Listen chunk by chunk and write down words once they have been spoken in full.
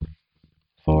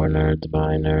Nerds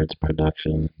by Nerds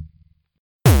production.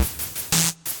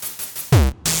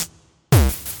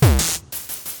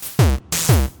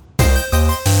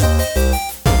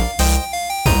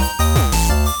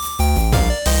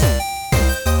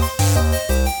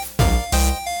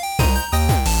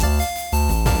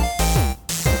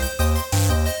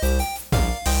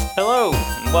 Hello,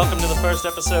 and welcome to the first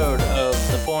episode of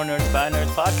the For Nerds by Nerds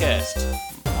podcast.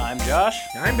 I'm Josh.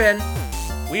 I'm Ben.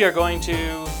 We are going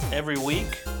to, every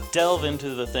week, delve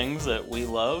into the things that we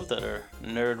love that are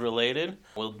nerd-related.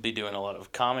 We'll be doing a lot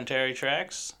of commentary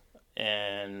tracks,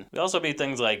 and we'll also be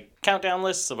things like countdown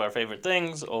lists of our favorite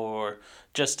things, or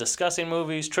just discussing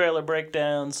movies, trailer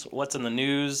breakdowns, what's in the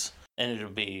news, and it'll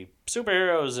be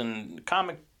superheroes and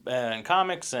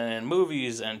comics and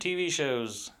movies and TV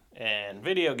shows and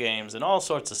video games and all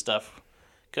sorts of stuff,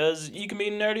 because you can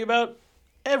be nerdy about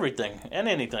everything and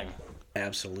anything.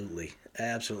 Absolutely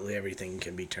everything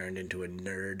can be turned into a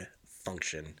nerd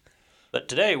function. But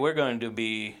today we're going to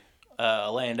be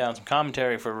laying down some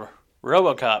commentary for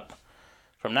RoboCop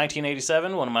from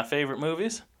 1987, one of my favorite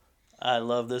movies. I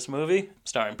love this movie,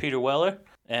 starring Peter Weller,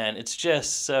 and it's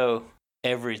just so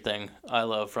everything I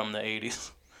love from the 80s.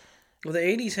 Well, the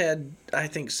 80s had, I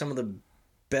think, some of the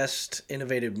best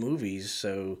innovative movies,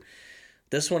 so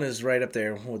this one is right up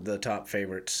there with the top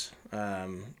favorites.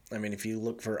 I mean, if you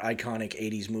look for iconic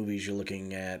 80s movies, you're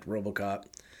looking at RoboCop,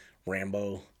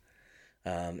 Rambo,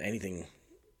 anything,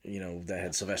 that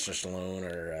had Sylvester Stallone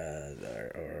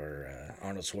or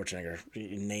Arnold Schwarzenegger.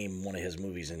 You name one of his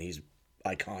movies and he's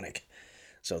iconic.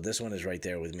 So this one is right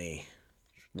there with me.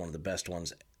 One of the best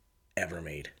ones ever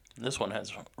made. This one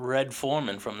has Red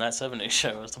Foreman from That 70s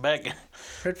Show. It's the bad guy.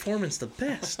 Red Foreman's the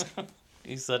best.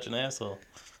 He's such an asshole.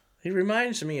 He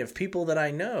reminds me of people that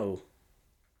I know.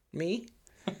 Me?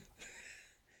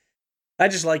 I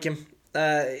just like him.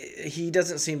 He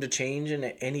doesn't seem to change in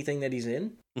anything that he's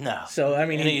in. No. So, I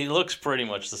mean... And he looks pretty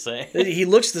much the same. He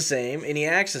looks the same, and he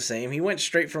acts the same. He went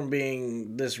straight from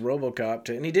being this RoboCop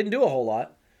to... And he didn't do a whole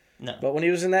lot. No. But when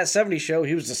he was in That 70s Show,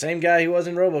 he was the same guy he was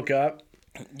in RoboCop.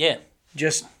 Yeah.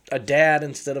 Just a dad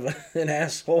instead of an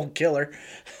asshole killer.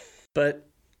 But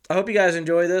I hope you guys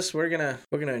enjoy this. We're gonna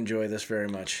enjoy this very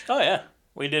much. Oh, yeah.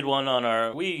 We did one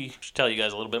on we should tell you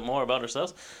guys a little bit more about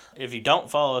ourselves. If you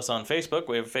don't follow us on Facebook,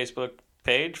 we have a Facebook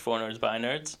page, For Nerds by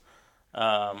Nerds.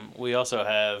 We also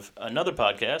have another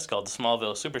podcast called The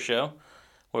Smallville Super Show,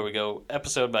 where we go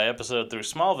episode by episode through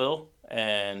Smallville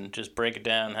and just break it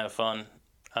down, have fun,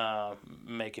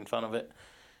 making fun of it,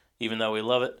 even though we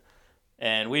love it.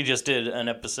 And we just did an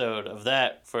episode of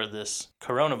that for this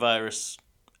coronavirus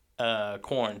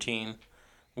quarantine.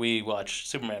 We watched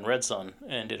Superman Red Son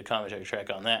and did a commentary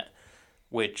track on that,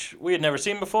 which we had never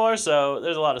seen before, so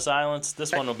there's a lot of silence.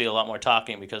 This one will be a lot more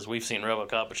talking because we've seen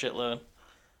RoboCop a shitload.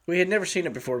 We had never seen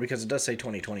it before because it does say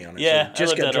 2020 on it. Yeah, so it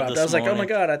just got dropped. I was like, oh my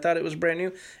god, I thought it was brand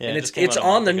new. Yeah, and it's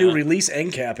on the new release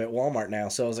end cap at Walmart now,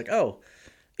 so I was like, oh,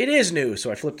 it is new.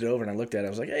 So I flipped it over and I looked at it. I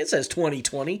was like, hey, it says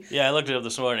 2020. Yeah, I looked it up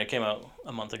this morning. It came out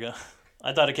a month ago.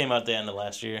 I thought it came out the end of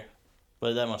last year,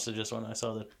 but that must have just when I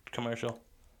saw the commercial.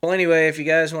 Well, anyway, if you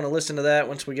guys want to listen to that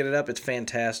once we get it up, it's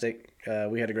fantastic.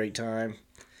 We had a great time.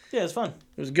 Yeah, it's fun.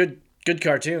 It was a good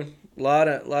cartoon. A lot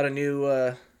of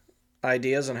new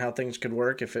ideas on how things could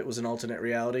work if it was an alternate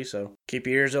reality. So keep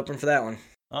your ears open for that one.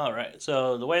 All right.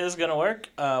 So the way this is gonna work,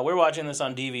 we're watching this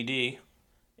on DVD.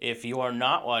 If you are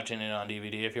not watching it on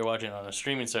DVD, if you're watching it on a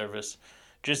streaming service,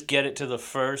 just get it to the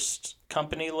first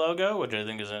company logo, which I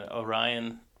think is an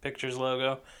Orion Pictures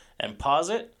logo, and pause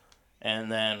it.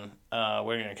 And then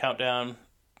we're going to count down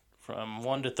from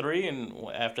 1 to 3,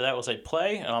 and after that we'll say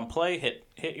play. And on play,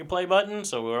 hit your play button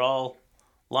so we're all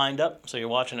lined up, so you're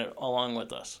watching it along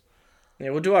with us. Yeah,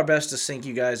 we'll do our best to sync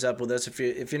you guys up with us.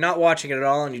 If you're not watching it at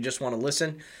all and you just want to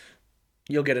listen,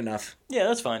 you'll get enough. Yeah,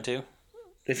 that's fine too.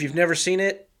 If you've never seen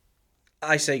it,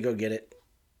 I say go get it.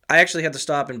 I actually had to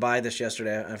stop and buy this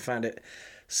yesterday. I found it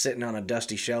sitting on a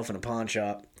dusty shelf in a pawn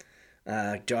shop.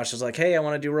 Josh was like, hey, I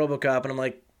want to do RoboCop. And I'm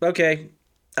like, okay,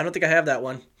 I don't think I have that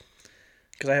one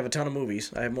because I have a ton of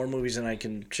movies. I have more movies than I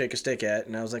can shake a stick at.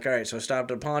 And I was like, all right, so I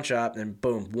stopped at a pawn shop and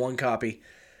boom, one copy.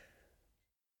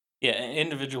 Yeah, an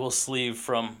individual sleeve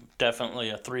from definitely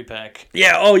a 3-pack.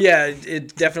 Yeah, oh yeah,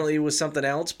 it definitely was something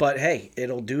else, but hey,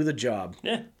 it'll do the job.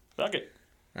 Yeah, fuck it.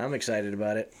 I'm excited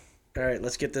about it. All right,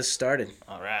 let's get this started.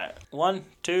 All right. 1,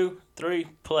 2, 3,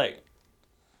 play.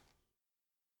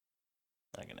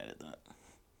 I can edit that.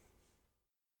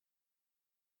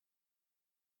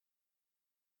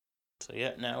 So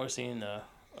yeah, now we're seeing the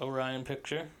Orion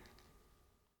picture.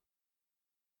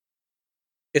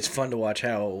 It's fun to watch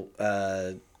how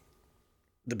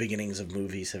the beginnings of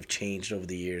movies have changed over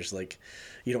the years. Like,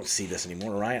 you don't see this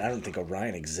anymore. Orion, I don't think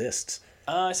Orion exists.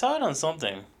 I saw it on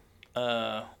something.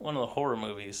 One of the horror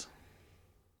movies.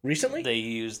 Recently? They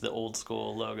used the old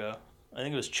school logo. I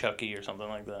think it was Chucky or something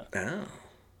like that. Oh.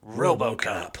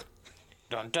 RoboCop.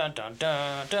 Dun dun dun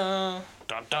dun dun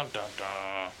dun dun dun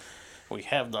dun. We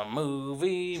have the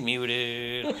movie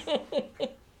muted.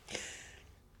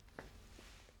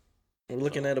 We're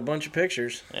looking at a bunch of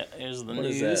pictures. Yeah, here's the What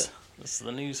is news. that? This is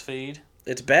the news feed.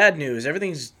 It's bad news.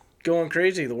 Everything's going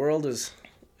crazy. The world is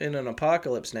in an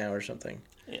apocalypse now or something.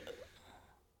 Yeah.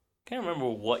 Can't remember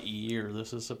what year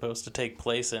this is supposed to take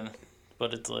place in,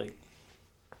 but it's like,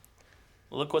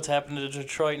 look what's happened to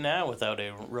Detroit now without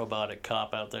a robotic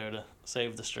cop out there to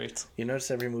save the streets. You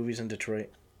notice every movie's in Detroit?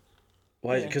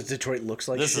 Why? Yeah. Because Detroit looks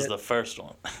like This shit? is the first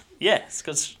one. Yes,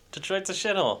 because Detroit's a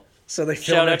shithole. So they Shout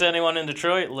filmed out it. to anyone in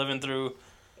Detroit living through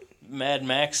Mad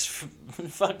Max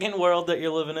fucking world that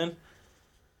you're living in.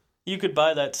 You could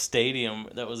buy that stadium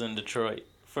that was in Detroit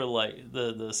for like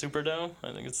the Superdome.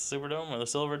 I think it's the Superdome or the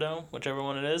Silverdome, whichever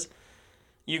one it is.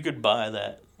 You could buy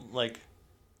that like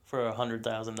for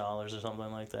 $100,000 or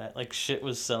something like that. Like shit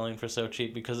was selling for so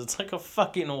cheap because it's like a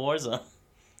fucking war zone.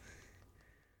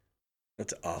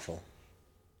 That's awful.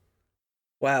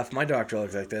 Wow, if my doctor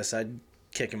looked like this, I'd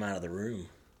kick him out of the room.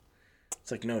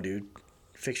 It's like, no, dude,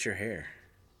 fix your hair.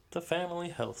 The Family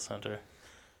Health Center.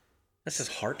 That's his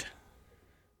heart.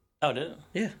 Oh, did it?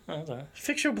 Yeah. Oh, sorry.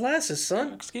 Fix your glasses,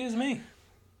 son. Excuse me.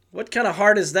 What kind of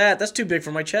heart is that? That's too big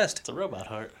for my chest. It's a robot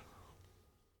heart.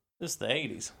 This is the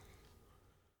 80s.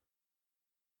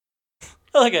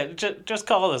 Look at just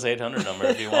call this 800 number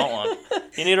if you want one.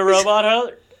 You need a robot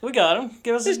heart? We got him.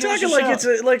 Give us He's give us talking a like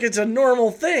shout. it's a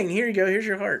normal thing. Here you go. Here's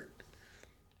your heart.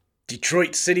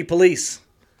 Detroit City Police.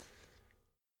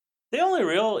 The only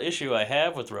real issue I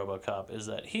have with RoboCop is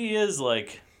that he is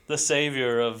like the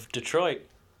savior of Detroit,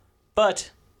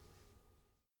 but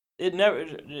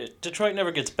Detroit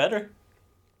never gets better.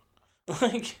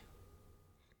 Like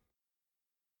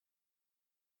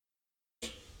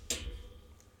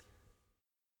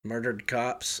Murdered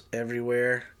cops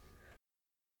everywhere.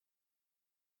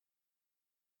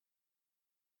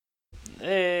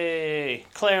 hey,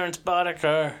 Clarence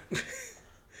Boddicker,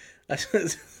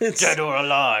 It's dead or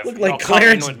alive. looked you're like coming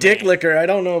Clarence with Dick me. Licker. I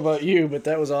don't know about you, but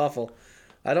that was awful.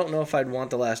 I don't know if I'd want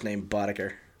the last name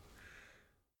Boddicker.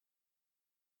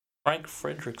 Frank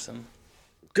Frederickson.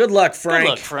 Good luck, Frank. Good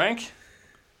luck, Frank.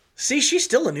 See, she's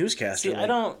still a newscaster. See, I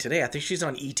don't- Today, I think she's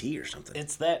on ET or something.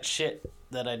 It's that shit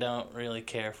that I don't really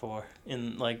care for.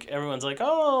 In like everyone's like,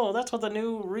 "Oh, that's what the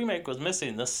new remake was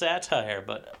missing, the satire."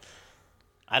 But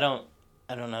I don't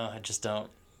know. I just don't.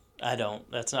 I don't.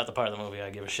 That's not the part of the movie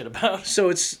I give a shit about. So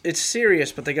it's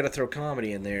serious, but they got to throw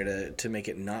comedy in there to make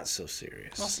it not so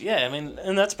serious. Yeah, I mean,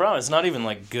 and that's the problem. It's not even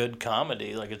like good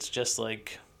comedy. Like it's just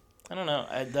like, I don't know.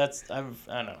 I don't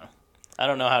know. I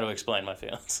don't know how to explain my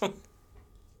feelings.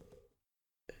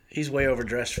 He's way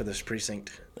overdressed for this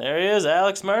precinct. There he is,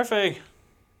 Alex Murphy.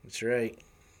 That's right.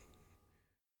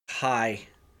 Hi.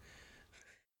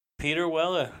 Peter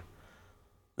Weller,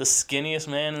 the skinniest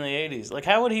man in the 80s. Like,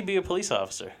 how would he be a police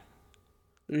officer?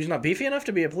 He's not beefy enough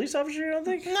to be a police officer, you don't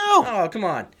think? No! Oh, come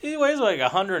on. He weighs like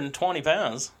 120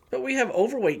 pounds. But we have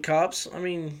overweight cops. I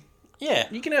mean, Yeah.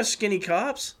 you can have skinny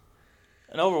cops.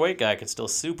 An overweight guy could still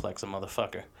suplex a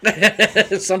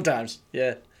motherfucker. Sometimes,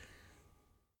 yeah.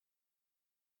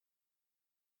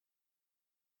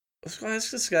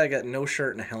 This guy got no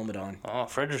shirt and a helmet on. Oh,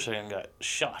 Frederickson got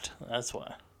shot. That's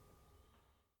why.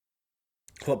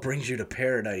 What brings you to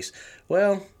paradise?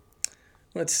 Well,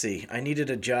 let's see. I needed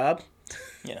a job.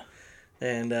 Yeah.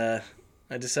 And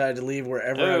I decided to leave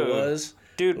wherever I Ooh. was.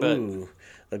 Dude, but Ooh,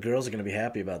 the girls are going to be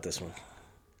happy about this one.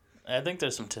 I think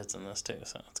there's some tits in this too,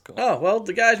 so it's cool. Oh, well,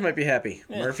 the guys might be happy.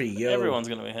 Yeah, Murphy, yo. Everyone's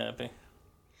going to be happy.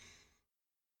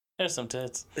 There's some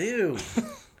tits. Ew.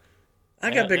 I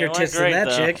They- got bigger they weren't tits great, than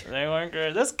that though. chick. They weren't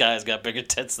great. This guy's got bigger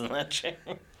tits than that chick.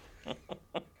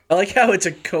 I like how it's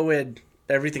a co-ed.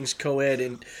 Everything's co-ed,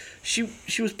 and she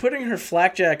was putting her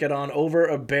flak jacket on over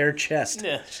a bare chest.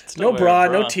 Yeah. she's No still bra,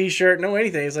 wearing a no t-shirt, no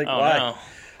anything. It's like, Oh, why? no.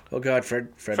 Oh, God,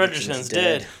 Frederickson's Frederickson's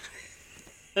dead.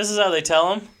 This is how they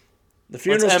tell him. The Let's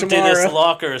funeral's empty tomorrow. this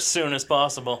locker as soon as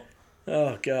possible.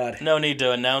 Oh, God. No need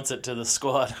to announce it to the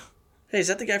squad. Hey, is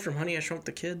that the guy from Honey, I Shrunk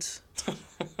the Kids?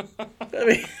 I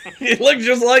mean, he looked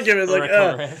just like him. It's like, Rick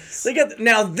oh. Moranis. They got,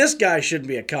 now, this guy shouldn't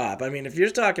be a cop. I mean, if you're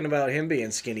talking about him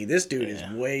being skinny, this dude Yeah.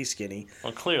 is way skinny.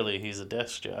 Well, clearly he's a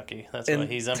desk jockey. That's why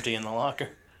And- he's emptying the locker.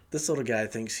 This little guy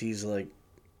thinks he's like,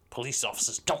 Police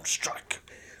officers don't strike.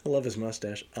 I love his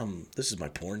mustache. This is my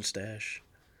porn stash.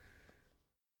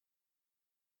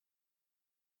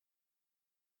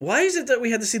 Why is it that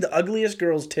we had to see the ugliest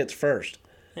girl's tits first?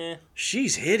 Yeah.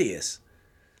 She's hideous.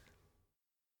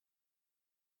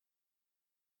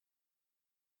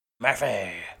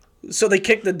 Murphy. So they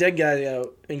kick the dead guy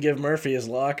out and give Murphy his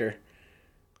locker.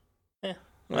 Yeah.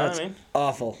 Well, that's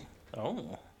awful.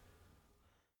 Oh.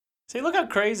 See, look how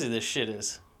crazy this shit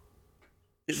is.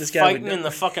 This guy fighting in the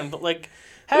fucking... Like,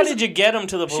 how did you get him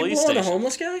to the police she station? the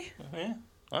homeless guy? Yeah.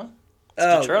 Well,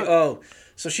 Oh,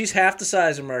 so she's half the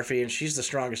size of Murphy, and she's the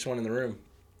strongest one in the room.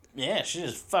 Yeah, she's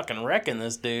just fucking wrecking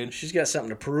this dude. She's got something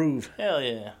to prove. Hell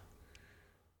yeah.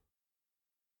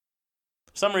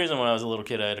 For some reason, when I was a little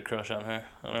kid, I had a crush on her.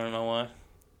 I don't know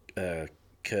why.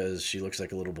 Because she looks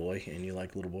like a little boy, and you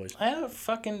like little boys. How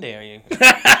fucking dare you?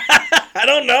 I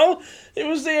don't know. It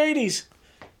was the 80s.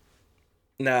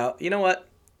 No, you know what?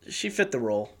 She fit the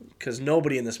role, because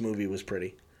nobody in this movie was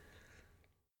pretty.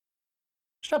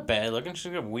 She's not bad looking.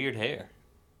 She's got weird hair.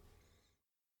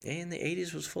 And the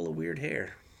 80s was full of weird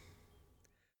hair.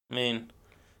 I mean,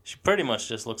 she pretty much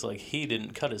just looks like he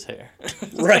didn't cut his hair.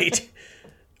 Right.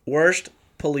 Worst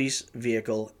police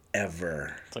vehicle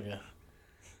ever. It's like a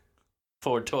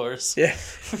Ford Taurus. Yeah.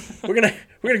 We're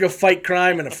gonna go fight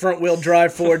crime in a front wheel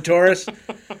drive Ford Taurus.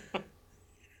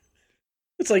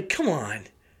 It's like, come on.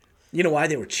 You know why?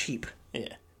 They were cheap.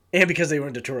 Yeah. And because they were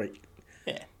in Detroit.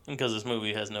 Yeah. And because this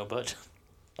movie has no budget.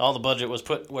 All the budget was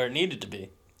put where it needed to be.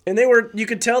 And they were, you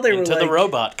could tell they were like... Into the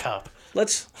robot cop.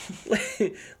 Let's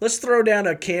throw down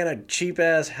a can of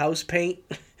cheap-ass house paint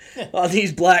on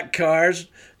these black cars.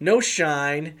 No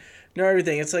shine, no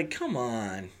everything. It's like, come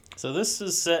on. So this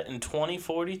is set in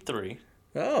 2043.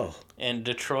 Oh. And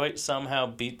Detroit somehow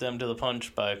beat them to the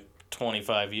punch by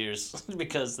 25 years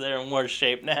because they're in worse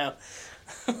shape now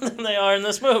than they are in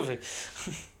this movie.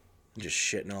 Just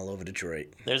shitting all over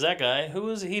Detroit. There's that guy. Who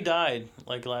was he? Died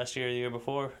like last year or the year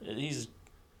before. He's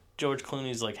George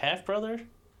Clooney's like half brother.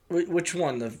 Which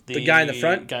one? The guy in the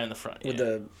front? Guy in the front.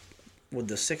 Yeah. With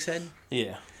the six head?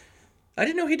 Yeah. I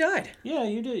didn't know he died. Yeah,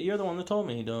 you did. You're the one that told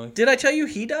me he died. Did I tell you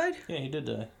he died? Yeah, he did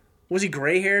die. Was he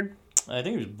gray-haired? I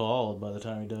think he was bald by the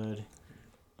time he died.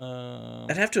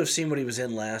 I'd have to have seen what he was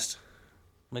in last.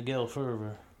 Miguel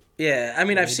Ferrer. Yeah, I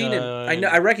mean, I've seen him.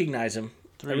 I recognize him.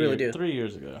 I really do. 3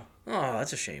 years ago. Oh,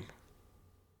 that's a shame.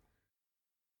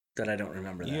 That I don't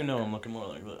remember that. You know him looking more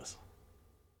like this.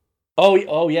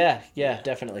 Oh yeah,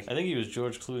 definitely. I think he was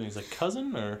George Clooney's like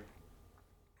cousin, or...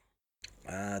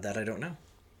 That I don't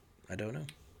know.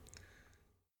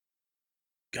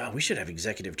 God, we should have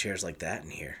executive chairs like that in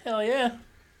here. Hell yeah.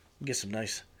 Get some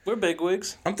nice... We're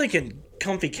bigwigs. I'm thinking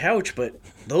comfy couch, but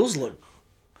those look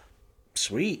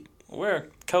sweet. We're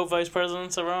co-vice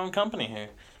presidents of our own company here.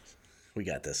 We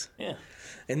got this. Yeah.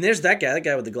 And there's that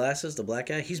guy with the glasses, the black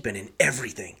guy. He's been in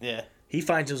everything. Yeah. He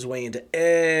finds his way into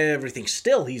everything.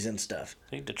 Still, he's in stuff.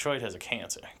 See, Detroit has a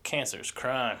cancer. Cancer's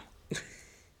crime.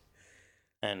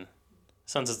 And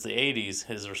since it's the 80s,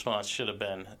 his response should have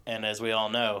been, and as we all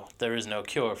know, there is no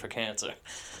cure for cancer.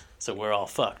 So we're all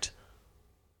fucked.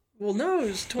 Well, no, it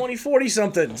was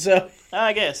 2040-something, so...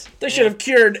 I guess. They should have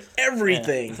cured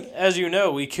everything. Yeah. As you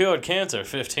know, we cured cancer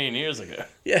 15 years ago.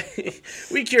 Yeah,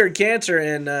 we cured cancer,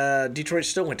 and Detroit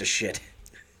still went to shit.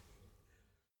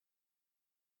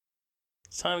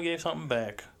 It's time we gave something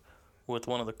back with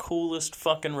one of the coolest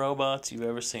fucking robots you've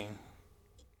ever seen.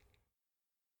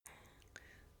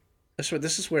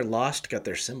 This is where Lost got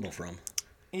their symbol from.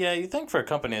 Yeah, you think for a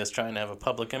company that's trying to have a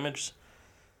public image,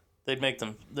 they'd make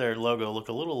their logo look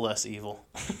a little less evil.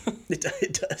 It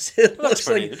does. It looks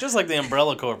pretty. like... Just like the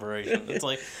Umbrella Corporation. It's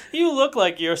like, you look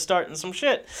like you're starting some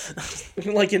shit.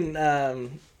 Like in the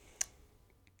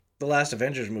last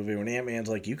Avengers movie when Ant-Man's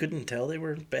like, you couldn't tell they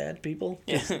were bad people?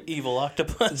 Yeah, evil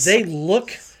octopus. They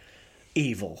look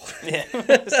evil. Yeah.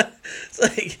 It's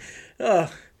like,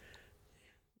 oh.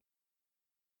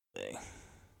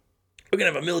 We're going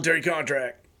to have a military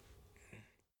contract.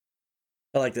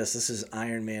 I like this. This is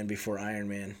Iron Man before Iron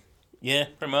Man. Yeah,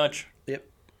 pretty much. Yep.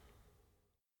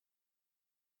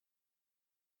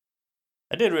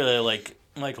 I did really like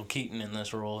Michael Keaton in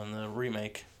this role in the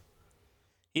remake.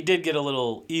 He did get a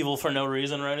little evil for no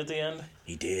reason right at the end.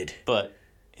 He did. But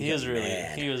I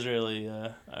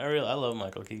love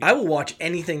Michael Keaton. I will watch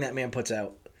anything that man puts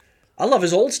out. I love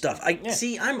his old stuff.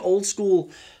 See, I'm old school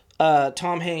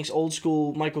Tom Hanks, old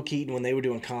school Michael Keaton when they were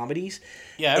doing comedies.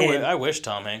 Yeah, I wish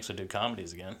Tom Hanks would do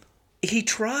comedies again. He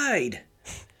tried.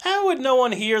 How would no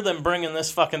one hear them bringing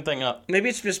this fucking thing up? Maybe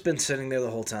it's just been sitting there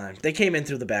the whole time. They came in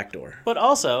through the back door. But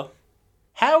also,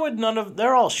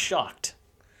 they're all shocked.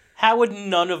 How would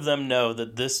none of them know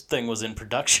that this thing was in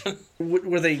production?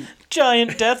 Were they...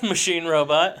 Giant death machine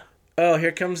robot. Oh,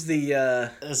 here comes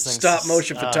the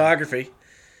stop-motion photography.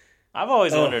 I've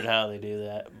always wondered how they do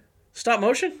that. Stop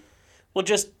motion? Well,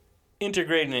 just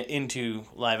integrating it into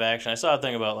live action. I saw a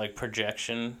thing about like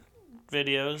projection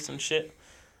videos and shit.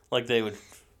 Like they would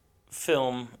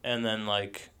film and then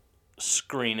like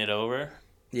screen it over.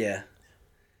 Yeah.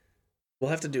 We'll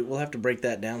have to break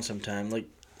that down sometime. Like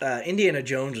Indiana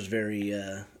Jones was very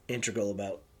integral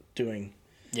about doing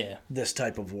this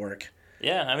type of work.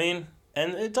 Yeah, I mean,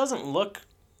 and it doesn't look.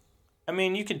 I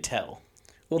mean, you can tell.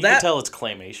 Well, you can tell it's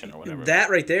claymation or whatever. That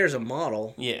right there is a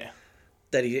model. Yeah.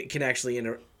 That he can actually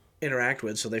interact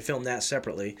with, so they film that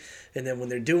separately. And then when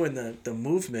they're doing the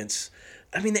movements,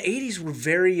 I mean, the 80s were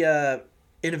very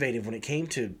innovative when it came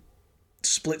to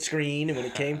split screen and when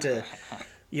it came to,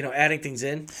 adding things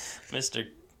in. Mr.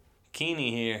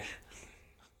 Keeney here.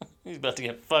 He's about to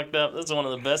get fucked up. That's one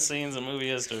of the best scenes in movie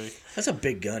history. That's a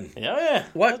big gun. Yeah.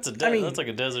 What? That's like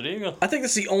a Desert Eagle. I think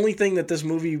that's the only thing that this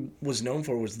movie was known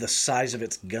for was the size of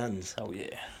its guns. Oh,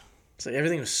 yeah. So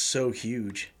everything was so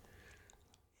huge.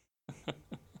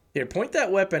 Here, point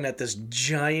that weapon at this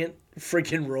giant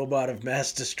freaking robot of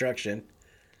mass destruction.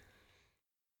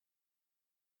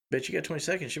 Bet you got 20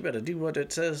 seconds. You better do what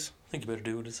it says. I think you better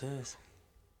do what it says.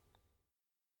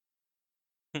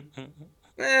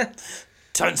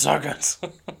 10 seconds.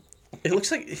 It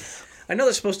looks like... I know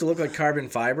that's supposed to look like carbon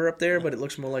fiber up there, but it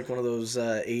looks more like one of those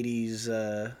 80s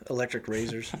electric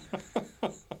razors.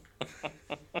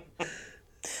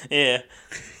 Yeah.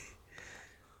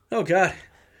 Oh, God.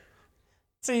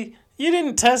 See, you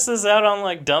didn't test this out on,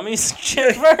 like, dummies and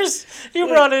shit first. You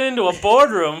brought it into a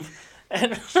boardroom.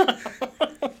 And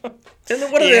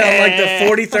then what are they on, like, the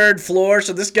 43rd floor?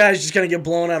 So this guy's just going to get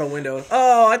blown out a window.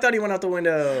 Oh, I thought he went out the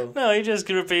window. No, he just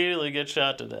repeatedly gets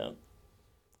shot to death.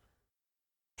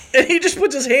 And he just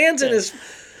puts his hands in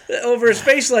over his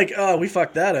face like, oh, we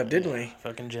fucked that up, didn't we?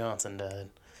 Fucking Johnson died.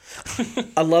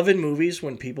 I love in movies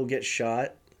when people get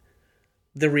shot,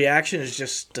 the reaction is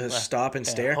just to stop and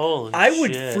stare. I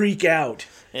would freak out.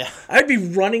 Yeah. I'd be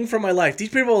running for my life. These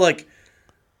people are like,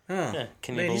 oh, yeah.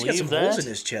 Can you man, believe he's got some that? holes in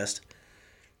his chest.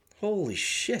 Holy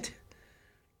shit.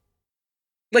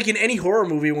 Like in any horror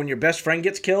movie when your best friend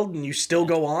gets killed and you still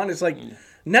go on, it's like,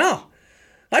 no.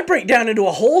 I break down into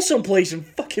a hole someplace and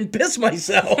fucking piss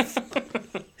myself.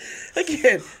 I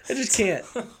can't. I just can't.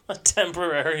 A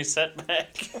temporary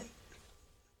setback.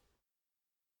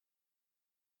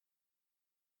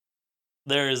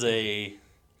 There is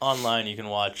online you can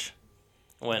watch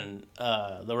when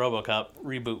the RoboCop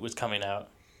reboot was coming out.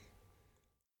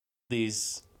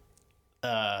 These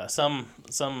some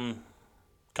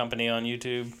company on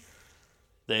YouTube,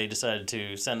 they decided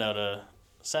to send out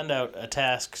a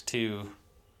task to,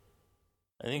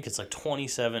 I think it's like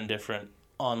 27 different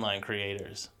online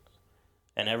creators.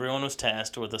 And everyone was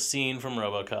tasked with a scene from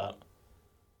RoboCop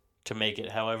to make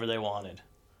it however they wanted.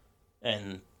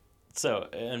 And so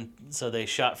they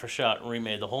shot for shot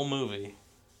remade the whole movie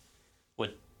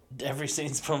with every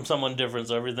scene's from someone different,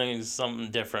 so everything is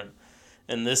something different.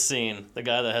 In this scene, the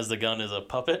guy that has the gun is a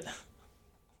puppet.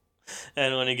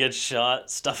 And when he gets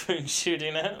shot, stuff is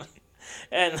shooting out.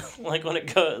 And like when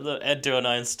the Ed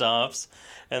 209 stops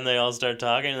and they all start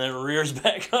talking and then rears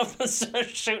back up and starts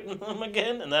shooting them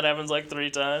again, and that happens like 3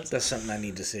 times. That's something I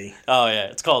need to see. Oh yeah,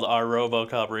 it's called Our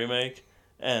RoboCop Remake,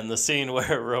 and the scene where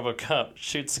RoboCop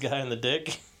shoots the guy in the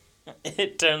dick,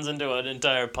 it turns into an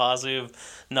entire posse of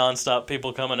nonstop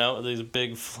people coming out with these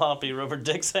big floppy rubber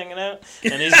dicks hanging out,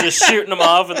 and he's just shooting them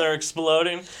off and they're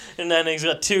exploding, and then he's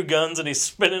got 2 guns and he's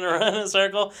spinning around in a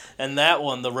circle, and that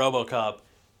one, the RoboCop,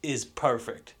 is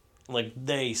perfect. Like,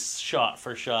 they shot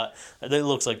for shot. It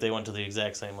looks like they went to the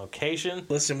exact same location.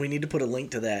 Listen, we need to put a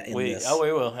link to that in this. Oh,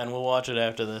 we will, and we'll watch it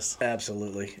after this.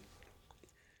 Absolutely.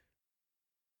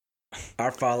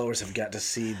 Our followers have got to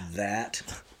see that,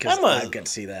 because I've got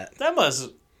to see that. That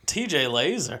must... TJ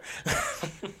Laser.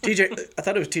 I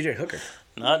thought it was TJ Hooker.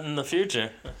 Not in the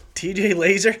future. TJ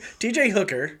Laser? TJ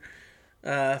Hooker,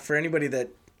 for anybody that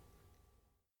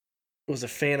was a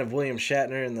fan of William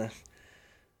Shatner in the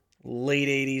late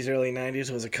 80s, early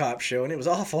 90s, was a cop show, and it was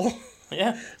awful.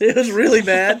 Yeah. It was really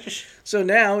bad. So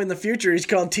now, in the future, he's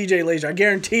called TJ Laser. I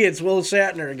guarantee it's Will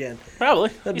Shatner again. Probably.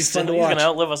 That'd be fun to watch. He's going to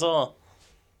outlive us all.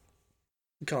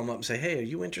 Call him up and say, hey, are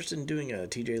you interested in doing a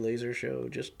TJ Laser show?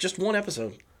 Just one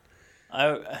episode.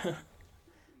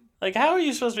 Like, how are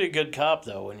you supposed to be a good cop,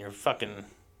 though, when you're fucking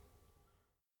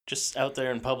just out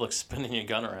there in public spinning your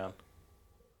gun around?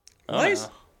 Why is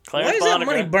that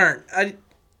money burnt?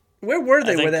 Where were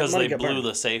they where that money got burnt? Because they blew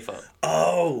the safe up.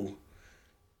 Oh.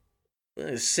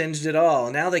 It singed it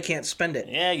all. Now they can't spend it.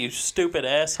 Yeah, you stupid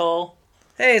asshole.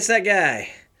 Hey, it's that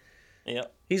guy.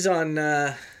 Yep. He's on...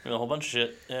 A whole bunch of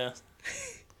shit, yeah.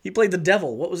 He played the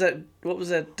devil. What was that? What was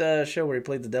that show where he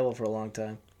played the devil for a long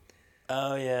time?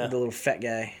 Oh, yeah. The little fat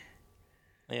guy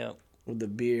Yeah. with the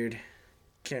beard.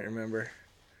 Can't remember.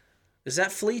 Is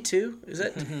that Flea too? Is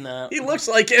that? No. He looks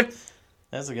like him.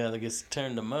 That's the guy that gets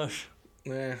turned to mush.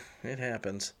 Yeah, it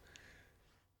happens.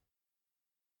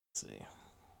 Let's see.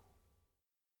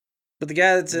 But the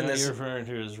guy that's in No, this, you're referring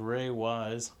to is Ray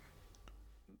Wise.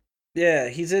 yeah,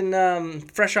 he's in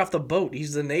Fresh Off the Boat.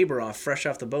 He's the neighbor off Fresh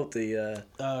Off the Boat,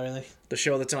 Oh, really? the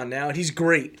show that's on now, and he's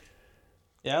great.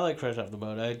 Yeah, I like Fresh Off the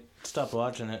Boat. I stopped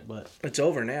watching it, but... It's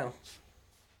over now.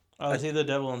 Oh, is he the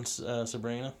devil in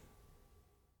Sabrina?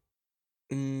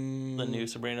 The Mm, new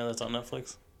Sabrina that's on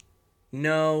Netflix?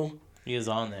 no, He is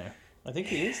on there. I think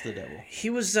he is the devil. he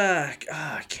was. I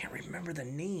can't remember the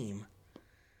name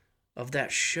of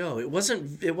that show. It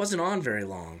wasn't on very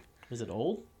long. Is it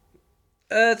old?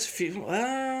 It's a few.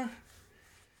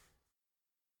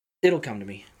 It'll come to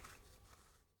me.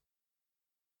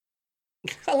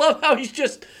 I love how he's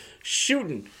just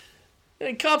shooting.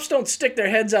 And cops don't stick their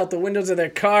heads out the windows of their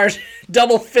cars,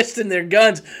 double fisting their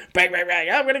guns. Bang, bang,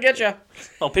 bang. I'm gonna get you.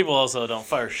 Well, people also don't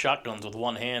fire shotguns with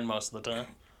one hand most of the time.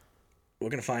 We're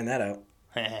gonna find that out.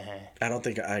 I don't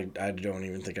think I don't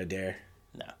even think I dare.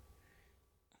 No.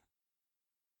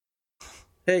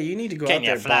 Hey, you need to go Can out you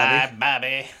there, fly,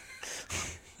 Bobby.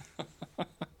 Bobby?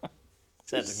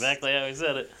 That's exactly how he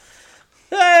said it.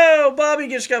 Oh, Bobby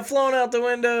just got flown out the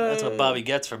window. That's what Bobby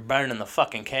gets for burning the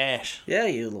fucking cash. Yeah,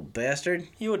 you little bastard.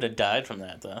 He would have died from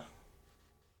that, though.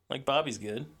 Like, Bobby's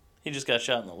good. He just got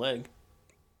shot in the leg.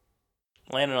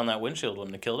 Landed on that windshield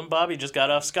wouldn't have killed him. Bobby just got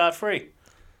off scot-free.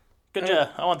 Good job.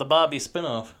 I want the Bobby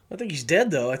spinoff. I think he's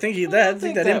dead though. I think I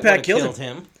think that impact would've killed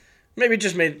him. him. Maybe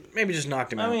just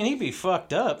knocked him out. I mean, he'd be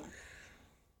fucked up.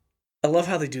 I love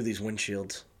how they do these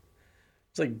windshields.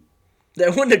 It's like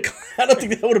that wouldn't have, I don't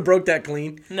think that would have broke that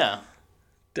clean. No.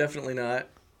 Definitely not.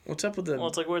 What's up with the? Well,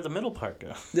 it's like, where'd the middle part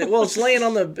go? Well, it's laying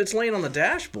on the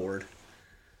dashboard.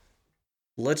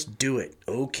 Let's do it.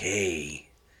 Okay.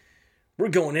 We're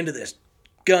going into this.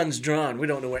 Guns drawn. We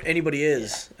don't know where anybody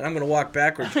is. And I'm going to walk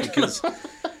backwards because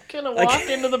Gonna walk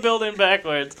into the building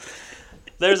backwards.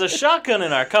 There's a shotgun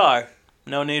in our car.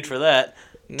 No need for that.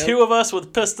 Nope. 2 of us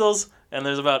with pistols, and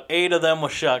there's about 8 of them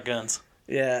with shotguns.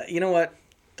 yeah, you know what?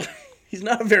 He's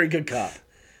not a very good cop.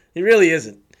 He really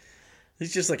isn't.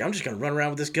 He's just like, I'm just going to run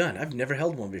around with this gun. I've never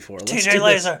held one before. Let's do TJ this."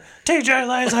 Laser! TJ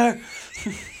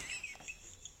Laser!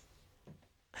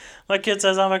 My kid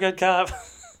says I'm a good cop.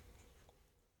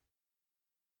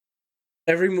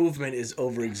 Every movement is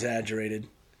over-exaggerated.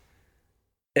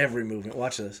 Every movement.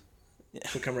 Watch this.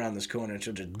 She'll come around this corner and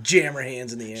she'll just jam her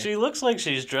hands in the air. She looks like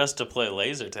she's dressed to play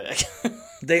laser tag.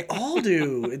 They all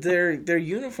do. Their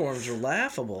uniforms are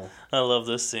laughable. I love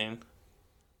this scene.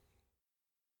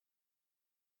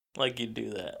 Like you'd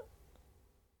do that.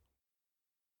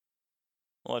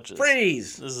 Watch this.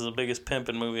 Freeze! This is the biggest pimp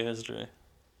in movie history.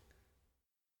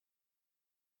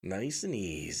 Nice and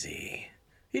easy.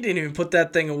 He didn't even put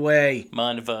that thing away.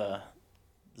 Mind if I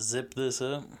zip this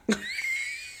up?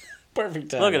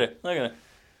 Perfect time. Look at it. Look at it.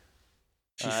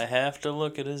 I have to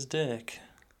look at his dick.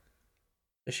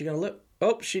 Is she gonna look?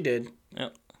 Oh, she did.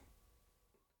 Yep.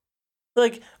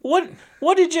 Like, what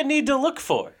did you need to look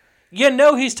for? You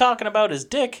know he's talking about his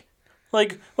dick.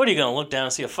 Like, what are you gonna look down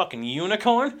and see a fucking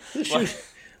unicorn? She Like,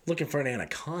 was looking for an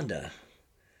anaconda.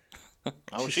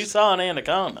 oh, she saw an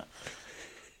anaconda.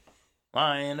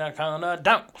 My anaconda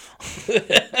don't.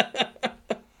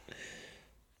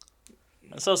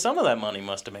 So some of that money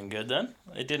must have been good then.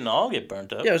 It didn't all get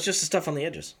burnt up. Yeah, it was just the stuff on the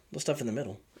edges. The stuff in the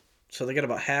middle. So they got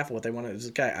about half of what they wanted. This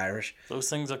guy Irish. Those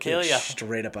things will kill you.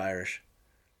 Straight up Irish.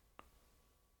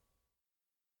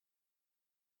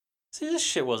 See, this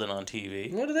shit wasn't on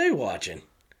TV. What are they watching?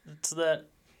 It's that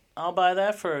I'll buy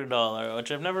that for $1,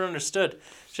 which I've never understood.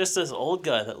 It's just this old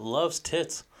guy that loves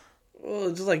tits. Well,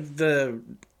 it's like the...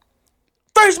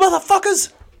 Freeze,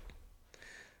 motherfuckers!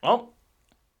 Oh,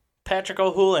 Patrick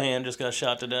O'Houlihan just got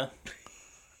shot to death.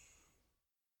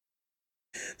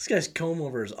 This guy's comb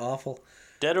over is awful.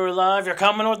 Dead or alive, you're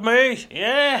coming with me?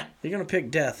 Yeah! You're gonna pick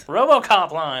death.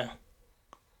 RoboCop line.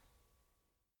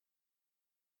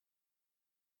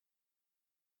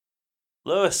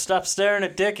 Lewis, stop staring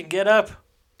at Dick and get up.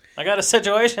 I got a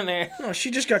situation here. No,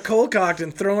 she just got cold cocked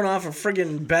and thrown off a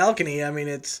friggin' balcony. I mean,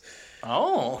 it's...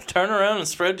 Oh, turn around and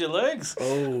spread your legs.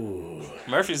 Oh.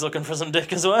 Murphy's looking for some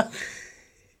dick as well.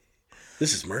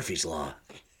 This is Murphy's Law.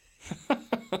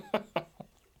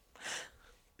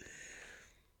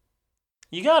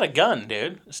 You got a gun,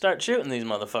 dude. Start shooting these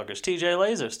motherfuckers. TJ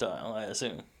Laser style, I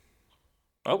assume.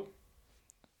 Oh.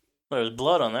 There's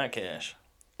blood on that cash.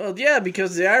 Well, yeah,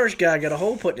 because the Irish guy got a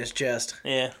hole put in his chest.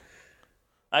 Yeah.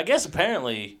 I guess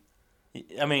apparently,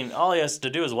 I mean, all he has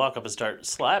to do is walk up and start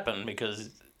slapping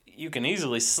because you can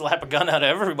easily slap a gun out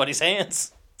of everybody's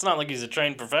hands. It's not like he's a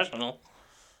trained professional.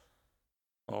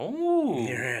 Oh.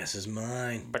 Your ass is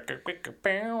mine.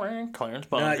 Clarence Not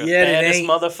Bunker, yet, it baddest ain't.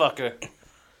 motherfucker.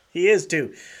 He is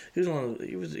too. He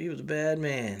was a bad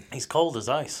man. He's cold as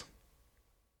ice.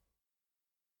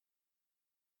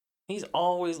 He's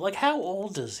always like, how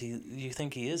old do you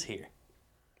think he is here?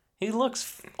 He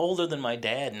looks older than my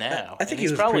dad now. I think he's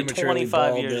he was probably prematurely 25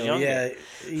 bald, years though. younger. Yeah,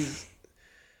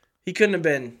 he couldn't have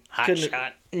been Hot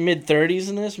shot. mid-30s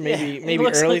in this, maybe He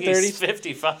looks early like he's 30s.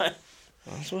 55.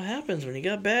 That's what happens when you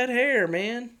got bad hair,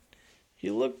 man.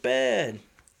 You look bad.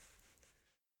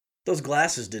 Those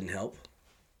glasses didn't help.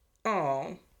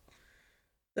 Oh,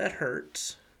 that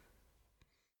hurts.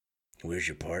 Where's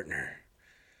your partner?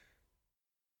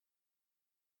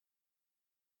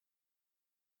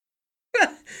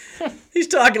 He's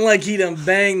talking like he done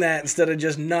banged that instead of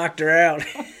just knocked her out.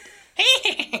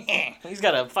 He's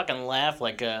got a fucking laugh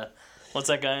like what's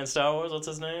that guy in Star Wars? What's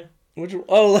his name?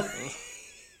 Jabba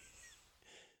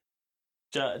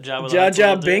the Jar Hutt's Jar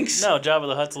little dude? Binks? No, Jabba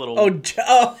the Hutt's little.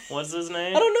 Oh, What's his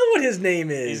name? I don't know what his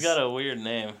name is. He's got a weird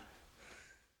name.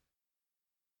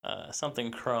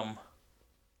 Something Crumb.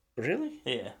 Really?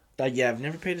 Yeah. Yeah, I've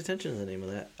never paid attention to the name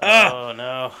of that. Oh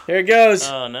no. Here it goes.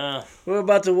 Oh no. We're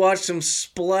about to watch some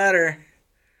splatter.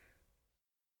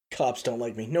 Cops don't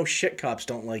like me. No shit, cops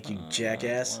don't like you,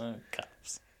 jackass.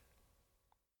 Cops.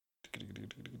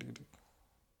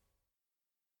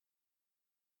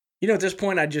 You know, at this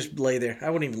point, I'd just lay there. I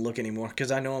wouldn't even look anymore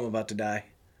because I know I'm about to die.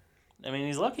 I mean,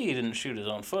 he's lucky he didn't shoot his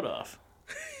own foot off.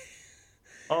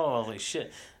 Holy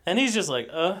shit. And he's just like,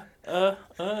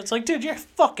 It's like, dude, your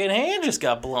fucking hand just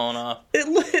got blown off. It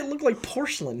looked like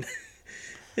porcelain.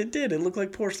 It did. It looked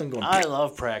like porcelain going. I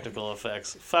love practical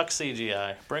effects. Fuck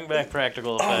CGI. Bring back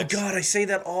practical effects. Oh, God, I say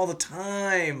that all the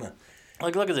time.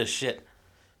 Like, look at this shit.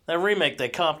 That remake, they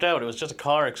copped out. It was just a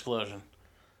car explosion.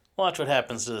 Watch what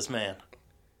happens to this man.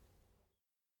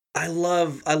 I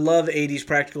love 80s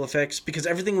practical effects because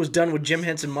everything was done with Jim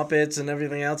Henson Muppets and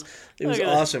everything else. It was Look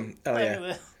at awesome. Oh, Look yeah. at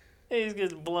that. He's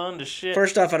getting blown to shit.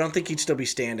 First off, I don't think he'd still be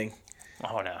standing.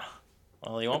 Oh, no.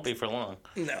 Well, he won't be for long.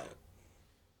 No.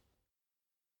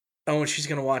 Oh, and she's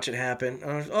going to watch it happen.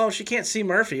 Oh, she can't see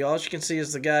Murphy. All she can see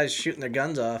is the guys shooting their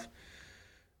guns off.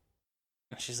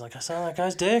 She's like, I saw that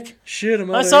guy's dick. Shit, I'm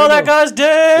out I of saw that ammo. guy's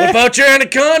dick. Whip out your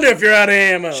anaconda if you're out of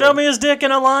ammo. Show me his dick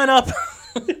in a lineup.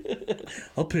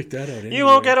 I'll pick that out anyway. You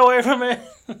won't get away from it.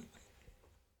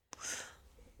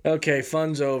 Okay,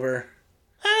 fun's over.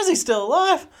 How is he still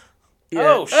alive? Yeah.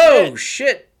 Oh, shit. Oh,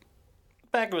 shit.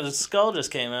 Back when his skull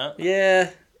just came out. Yeah.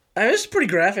 I mean, this is pretty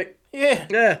graphic. Yeah.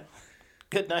 Yeah.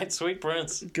 Good night, sweet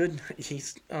prince. Good. He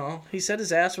said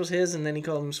his ass was his and then he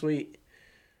called him sweet.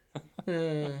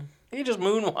 He just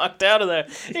moonwalked out of there.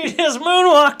 He just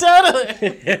moonwalked out of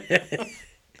there.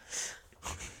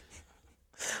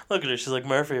 Look at her. She's like,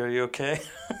 Murphy, are you okay?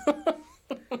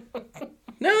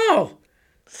 No.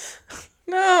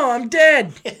 No, I'm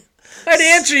dead. I'd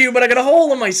answer you, but I got a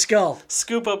hole in my skull.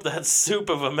 Scoop up that soup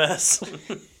of a mess.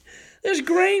 There's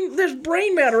brain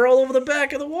matter all over the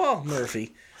back of the wall,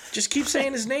 Murphy. Just keep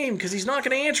saying his name because he's not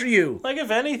going to answer you. Like, if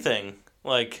anything,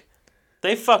 like,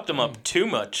 they fucked him up too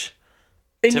much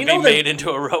And to you be know made into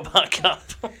a robot cop.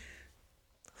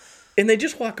 And they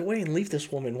just walk away and leave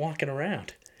this woman walking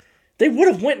around. They would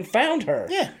have went and found her.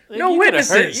 Yeah. No you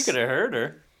witnesses. You could have heard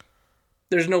her.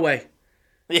 There's no way.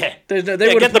 Yeah. They Yeah, would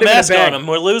get have the put him in a mask bag. on him.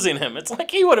 We're losing him. It's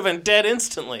like he would have been dead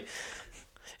instantly.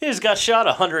 He just got shot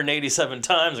 187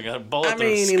 times and got a bullet through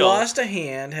his He skull. lost a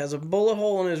hand, has a bullet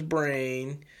hole in his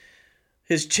brain.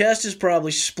 His chest is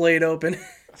probably splayed open.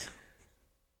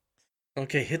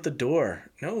 Okay, hit the door.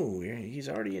 No, he's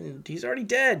already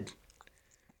dead.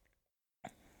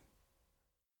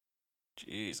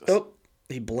 Jesus. Oh,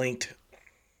 he blinked.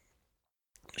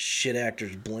 Shit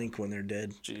actors blink when they're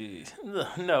dead. Jeez.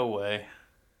 No way.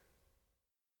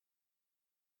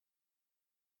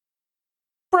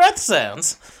 Breath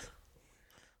sounds.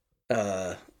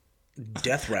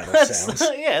 Death rattle That's sounds.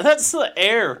 yeah, that's the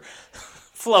air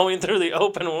flowing through the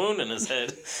open wound in his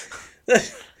head.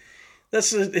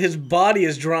 That's his body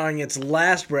is drawing its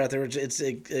last breath, or it's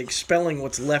expelling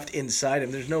what's left inside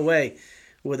him. There's no way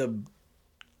with a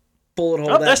bullet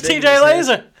hole. Oh, that that's big in TJ his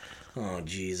head. Laser. Oh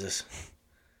Jesus.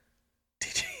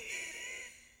 TJ.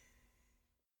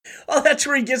 Oh, that's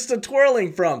where he gets the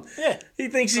twirling from. Yeah. He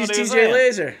thinks he's That's what he was TJ saying.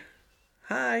 Laser.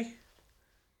 Hi.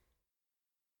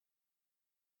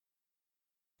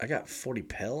 I got 40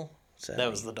 pel. That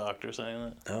was the doctor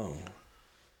saying that. Oh.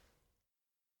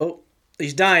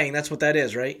 He's dying. That's what that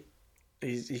is, right?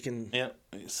 He can. Yep.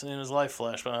 He's seeing his life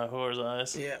flash before his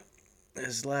eyes. Yeah.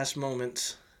 His last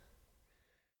moments.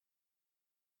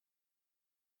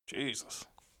 Jesus.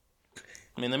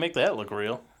 I mean, they make that look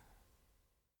real.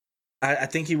 I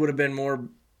think he would have been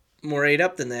more ate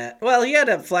up than that. Well, he had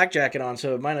a flak jacket on,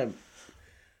 so it might have.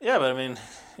 Yeah, but I mean,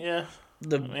 yeah.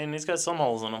 I mean, he's got some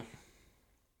holes in him.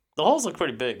 The holes look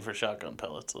pretty big for shotgun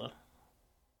pellets, though.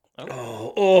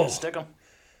 Oh. Stick them.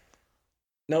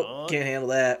 Nope, can't handle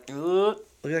that. Good.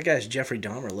 Look at that guy's Jeffrey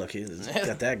Dahmer look. He's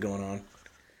got that going on.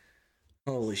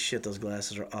 Holy shit, those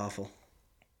glasses are awful.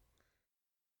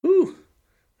 Whew.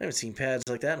 I haven't seen pads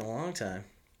like that in a long time.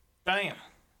 Bam.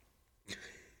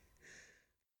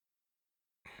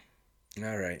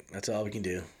 All right, that's all we can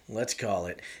do. Let's call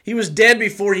it. He was dead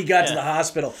before he got to the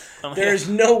hospital. There's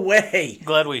no way.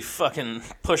 Glad we fucking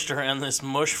pushed around this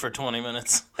mush for 20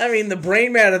 minutes. I mean, the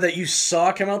brain matter that you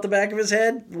saw come out the back of his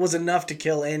head was enough to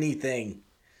kill anything.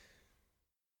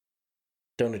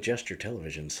 Don't adjust your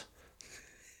televisions.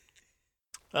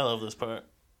 I love this part.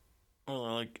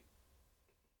 Well, like,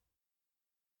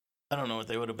 I don't know what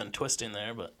they would have been twisting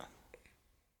there, but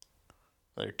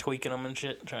they're tweaking them and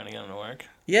shit, trying to get them to work.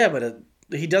 Yeah, but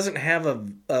he doesn't have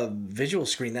a visual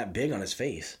screen that big on his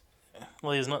face.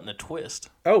 Well, he has nothing to twist.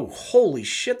 Oh, holy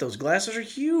shit, those glasses are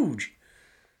huge.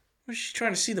 Was she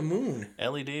trying to see the moon?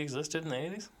 LED existed in the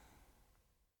 80s?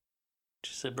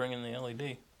 She said bring in the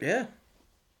LED. Yeah.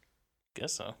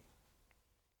 Guess so.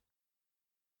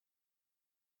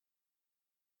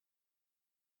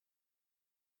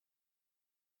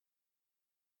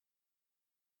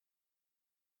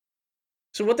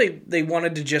 So what they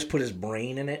wanted to just put his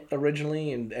brain in it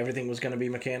originally, and everything was going to be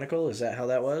mechanical? Is that how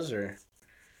that was, or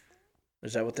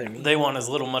is that what they mean? They want as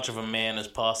little much of a man as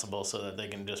possible so that they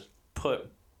can just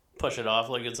push it off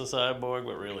like it's a cyborg,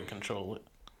 but really control it.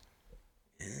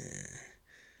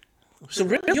 So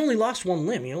really, he only lost one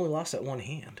limb. He only lost that one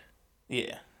hand.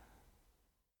 Yeah.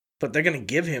 But they're going to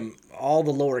give him all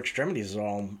the lower extremities are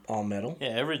all metal. Yeah,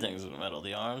 everything's metal.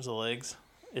 The arms, the legs.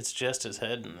 It's just his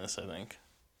head in this, I think.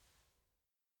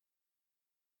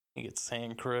 He gets his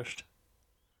hand crushed.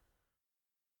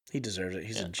 He deserves it.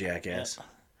 He's a jackass. Yeah.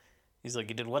 He's like,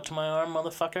 you did what to my arm,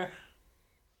 motherfucker?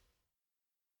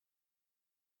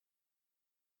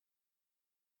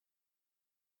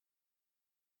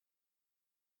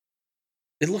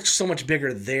 It looks so much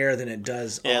bigger there than it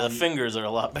does the fingers are a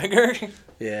lot bigger.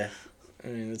 Yeah. I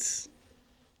mean, it's...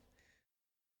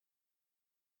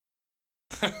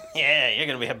 Yeah, you're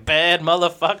going to be a bad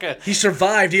motherfucker. He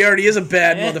survived. He already is a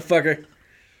bad motherfucker.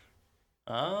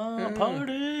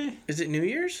 Party. Is it New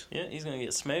Year's? Yeah, he's going to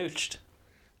get smooched.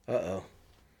 Uh-oh.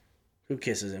 Who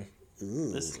kisses him?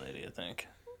 Ooh. This lady, I think.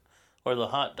 Or the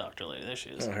hot doctor lady. There she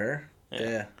is. Oh, her?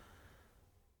 Yeah.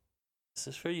 This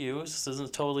is for you. This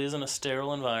totally isn't a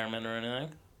sterile environment or anything.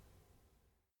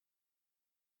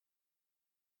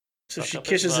 So she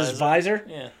kisses his visor?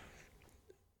 Yeah.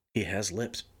 He has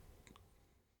lips.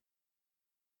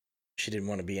 She didn't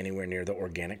want to be anywhere near the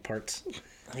organic parts.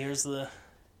 Here's a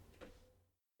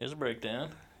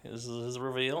breakdown. Here's his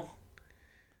reveal.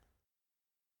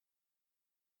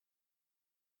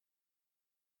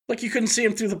 Look, you couldn't see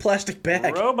him through the plastic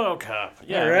bag. RoboCop.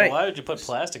 Yeah, right. why would you put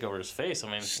plastic over his face? I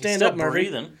mean, Stand he's still up, Murphy.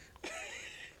 breathing.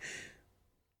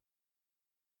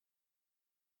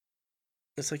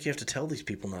 It's like you have to tell these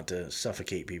people not to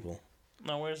suffocate people.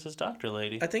 Now, where's his doctor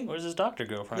lady? Where's his doctor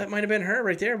girlfriend? That might have been her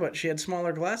right there, but she had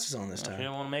smaller glasses on this You time.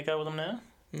 don't want to make out with him now?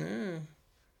 No.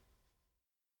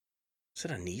 Is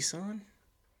that a Nissan?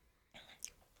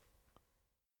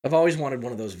 I've always wanted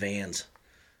one of those vans.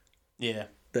 Yeah.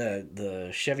 The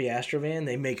Chevy Astra van,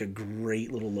 they make a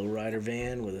great little lowrider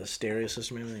van with a stereo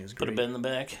system and everything. It's great. Put a bed in the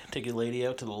back. Take your lady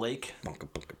out to the lake.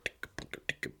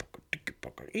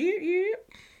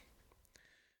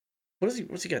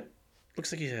 What's he got?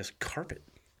 Looks like he has carpet.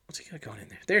 What's he got going in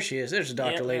there? There she is. There's the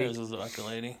doctor lady. There's the doctor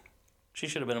lady. She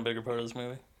should have been a bigger part of this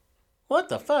movie. What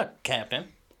the fuck, Captain?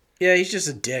 Yeah, he's just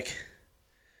a dick.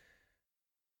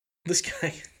 This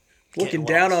guy looking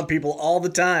down on people all the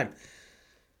time.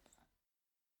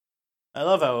 I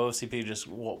love how OCP just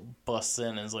busts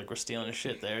in and is like, we're stealing his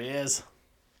shit. There he is.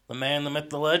 The man, the myth,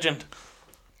 the legend.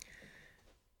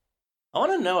 I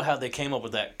want to know how they came up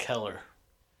with that Keller.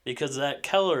 Because that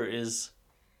Keller is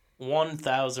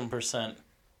 1,000%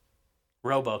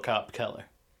 RoboCop Keller.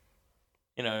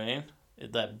 You know what I mean?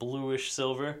 That bluish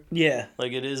silver. Yeah.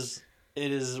 Like it is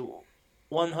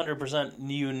 100%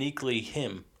 uniquely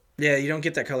him. Yeah, you don't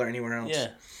get that color anywhere else. Yeah.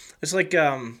 It's like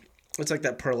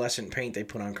that pearlescent paint they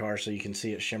put on cars so you can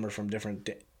see it shimmer from different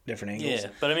angles. Yeah,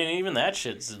 but I mean, even that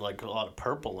shit's like a lot of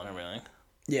purple and everything.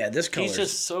 Yeah, this color. He's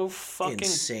just so fucking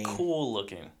insane. cool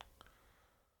looking.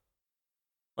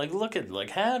 Like, look at,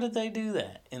 like, how did they do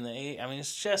that in the I mean,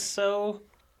 it's just so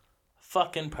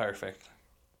fucking perfect.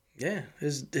 Yeah,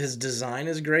 his design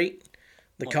is great.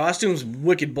 The costume's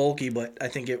wicked bulky, but I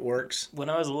think it works. When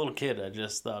I was a little kid, I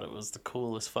just thought it was the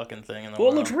coolest fucking thing in the Well,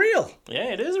 world. it looks real.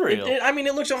 Yeah, it is real. I mean,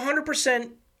 it looks 100%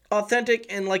 authentic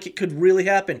and like it could really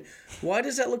happen. Why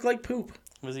does that look like poop?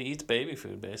 Because he eats baby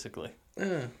food, basically.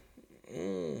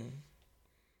 It's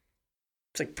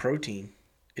like protein.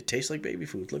 It tastes like baby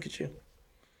food. Look at you.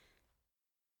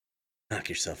 Knock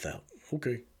yourself out.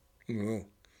 Okay.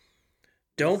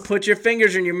 Don't put your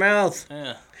fingers in your mouth.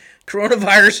 Yeah.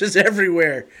 Coronavirus is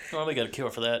everywhere. Well, they got a cure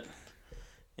for that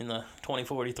in the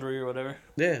 2043 or whatever.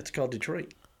 Yeah, it's called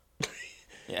Detroit.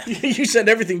 Yeah. You send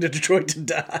everything to Detroit to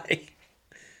die.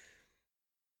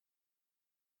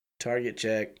 Target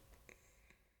check.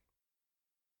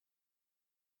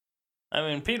 I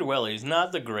mean, Peter Weller, he's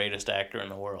not the greatest actor in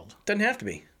the world, Doesn't have to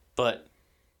be. but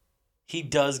he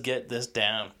does get this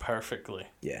down perfectly.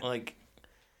 Yeah. Like,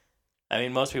 I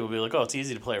mean, most people will be like, oh, it's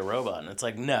easy to play a robot. And it's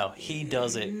like, no, he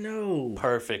does it No.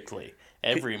 perfectly.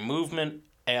 Every movement,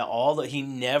 all that, he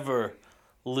never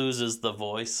loses the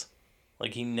voice.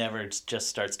 Like, he never just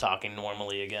starts talking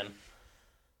normally again.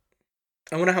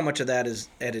 I wonder how much of that is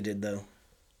edited, though.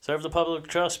 Serve the public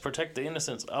trust, protect the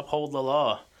innocents, uphold the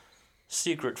law.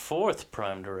 Secret fourth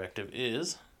prime directive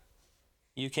is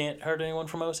you can't hurt anyone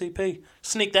from OCP.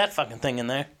 Sneak that fucking thing in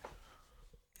there.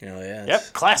 Oh, yeah.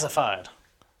 Yep, classified.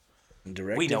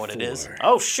 Directive We know what it is. 4.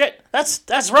 Oh shit, that's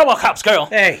RoboCop's girl.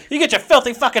 Hey. You get your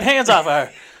filthy fucking hands off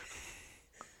her.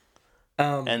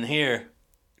 Um, And here,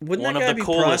 wouldn't one that of guy the be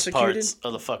coolest prosecuted? parts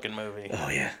of the fucking movie. Oh,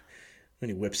 yeah. When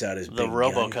he whips out his The big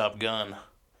RoboCop gun. gun.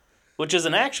 Which is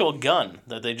an actual gun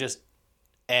that they just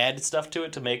add stuff to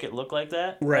it to make it look like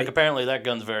that. Right. Like, apparently that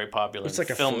gun's very popular It's in like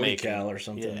a 40 filmmaking. cal or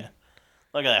something. Yeah.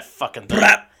 Look at that fucking thing.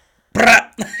 Brap,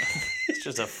 brap. It's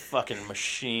just a fucking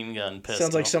machine gun pistol.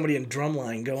 Sounds like somebody in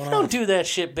drumline going on. Don't do that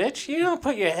shit, bitch. You don't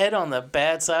put your head on the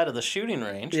bad side of the shooting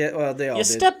range. Yeah, well, they all You did.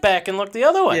 step back and look the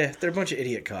other way. Yeah, they're a bunch of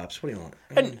idiot cops. What do you want?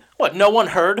 And what, no one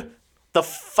heard the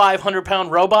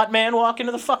 500-pound robot man walk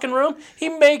into the fucking room? He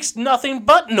makes nothing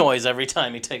but noise every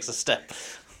time he takes a step.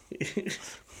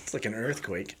 It's like an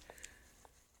earthquake.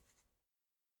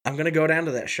 I'm going to go down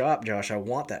to that shop, Josh. I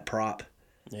want that prop.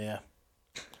 Yeah.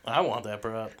 I want that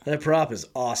prop. That prop is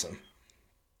awesome.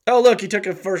 Oh, look, he took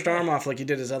a first arm off like he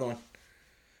did his other one.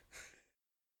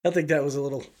 I think that was a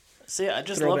little... See, I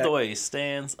just Throwback. love the way he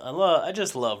stands. I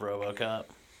just love RoboCop.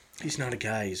 He's not a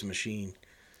guy, he's a machine.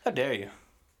 How dare you?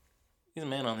 He's a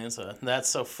man on the inside. That's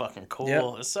so fucking cool. Yep,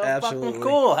 It's so absolutely. fucking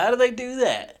cool. How do they do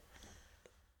that?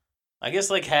 I guess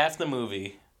like half the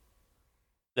movie,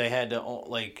 they had to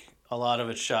like a lot of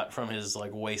it shot from his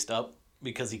like waist up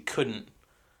because he couldn't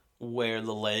wear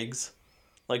the legs.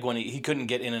 Like when he couldn't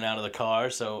get in and out of the car,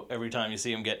 so every time you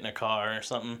see him get in a car or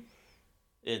something,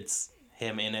 it's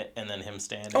him in it and then him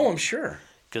standing. Oh, I'm sure.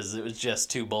 Because it was just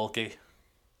too bulky.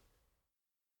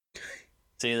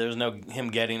 See, there's no him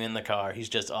getting in the car. He's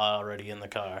just already in the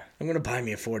car. I'm going to buy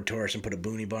me a Ford Taurus and put a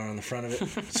boonie bar on the front of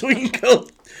it so we can go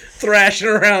thrashing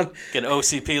around. Get an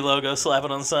OCP logo, slap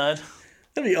it on the side.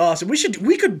 That'd be awesome.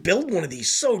 We could build one of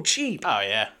these so cheap. Oh,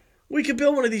 yeah. We could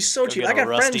build one of these so cheap. Get I got a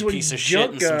rusty friends with piece of shit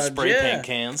and some junk spray paint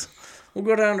cans. We'll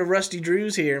go down to Rusty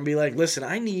Drew's here and be like, listen,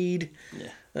 I need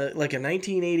like a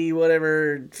 1980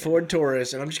 whatever Ford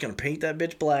Taurus, and I'm just going to paint that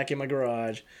bitch black in my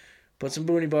garage, put some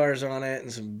boonie bars on it,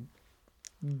 and some...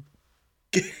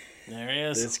 There he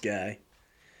is. This guy.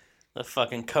 The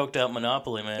fucking coked out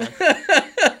Monopoly man.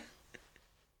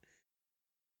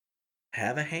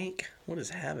 Have a Hank? What is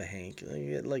have a Hank?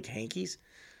 Like hankies?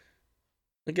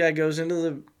 The guy goes into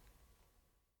the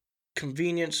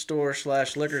convenience store /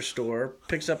 liquor store,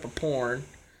 picks up a porn.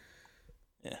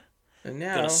 Yeah. And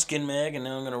Got now, a skin mag and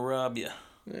now I'm going to rob you.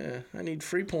 yeah, I need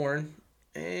free porn.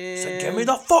 And So give me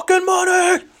the fucking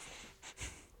money!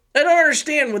 I don't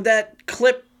understand with that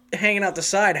clip hanging out the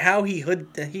side how he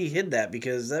hid that,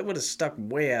 because that would have stuck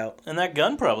way out. And that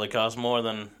gun probably costs more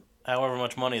than however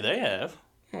much money they have.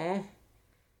 Oh.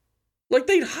 Like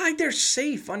they'd hide their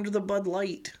safe under the Bud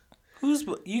Light.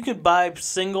 You could buy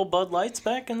single Bud Lights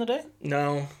back in the day?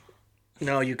 No,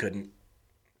 you couldn't.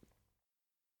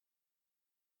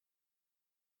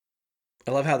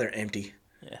 I love how they're empty.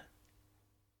 Yeah.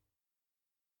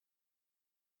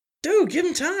 Dude, give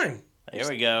him time. Here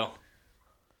we go.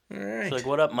 All right. It's like,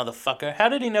 what up, motherfucker? How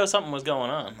did he know something was going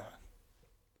on?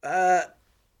 That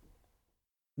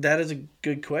is a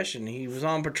good question. He was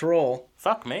on patrol.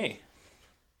 Fuck me.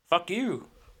 Fuck you.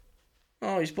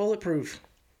 Oh, he's bulletproof.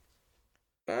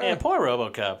 Yeah, poor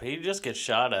RoboCop. He just gets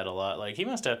shot at a lot. Like, he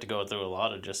must have to go through a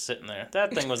lot of just sitting there.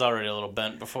 That thing was already a little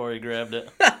bent before he grabbed it.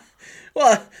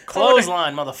 Well,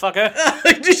 Clothesline, motherfucker.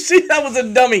 Did you see that was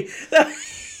a dummy?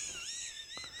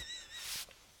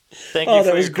 Thank you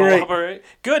for was your great. cooperation.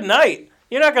 Good night.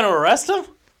 You're not going to arrest him?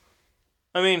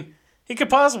 I mean, he could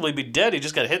possibly be dead. He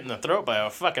just got hit in the throat by a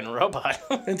fucking robot.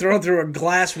 And thrown through a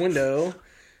glass window.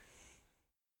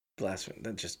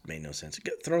 That just made no sense.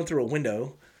 Thrown through a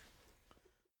window.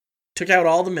 Took out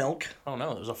all the milk. Oh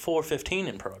no, there's a 4:15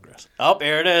 in progress. Oh,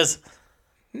 here it is.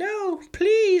 No,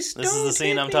 please, This is don't the scene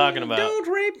hit I'm me. talking about. Don't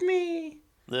rape me.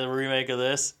 The remake of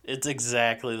this, it's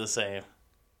exactly the same.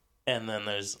 And then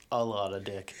there's a lot of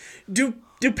dick. Do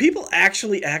people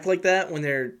actually act like that when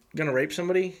they're gonna rape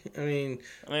somebody? I mean,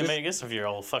 I guess if you're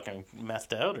all fucking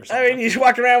methed out or I something. mean, he's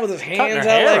walking around with his Cutting hands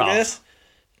her out hair like off. this.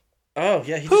 Oh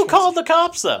yeah. Who called the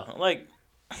cops though? Like,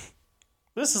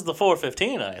 this is the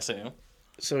 4:15, I assume.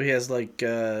 So he has like.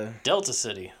 Delta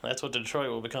City. That's what Detroit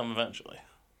will become eventually.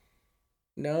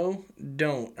 No,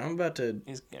 don't. I'm about to.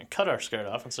 He's gonna cut our skirt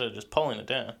off instead of just pulling it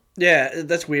down Yeah,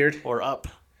 that's weird. or up.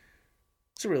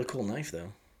 It's a really cool knife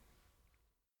though.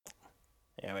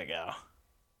 There we go.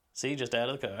 See, just out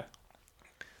of the car.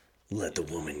 Let the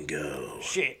woman go.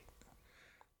 Shit.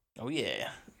 Oh yeah.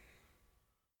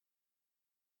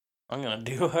 I'm gonna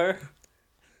do her.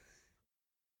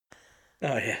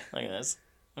 Oh yeah. Look at this.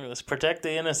 Look at this. Protect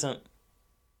the innocent.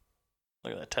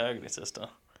 Look at that targeting system.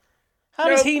 How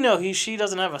does Nope. he know she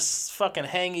doesn't have a fucking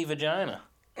hangy vagina?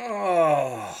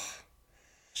 Oh.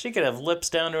 She could have lips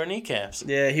down to her kneecaps.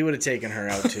 Yeah, he would have taken her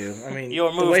out too. I mean,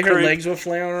 Your the move, way her creep. legs were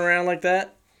flailing around like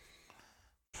that.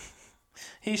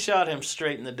 He shot him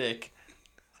straight in the dick.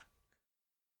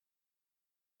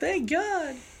 Thank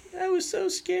God. I was so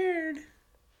scared.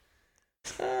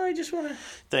 Oh, I just want to.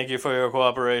 Thank you for your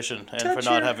cooperation and for Touch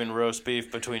not her. having roast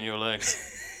beef between your legs.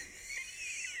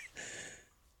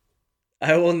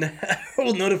 I will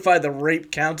notify the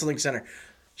rape counseling center.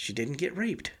 She didn't get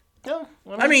raped. No,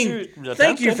 I mean,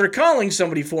 thank you for calling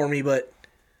somebody for me, but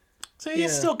See,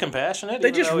 he's still compassionate. they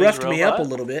even just though he's roughed me up a robot.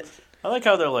 little bit. I like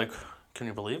how they're like, can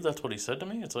you believe that's what he said to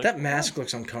me? It's like, That mask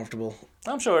looks uncomfortable.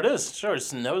 I'm sure it is. Sure,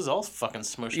 his nose all fucking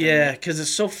smushed in. Yeah, because it's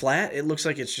so flat, it looks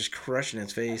like it's just crushing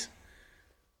his face.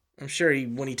 I'm sure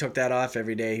when he took that off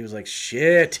every day, he was like,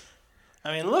 shit.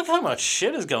 I mean, look how much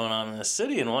shit is going on in this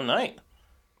city in one night.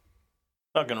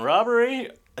 Fucking robbery,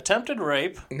 attempted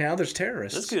rape. Now there's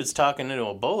terrorists. This dude's talking into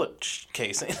a bullet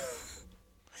casing.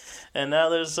 And now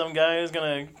there's some guy who's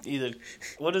gonna either...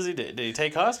 What does he do? Did he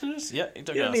take hostages? Yeah, he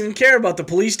took He doesn't hostages. even care about the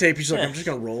police tape. He's like, Yeah. I'm just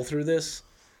going to roll through this.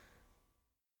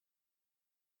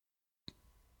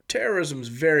 Terrorism's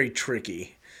very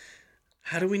tricky.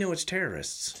 How do we know it's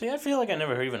terrorists? See, I feel like I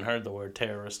never even heard the word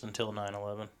terrorist until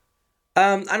 9/11.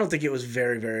 I don't think it was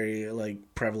very, very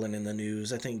prevalent in the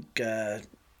news. I think, I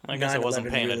guess I wasn't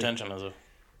 9/11 paying really- attention as a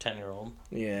 10-year-old.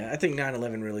 yeah, I think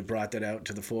 9/11 really brought that out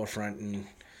to the forefront, and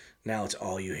now it's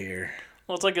all you hear.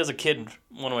 Well, it's like as a kid,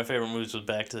 one of my favorite movies was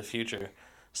Back to the Future.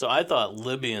 So I thought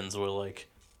Libyans were like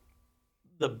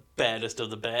the baddest of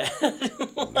the bad.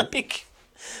 Like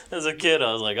as a kid,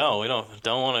 I was like, oh, we don't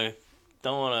want to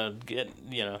get,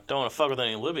 don't want to fuck with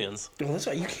any Libyans. Well, that's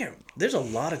why you can't. There's a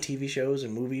lot of TV shows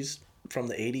and movies from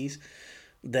the 80s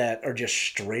that are just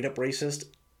straight up racist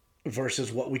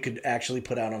versus what we could actually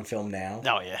put out on film now.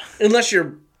 Oh yeah, Unless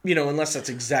that's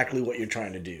exactly what you're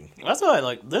trying to do. that's why I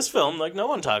like this film. Like no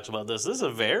one talks about this. This is a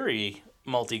very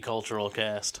multicultural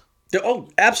cast. Oh,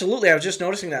 absolutely. I was just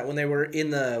noticing that when they were in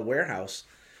the warehouse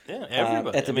Yeah,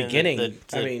 everybody at the beginning. the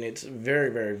It's very,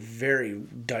 very, very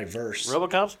diverse.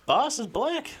 RoboCop's boss is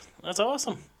black. That's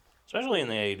awesome, especially in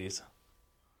the 80s.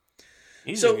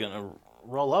 He's So- just gonna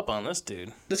roll up on this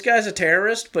dude. This guy's a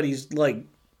terrorist, but he's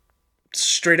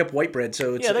straight up white bread,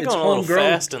 so it's Yeah, they're it's going a little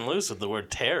homegrown. fast and loose with the word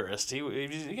terrorist.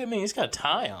 He's got a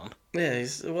tie on. Yeah,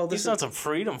 he's He's not some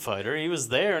freedom fighter. He was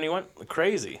there and he went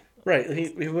crazy. right.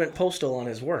 He went postal on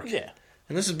his work. Yeah.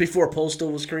 And this is before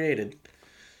postal was created.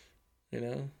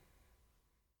 Don't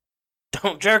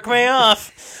jerk me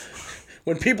off.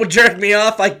 When people jerk me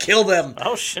off, I kill them.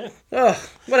 Oh, shit. Oh,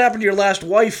 what happened to your last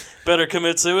wife? Better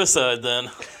commit suicide then.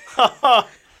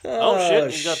 Oh,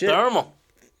 shit. He's got thermal.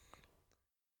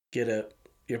 Get up.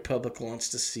 Your public wants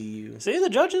to see you. See, the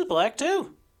judge is black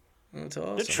too. That's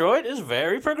awesome. Detroit is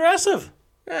very progressive.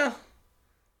 Well,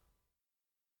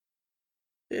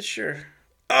 it's sure.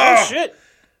 Oh, shit.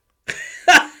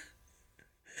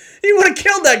 He would have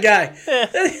killed that guy. Yeah.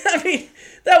 I mean,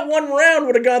 that one round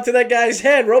would have gone through that guy's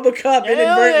head. RoboCop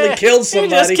inadvertently killed somebody.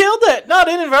 He just killed it. Not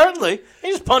inadvertently. He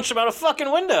just punched him out a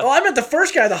fucking window. Oh, I meant the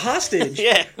first guy, the hostage.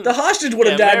 Yeah. The hostage would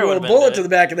have Yeah, died Mayor with a would've been bullet dead. to the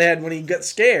back of the head when he got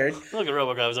scared. Look at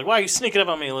RoboCop. He's like, why are you sneaking up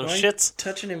on me, you little Why are you shits?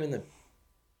 touching him in the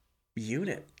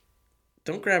unit?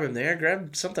 Don't grab him there.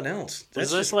 Grab something else. That's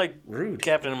Is this just like rude.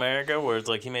 Captain America, where it's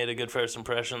like he made a good first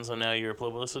impression, so now you're a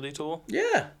publicity tool?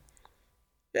 Yeah.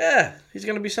 Yeah. He's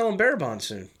going to be selling bear bonds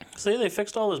soon. See, they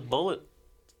fixed all his bullet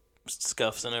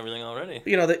scuffs and everything already.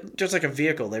 You know, just like a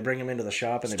vehicle, they bring him into the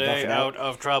shop and they buff Stay it out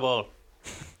of trouble.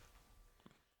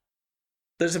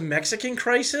 There's a Mexican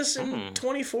crisis in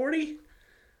 2040?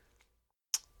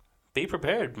 Be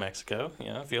prepared, Mexico.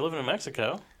 You know, if you're living in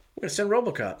Mexico, We're going to send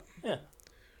RoboCop. yeah,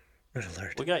 Red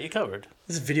alert. we got you covered.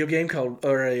 This is a video game called...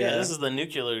 Yeah, this is the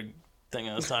nuclear thing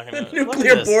I was talking about. Look at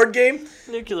nuclear this. board game?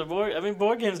 Nuclear board. I mean,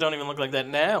 board games don't even look like that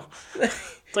now.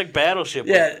 It's like Battleship.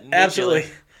 Yeah, with nuclear. absolutely.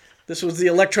 This was the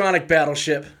electronic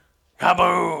battleship.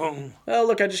 Kaboom! Oh,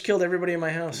 look, I just killed everybody in my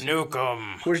house. Nuke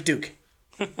 'em. Where's Duke?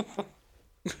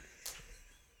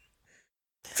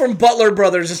 From Butler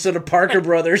Brothers instead of Parker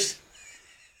Brothers.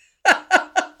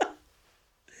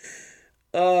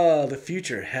 Oh, the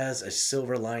future has a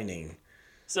silver lining.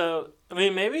 So, I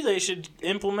mean, maybe they should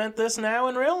implement this now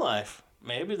in real life.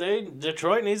 Maybe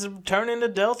Detroit needs to turn into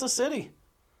Delta City.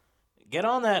 Get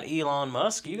on that, Elon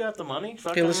Musk. You got the money.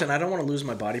 Hey, listen, I don't want to lose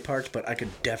my body parts, but I could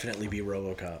definitely be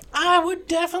RoboCop. I would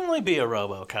definitely be a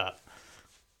RoboCop.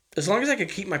 As long as I could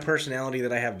keep my personality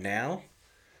that I have now.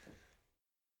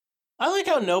 I like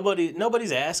how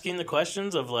nobody's asking the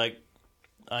questions of like,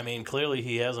 I mean, clearly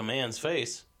he has a man's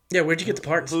face. Yeah, where'd you get the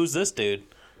parts? Who's this dude?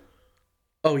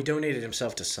 Oh, he donated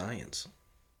himself to science.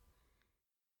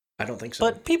 I don't think so.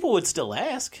 But people would still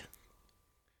ask.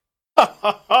 Ha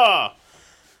ha ha!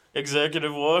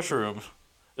 Executive washroom.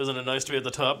 Isn't it nice to be at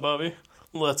the top, Bobby?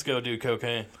 Let's go do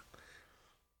cocaine.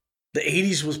 The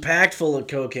 80s was packed full of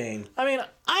cocaine. I mean,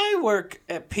 I work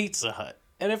at Pizza Hut,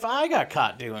 and if I got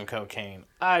caught doing cocaine,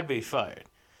 I'd be fired.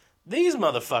 These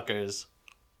motherfuckers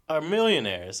are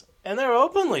millionaires, and they're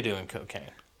openly doing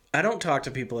cocaine. I don't talk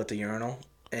to people at the urinal,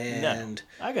 and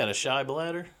No, I got a shy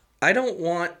bladder. I don't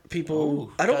want people...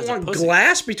 Ooh, I don't guy's a want pussy.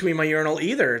 glass between my urinal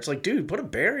either. It's like, dude, put a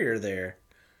barrier there.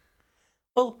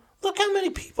 Well, look how many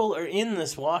people are in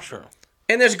this washroom.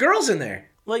 And there's girls in there.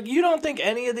 Like, you don't think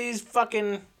any of these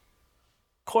fucking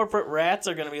corporate rats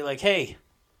are going to be like, hey,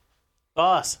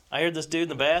 boss, I heard this dude in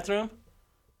the bathroom.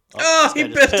 Oh, he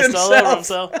This guy just pissed all over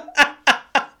himself.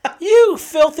 You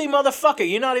filthy motherfucker.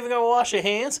 You're not even going to wash your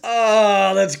hands?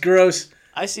 Oh, that's gross.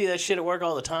 I see that shit at work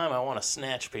all the time. I want to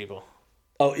snatch people.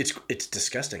 Oh, it's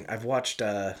disgusting. I've watched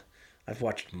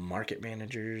market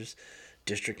managers,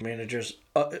 district managers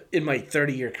in my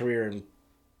 30-year career, and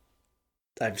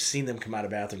I've seen them come out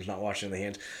of bathrooms not washing their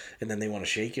hands, and then they want to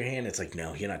shake your hand. It's like,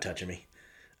 no, you're not touching me.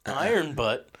 Iron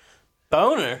butt.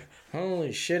 Boner.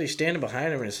 Holy shit, he's standing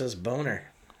behind him and it says boner.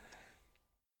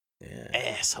 Yeah.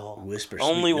 Asshole. Whisper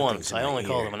Only sweet once. nothings in I my only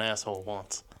called ear. him an asshole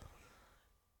once.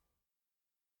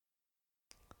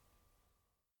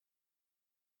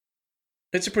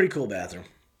 It's a pretty cool bathroom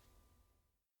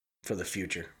for the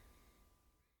future.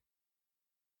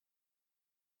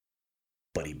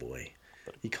 Buddy boy.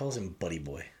 He calls him Buddy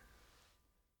boy.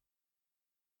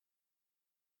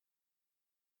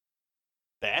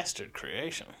 Bastard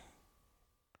creation.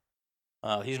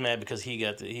 He's mad because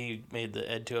he made the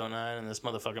Ed 209 and this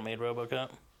motherfucker made RoboCop.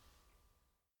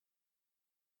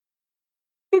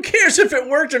 Who cares if it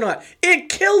worked or not? It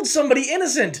killed somebody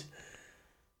innocent.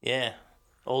 Yeah.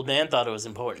 Old man thought it was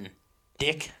important.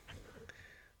 Dick.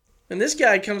 And this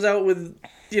guy comes out with,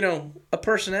 a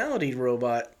personality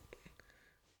robot.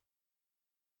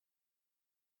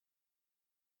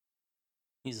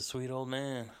 He's a sweet old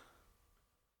man.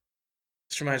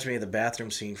 This reminds me of the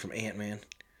bathroom scene from Ant-Man.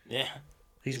 Yeah.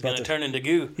 He's He's gonna turn into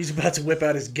goo. He's about to whip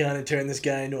out his gun and turn this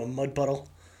guy into a mud puddle.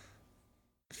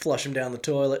 Flush him down the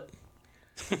toilet.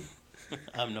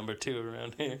 I'm number 2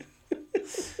 around here.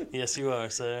 Yes, you are,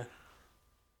 sir.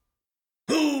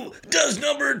 Who does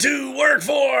number 2 work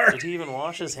for? Did he even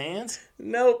wash his hands?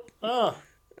 Nope. Oh,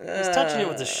 he's touching it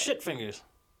with his shit fingers.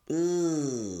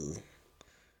 Ooh.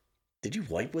 Did you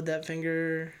wipe with that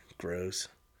finger? Gross.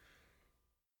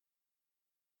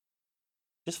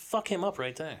 Just fuck him up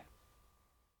right there.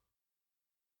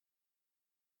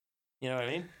 You know what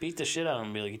I mean? Beat the shit out of him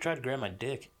and be like, you tried to grab my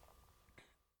dick.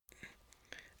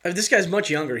 If this guy's much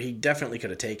younger, he definitely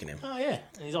could have taken him. Oh, yeah.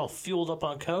 And he's all fueled up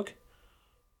on coke.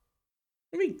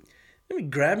 Let me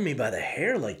grab me by the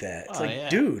hair like that. It's Oh, like, yeah.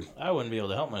 dude. I wouldn't be able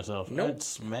to help myself. Nope. I'd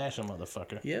smash a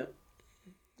motherfucker. Yep.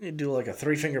 You do like a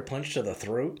 3-finger punch to the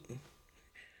throat.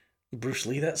 Bruce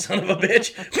Lee, that son of a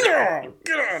bitch. No,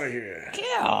 get out of here.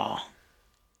 Yeah.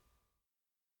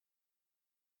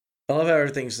 I love how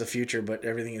everything's the future, but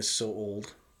everything is so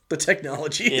old. The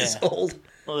technology is old.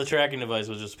 Well, the tracking device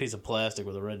was just a piece of plastic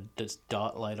with a red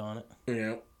dot light on it.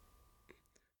 Yeah.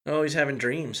 Oh, he's having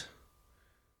dreams.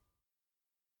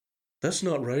 That's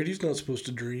not right. He's not supposed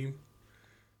to dream.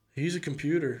 He's a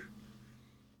computer.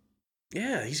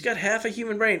 Yeah, he's got half a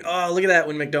human brain. Oh, look at that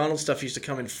when McDonald's stuff used to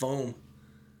come in foam.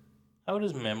 How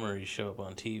does memory show up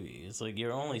on TV? It's like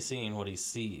you're only seeing what he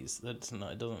sees. That's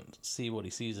not. It doesn't see what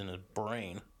he sees in his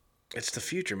brain. It's the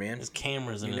future, man. His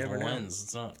camera's in his lens.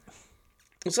 It's not.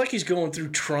 It's like he's going through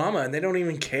trauma and they don't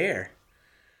even care.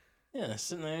 Yeah, they're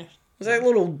sitting there. Is that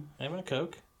little... having a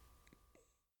Coke?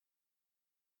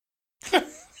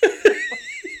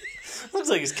 Looks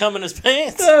like he's coming his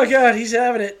pants. Oh, God, he's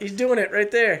having it. He's doing it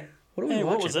right there. What are we watching?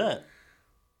 What was that?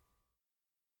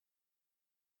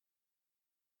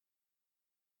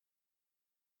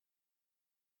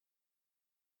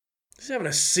 He's having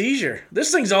a seizure.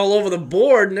 This thing's all over the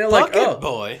board, and they're like, oh.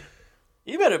 Boy,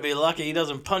 you better be lucky he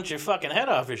doesn't punch your fucking head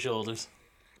off your shoulders.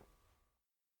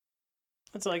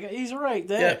 It's like, he's right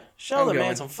there. Yeah, Show the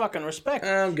man some fucking respect.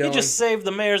 I'm going. He just saved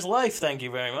the mayor's life, thank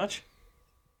you very much.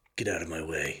 Get out of my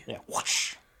way. Yeah,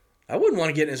 whoosh. I wouldn't want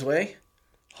to get in his way.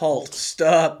 Halt.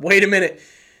 Stop. Wait a minute.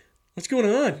 What's going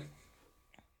on?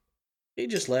 He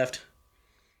just left.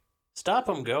 Stop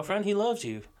him, girlfriend. He loves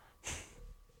you.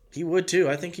 He would, too.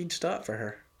 I think he'd stop for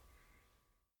her.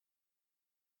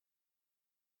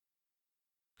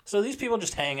 So these people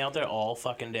just hang out there all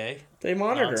fucking day? They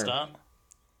monitor him. Nonstop?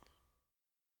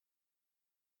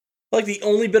 Like the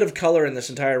only bit of color in this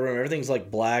entire room, everything's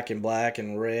like black and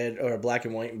red, or black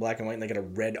and white, and they got a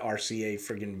red RCA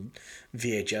friggin'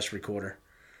 VHS recorder.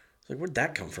 It's like, where'd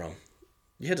that come from?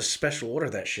 You had to special order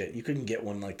that shit. You couldn't get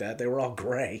one like that. They were all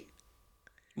gray.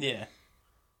 Yeah.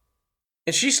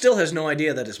 And she still has no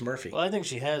idea that it's Murphy. Well, I think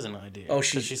she has an idea. Oh,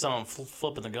 because she saw him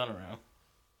flipping the gun around.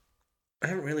 I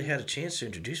haven't really had a chance to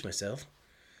introduce myself.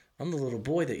 I'm the little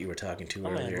boy that you were talking to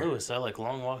earlier. Man, Lewis, I like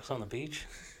long walks on the beach.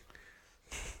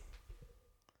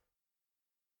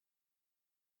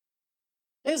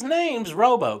 His name's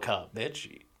RoboCop,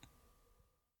 bitch.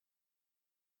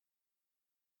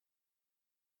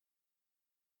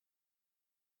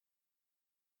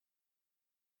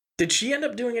 Did she end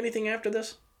up doing anything after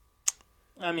this?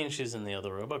 I mean, she's in the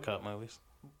other RoboCop movies.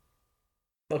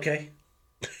 Okay.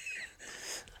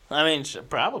 I mean,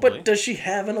 probably. But does she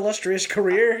have an illustrious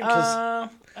career? I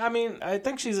mean, I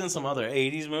think she's in some other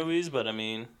 80s movies, but I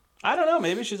mean, I don't know.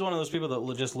 Maybe she's one of those people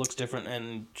that just looks different,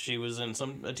 and she was in a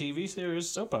TV series,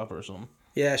 soap opera or something.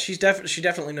 Yeah, she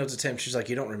definitely knows it's him. She's like,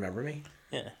 you don't remember me?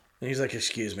 Yeah. And he's like,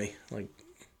 excuse me. Like,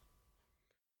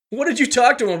 what did you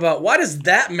talk to him about? Why does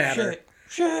that matter?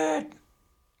 Shit.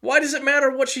 Why does it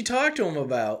matter what she talked to him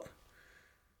about?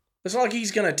 It's not like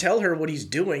he's going to tell her what he's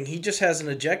doing. He just has an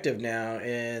objective now,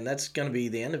 and that's going to be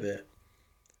the end of it.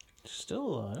 Still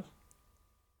alive.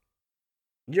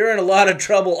 You're in a lot of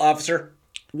trouble, officer.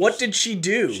 What did she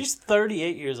do? She's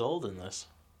 38 years old in this.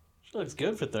 She looks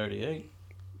good for 38.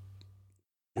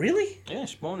 Really? Yeah,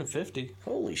 she's born in 50.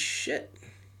 Holy shit.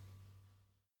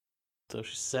 So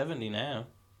she's 70 now.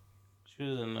 She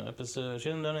was in an episode... She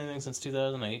hasn't done anything since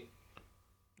 2008.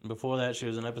 Before that, she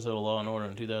was in an episode of Law and Order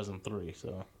in 2003,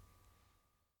 so...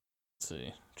 Let's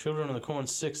see. Children of the Corn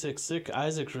 666,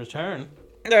 Isaac's Return.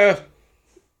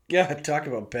 Yeah, talk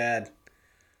about bad.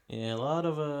 Yeah, a lot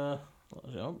of,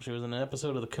 Oh, she was in an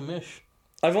episode of The Commish.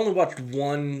 I've only watched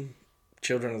one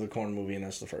Children of the Corn movie, and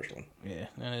that's the first one. Yeah,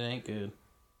 and it ain't good.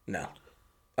 No.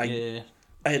 I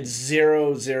had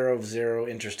zero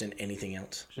interest in anything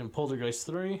else. She's in Poltergeist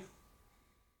 3.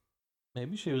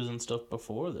 Maybe she was in stuff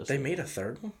before this. They made a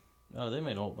third one? Oh, they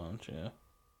made a whole bunch, yeah.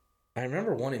 I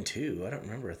remember 1 and 2. I don't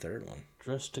remember a third one.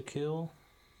 Dressed to Kill.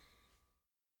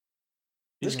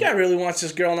 This guy really wants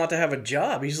this girl not to have a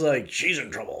job. He's like, she's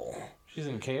in trouble. She's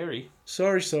in Carrie.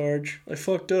 Sorry, Sarge. I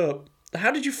fucked up.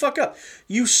 How did you fuck up?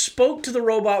 You spoke to the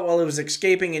robot while it was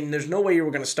escaping, and there's no way you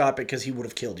were going to stop it because he would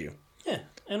have killed you. Yeah,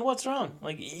 and what's wrong?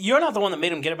 Like, you're not the one that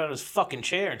made him get up out of his fucking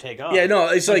chair and take off. Yeah, no,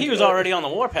 it's like... he was already on the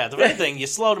warpath. If anything, you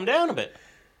slowed him down a bit.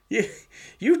 Yeah,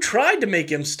 you tried to make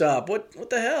him stop. What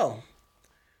the hell?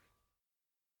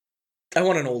 I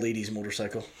want an old 80s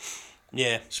motorcycle.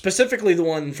 Yeah. Specifically the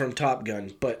one from Top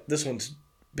Gun, but this one's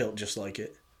built just like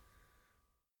it.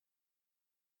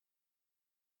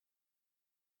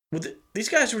 These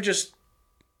guys were just...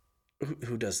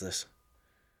 Who does this?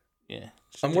 Yeah.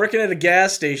 I'm working at a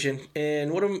gas station,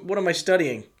 and what am I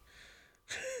studying?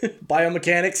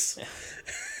 Biomechanics?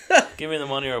 Give me the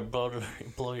money or I'll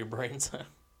blow your brains out.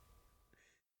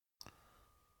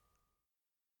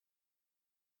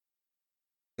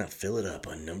 Now fill it up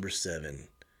on number 7.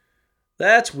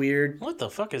 That's weird. What the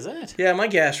fuck is that? Yeah, my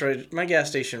gas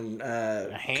station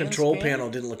hand control scanner? panel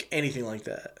didn't look anything like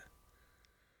that.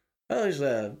 Oh, there's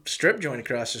a strip joint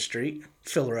across the street.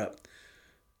 Fill her up.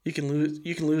 You can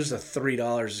lose the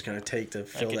 $3 it's gonna take to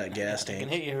fill that gas I can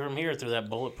tank. hit you from here through that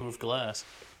bulletproof glass.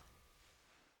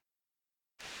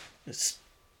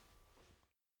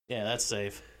 Yeah, that's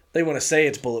safe. They want to say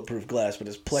it's bulletproof glass, but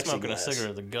it's plexiglass. Smoking a cigarette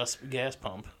at the gas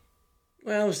pump.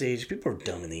 Well, it was the 80s. People were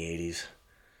dumb in the 80s.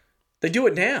 They do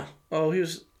it now. Oh, he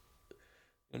was...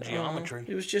 Geometry.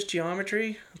 It was just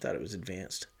geometry? I thought it was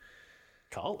advanced.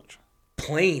 College.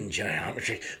 Plain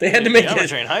geometry. They had to make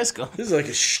Geometry it... in high school. This is like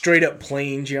a straight up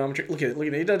plain geometry. Look at it. Look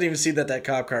at it. He doesn't even see that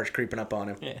cop car's creeping up on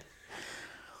him. Yeah.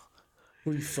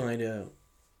 What do you find out?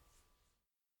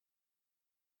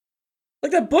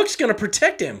 Like that book's gonna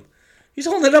protect him. He's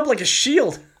holding it up like a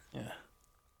shield. Yeah.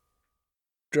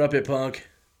 Drop it, punk.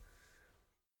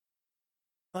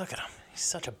 Look at him. He's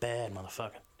such a bad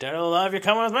motherfucker. Dead or alive, you're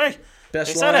coming with me?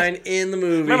 Best They said line in the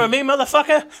movie. Remember me,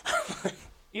 motherfucker?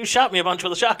 You shot me a bunch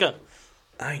with a shotgun.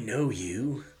 I know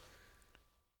you.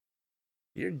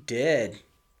 You're dead.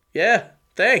 Yeah,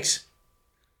 thanks.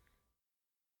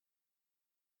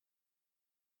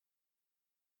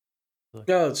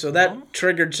 Oh, so that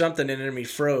triggered something in him. He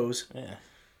froze. Yeah.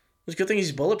 It's a good thing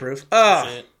he's bulletproof. Oh,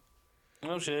 shit.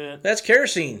 Oh, shit. That's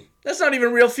kerosene. That's not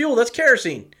even real fuel. That's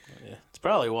kerosene. Yeah. It's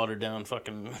probably watered down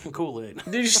fucking Kool-Aid.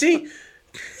 Did you see?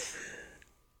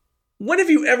 When have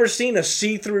you ever seen a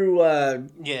see-through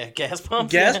Yeah, gas pump.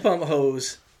 gas pump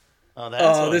hose? Oh,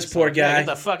 that's what this it's poor like. Yeah, guy. get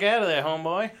the fuck out of there,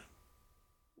 homeboy.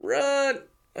 Run!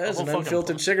 That's whole an fucking unfiltered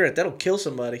plant. cigarette. That'll kill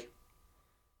somebody.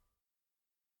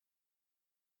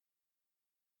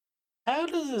 How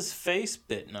does his face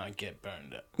bit not get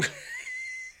burned up?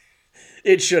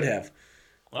 It should have.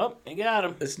 Well, you got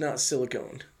him. It's not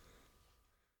silicone.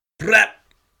 Blap!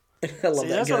 I love See,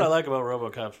 that that's gun. what I like about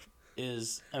RoboCop.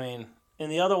 Is I mean, in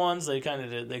the other ones they kind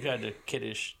of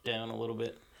kiddish down a little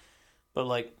bit, but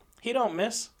like he don't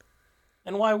miss,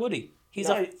 and why would he? He's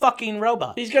a fucking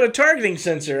robot. He's got a targeting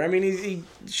sensor. I mean, he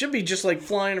should be just like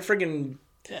flying a friggin'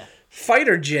 Yeah.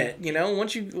 fighter jet. You know,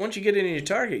 once you get into your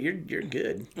target, you're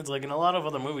good. It's like in a lot of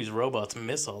other movies, robots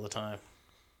miss all the time.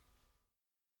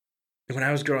 When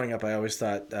I was growing up, I always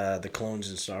thought the clones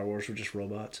in Star Wars were just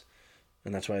robots,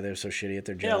 and that's why they're so shitty at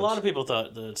their jobs. Yeah, a lot of people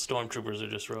thought the stormtroopers are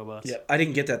just robots. Yeah, I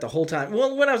didn't get that the whole time.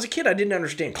 Well, when I was a kid, I didn't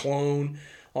understand clone,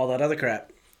 all that other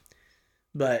crap.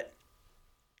 But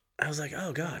I was like,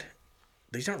 oh god,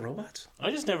 these aren't robots.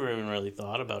 I just never even really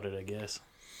thought about it, I guess.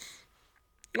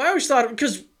 I always thought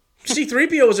because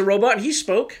C-3PO was a robot and he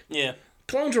spoke. Yeah.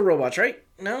 Clones were robots, right?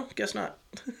 No, guess not.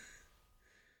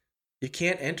 You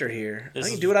can't enter here. This I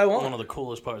can is do what I want. One of the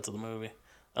coolest parts of the movie.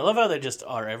 I love how they just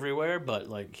are everywhere, but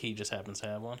like he just happens to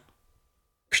have one.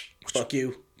 Fuck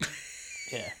you.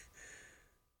 Yeah.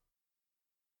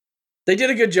 They did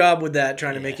a good job with that,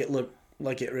 trying to make it look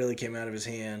like it really came out of his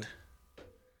hand.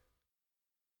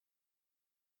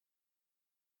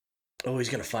 Oh, he's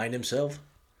gonna find himself?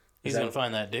 He's going to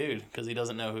find that dude because he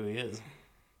doesn't know who he is.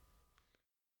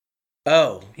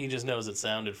 Oh. He just knows it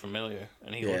sounded familiar,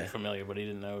 and he looked familiar, but he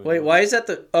didn't know. Wait, why is that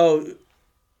the... Oh,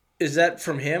 is that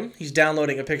from him? He's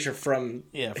downloading a picture from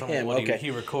from him. what Okay.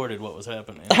 he recorded what was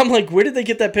happening. I'm like, where did they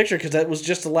get that picture? Because that was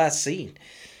just the last scene.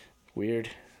 Weird.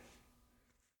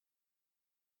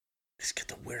 He's got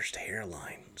the worst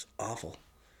hairline. It's awful.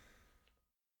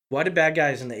 Why did bad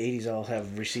guys in the 80s all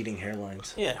have receding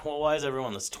hairlines? Yeah, well, why does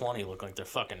everyone that's 20 look like they're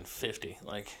fucking 50?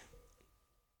 Like,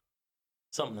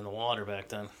 something in the water back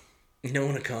then.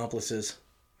 Known accomplices.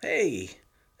 Hey!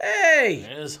 Hey!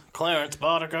 There's Clarence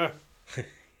Boddicker.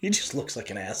 He just looks like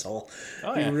an asshole.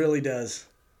 Oh, He yeah. really does.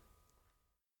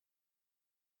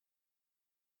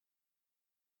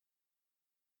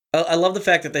 I love the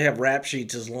fact that they have rap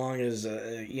sheets as long as,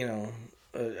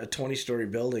 a 20-story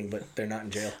building, but they're not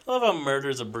in jail. I love how murder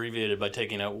is abbreviated by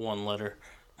taking out one letter.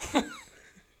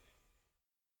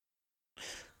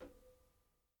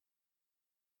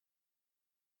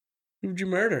 Who'd you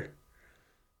murder?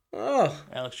 Oh,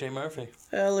 Alex J. Murphy.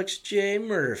 Alex J.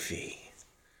 Murphy.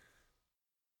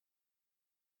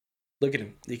 Look at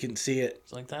him. You can see it.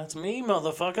 It's like, that's me,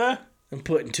 motherfucker. I'm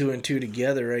putting 2 and 2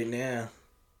 together right now.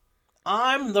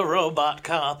 I'm the robot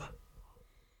cop.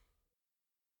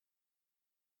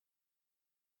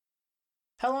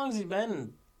 How long has he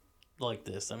been like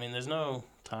this? I mean, there's no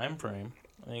time frame.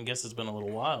 I guess it's been a little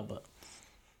while, but...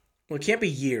 Well, it can't be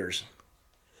years,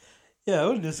 Yeah, I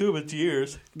would assume it's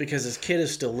years. because his kid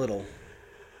is still little.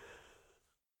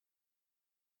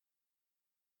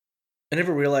 I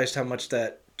never realized how much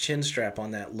that chin strap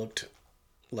on that looked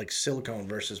like silicone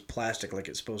versus plastic, like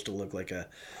it's supposed to look like a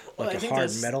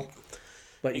hard metal.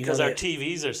 But because our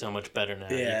TVs are so much better now.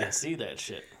 Yeah. You can see that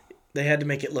shit. They had to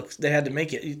make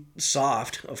it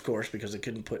soft, of course, because they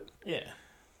couldn't put. Yeah.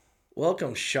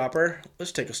 Welcome, shopper.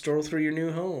 Let's take a stroll through your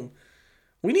new home.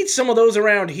 We need some of those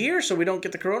around here so we don't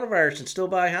get the coronavirus and still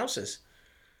buy houses.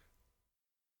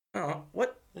 Oh,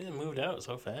 what? They moved out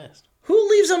so fast. Who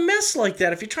leaves a mess like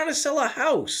that if you're trying to sell a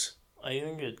house? I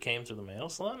think it came through the mail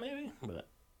slot, maybe? But.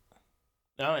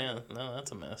 Oh, yeah. No,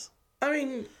 that's a mess. I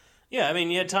mean. Yeah, I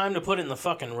mean, you had time to put in the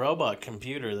fucking robot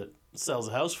computer that sells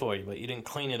a house for you, but you didn't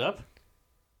clean it up?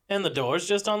 And the door's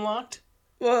just unlocked?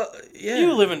 Well, yeah.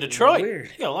 You live in Detroit.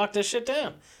 Weird. You gotta lock this shit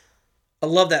down. I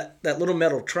love that little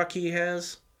metal truck he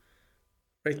has.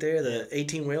 Right there, the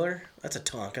 18-wheeler. That's a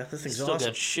Tonka. That thing's Still awesome.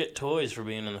 got shit toys for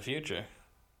being in the future.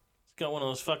 It's got one of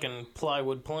those fucking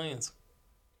plywood planes.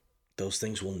 Those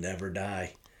things will never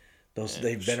die.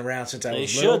 They've been around since I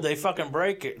was little. They should. They fucking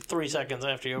break it 3 seconds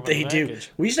after you open the package. They do.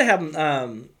 We used to have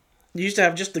them. You used to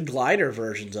have just the glider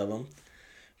versions of them,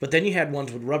 but then you had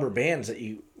ones with rubber bands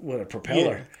with a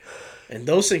propeller, and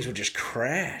those things would just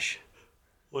crash.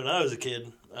 When I was a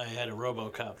kid, I had a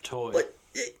RoboCop toy. What?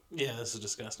 Yeah, this is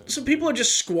disgusting. So people are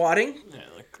just squatting. Yeah,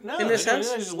 no, in this house?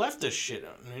 I just left this shit.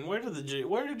 I mean, where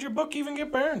did your book even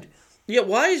get burned? Yeah,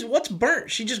 what's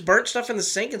burnt? She just burnt stuff in the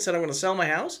sink and said, "I'm going to sell my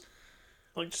house."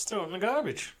 Like, just throw it in the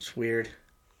garbage. It's weird.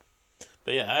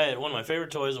 But yeah, I had one of my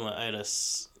favorite toys. I had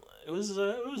it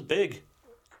was big.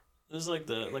 It was like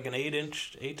an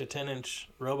 8 to 10 inch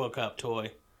RoboCop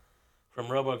toy from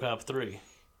RoboCop 3,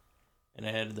 and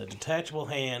it had the detachable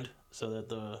hand so that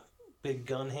the big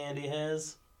gun hand he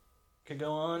has could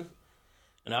go on.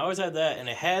 And I always had that, and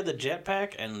it had the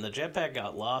jetpack, and the jetpack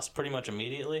got lost pretty much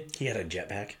immediately. He had a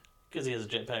jetpack? Because he has a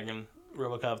jetpack in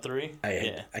RoboCop 3.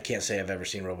 I can't say I've ever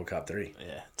seen RoboCop 3.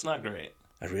 Yeah, it's not great.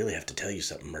 I really have to tell you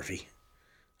something, Murphy.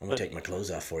 I'm going to take my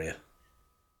clothes off for you.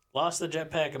 Lost the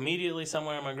jetpack immediately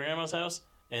somewhere in my grandma's house,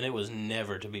 and it was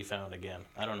never to be found again.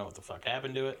 I don't know what the fuck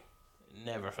happened to it.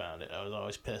 Never found it. I was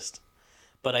always pissed.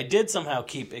 But I did somehow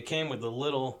keep it. Came with a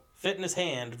little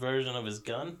fit-in-his-hand version of his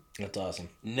gun. That's awesome.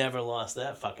 Never lost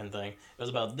that fucking thing. It was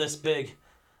about this big.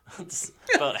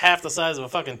 About half the size of a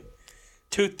fucking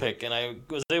toothpick, and I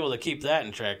was able to keep that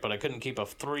in track, but I couldn't keep a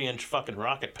 3-inch fucking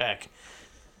rocket pack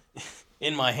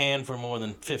in my hand for more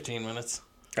than 15 minutes.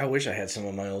 I wish I had some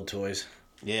of my old toys.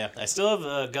 Yeah, I still have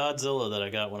a Godzilla that I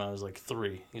got when I was like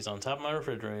 3. He's on top of my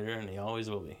refrigerator, and he always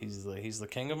will be. He's the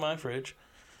king of my fridge.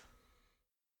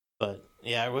 But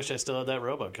yeah, I wish I still had that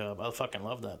RoboCop. I fucking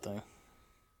love that thing.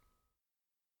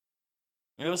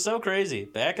 It was so crazy.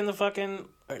 Back in the fucking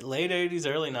late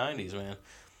 80s, early 90s, man.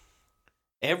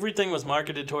 Everything was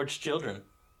marketed towards children.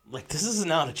 Like, this is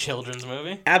not a children's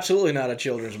movie. Absolutely not a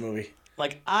children's movie.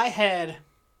 Like, I had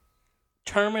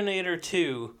Terminator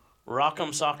 2 Rock'em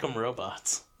Sock'em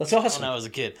Robots. That's awesome. When I was a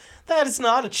kid. That is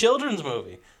not a children's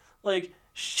movie. Like,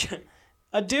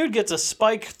 a dude gets a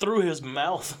spike through his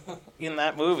mouth in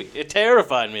that movie. It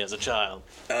terrified me as a child.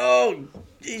 Oh,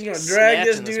 he's going to drag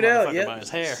this dude out. By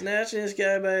his hair. Snatching this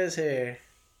guy by his hair.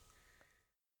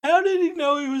 How did he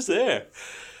know he was there?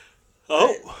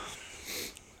 Oh,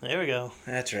 there we go.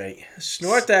 That's right.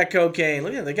 Snort that cocaine.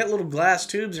 Look at them. They got little glass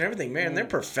tubes and everything. Man, they're A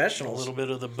professionals. little bit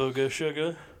of the booger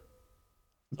sugar.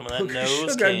 Some of that Booger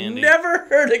nose sugar. candy. I've never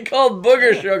heard it called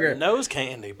booger sugar. Nose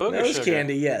candy. Booger Nose sugar.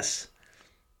 candy, yes.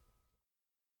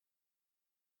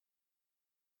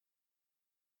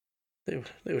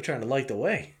 They were trying to light the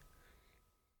way.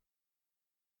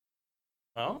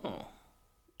 Oh.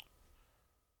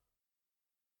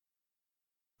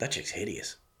 That chick's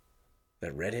hideous.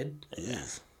 That redhead? Yeah.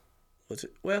 What's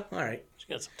it? Well, all right. She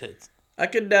got some tits. I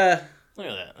could, Look at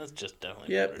that. That's just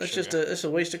definitely yep, booger that's sugar. that's a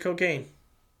waste of cocaine.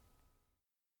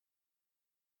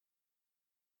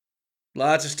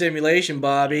 Lots of stimulation,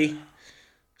 Bobby.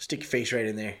 Stick your face right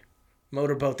in there.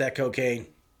 Motorboat that cocaine.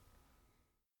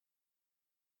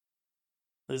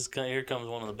 Here comes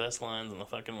one of the best lines in the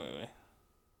fucking movie.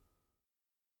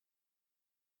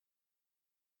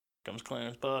 Comes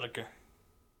Clarence Boddicker.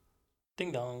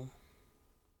 Ding dong.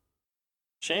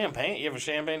 Champagne? You have a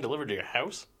champagne delivered to your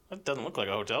house? That doesn't look like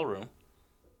a hotel room.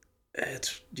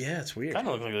 It's weird. Kind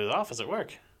of looks like his office at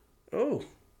work. Oh.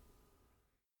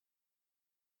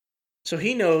 So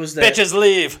he knows that... Bitches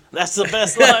leave! That's the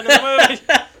best line in the movie!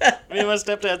 Me and my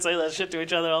stepdad say that shit to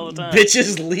each other all the time.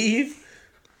 Bitches leave?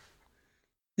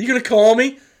 You gonna call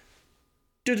me?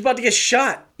 Dude's about to get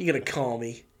shot. You gonna call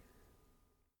me?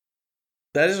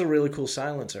 That is a really cool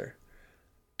silencer.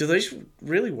 Do these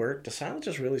really work? Do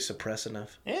silencers really suppress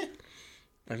enough? Yeah.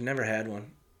 I've never had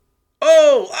one.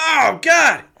 Oh! Oh,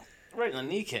 God! Right in the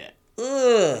kneecap.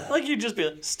 Ugh. Like you'd just be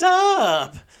like,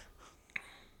 stop!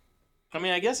 I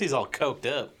mean, I guess he's all coked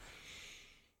up.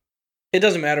 It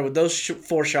doesn't matter. With those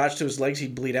 4 shots to his legs,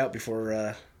 he'd bleed out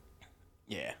before...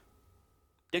 Yeah.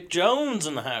 Dick Jones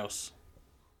in the house.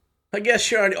 I guess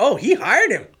Sean... Oh, he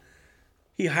hired him.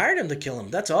 He hired him to kill him.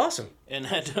 That's awesome. And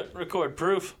had to record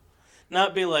proof.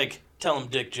 Not be like, tell him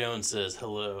Dick Jones says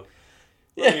hello.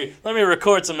 Let me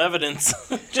record some evidence,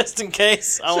 just in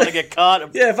case I want to get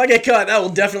caught. Yeah, if I get caught, I will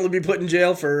definitely be put in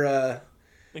jail for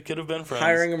We could have been friends.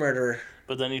 hiring a murderer.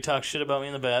 But then you talk shit about me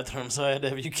in the bathroom, so I had to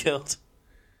have you killed.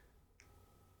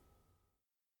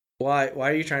 Why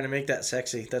are you trying to make that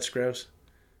sexy? That's gross.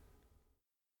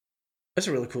 That's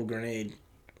a really cool grenade.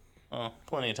 Oh,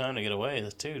 plenty of time to get away,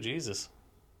 too, Jesus.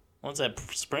 Once that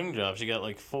spring drops, you got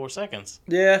like 4 seconds.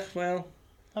 Yeah, well...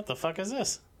 What the fuck is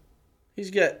this? He's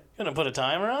got Gonna put a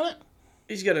timer on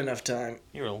it? enough time.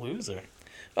 You're a loser.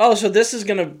 Oh, so this is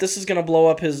gonna blow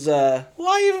up his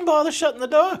Why even bother shutting the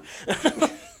door?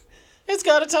 It's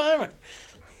got a timer.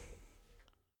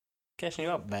 Catching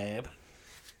you up, babe.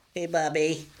 Hey,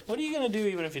 Bobby. What are you gonna do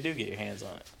even if you do get your hands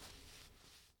on it?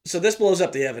 So this blows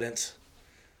up the evidence.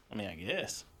 I mean, I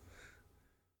guess.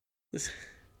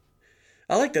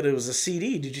 I like that it was a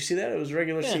CD. Did you see that? It was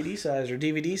regular Yeah. CD size or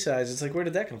DVD size. It's like, where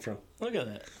did that come from? Look at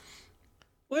that.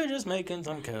 We're just making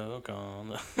some coke on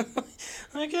the...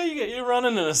 Like, yeah, you're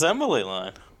running an assembly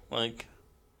line. Like...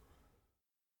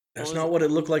 That's not what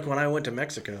it looked like when I went to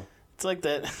Mexico. It's like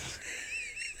that...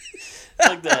 It's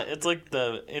like that. It's like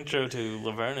the intro to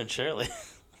Laverne and Shirley.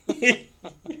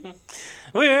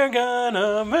 We're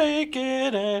gonna make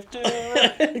it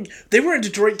after... They were in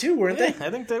Detroit too, weren't Yeah, they? I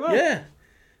think they were. Yeah.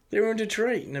 They were in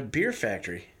Detroit in a beer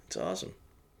factory. It's awesome.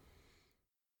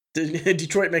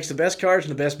 Detroit makes the best cars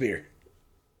and the best beer.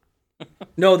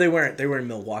 No, they weren't. They were in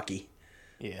Milwaukee.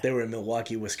 Yeah. They were in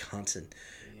Milwaukee, Wisconsin.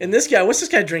 And this guy, what's this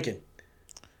guy drinking?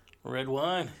 Red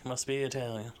wine. Must be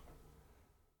Italian.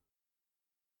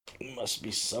 Must be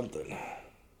something.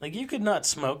 Like, you could not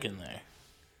smoke in there.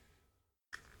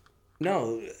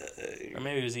 No. Or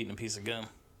maybe he was eating a piece of gum.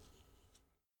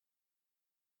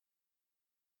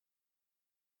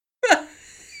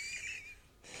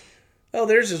 Oh,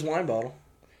 there's his wine bottle.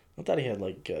 I thought he had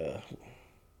like can't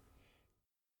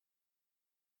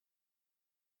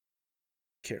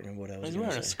remember what I was He's gonna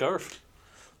wearing a say. scarf.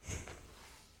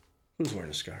 Who's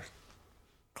wearing a scarf?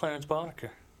 Clarence Boddicker.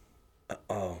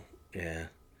 Oh, yeah.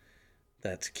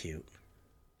 That's cute.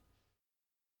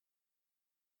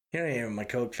 Here I am in my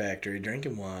Coke factory,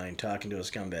 drinking wine, talking to a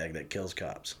scumbag that kills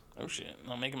cops. Oh shit,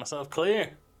 I'm making myself clear.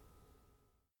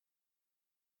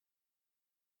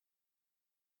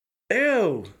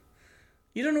 Ew!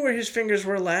 You don't know where his fingers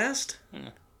were last? Hmm.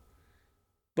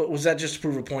 But was that just to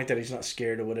prove a point that he's not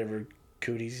scared of whatever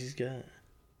cooties he's got?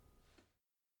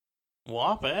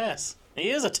 Whop ass. He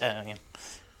is Italian.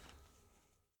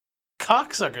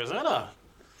 Cocksuckers, that a...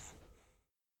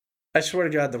 I swear to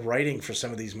God, the writing for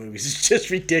some of these movies is just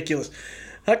ridiculous.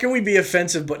 How can we be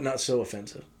offensive but not so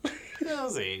offensive? That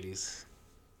was the 80s.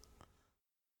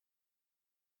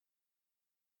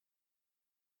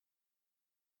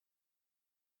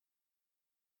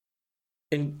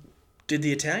 And did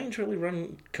the Italians really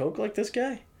run Coke like this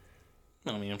guy?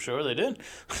 I mean, I'm sure they did.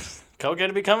 Coke had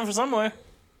to be coming from somewhere.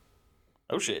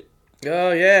 Oh shit.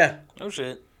 Oh, yeah. Oh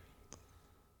shit.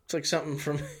 It's like something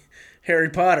from Harry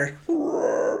Potter.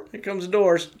 Here comes the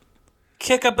doors.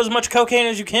 Kick up as much cocaine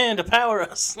as you can to power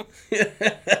us.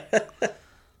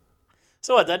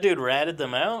 So what, that dude ratted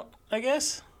them out, I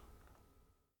guess?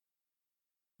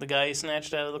 The guy he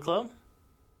snatched out of the club?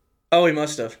 Oh, he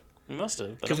must have. He must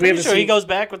have. But 'Cause I'm we pretty haven't sure he seen- goes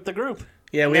back with the group.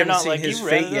 Yeah, And we they're haven't not seen like, his "You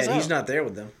fate ratted us yet. He's out." not there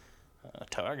with them.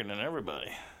 Targeting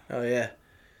everybody. Oh, yeah.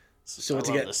 So I what's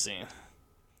he love got? this scene.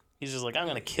 He's just like, I'm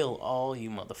gonna kill all you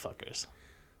motherfuckers.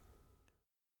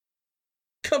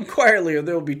 Come quietly or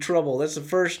there will be trouble. That's the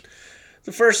first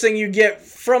thing you get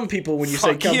from people when you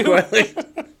say Fuck come you. quietly.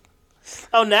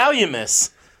 Oh, now you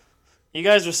miss. You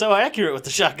guys were so accurate with the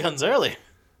shotguns earlier.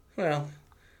 Well,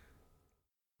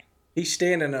 he's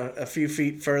standing a few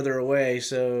feet further away,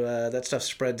 so that stuff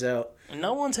spreads out. And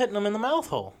no one's hitting him in the mouth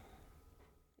hole.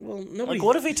 Well, nobody. Like,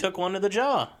 what if he took one to the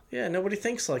jaw? Yeah, nobody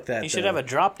thinks like that. He should though. have a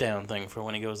drop down thing for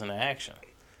when he goes into action.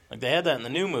 Like they had that in the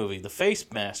new movie, the face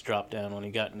mask drop down when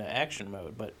he got into action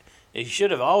mode. But he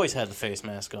should have always had the face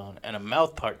mask on and a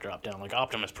mouth part drop down like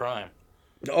Optimus Prime.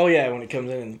 Oh yeah, when he comes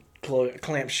in and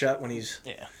clamps shut when he's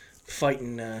Yeah.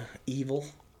 fighting evil.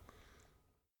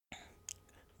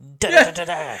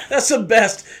 Da-da-da-da-da. That's the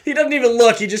best. He doesn't even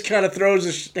look. He just kind of throws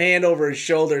his hand over his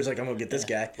shoulder. He's like, I'm gonna get this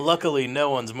guy. Luckily,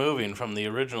 no one's moving from the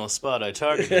original spot I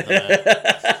targeted them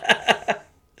at.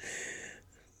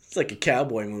 It's like a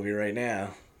cowboy movie right now.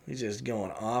 He's just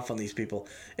going off on these people.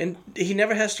 And he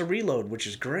never has to reload, which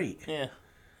is great. Yeah.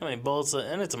 How many bullets?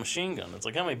 And it's a machine gun. It's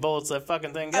like, how many bullets that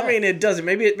fucking thing got? I mean, it doesn't.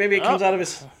 Maybe it comes out of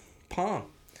his palm.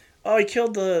 Oh, he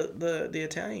killed the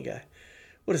Italian guy.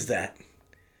 What is that?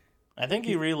 I think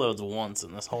he reloads once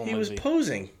in this whole movie. He was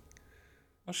posing.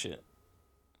 Oh, shit.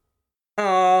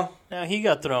 Oh. Now he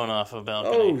got thrown off a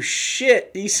balcony. Oh,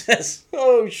 shit. He says,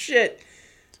 oh, shit.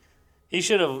 He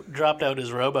should have dropped out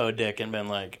his robo dick and been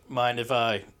like, mind if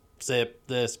I zip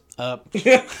this up? He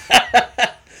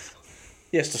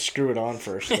has to screw it on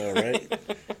first, though, right?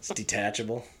 It's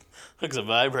detachable. Hooks a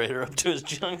vibrator up to his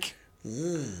junk.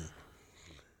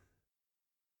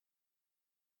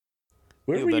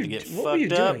 What You were better you, get what were you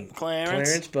fucked up, doing?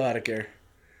 Clarence. Boddicker.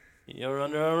 You're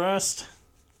under arrest.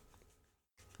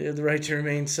 You have the right to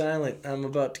remain silent. I'm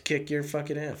about to kick your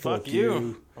fucking ass. Fuck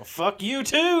you. Well, fuck you,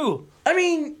 too. I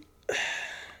mean...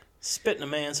 Spit in a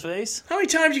man's face. How many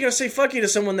times are you going to say fuck you to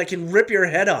someone that can rip your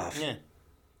head off? Yeah.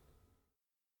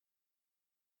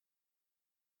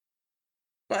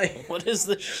 What is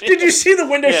this shit? Did you see the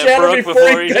window shatter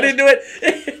before he got into it?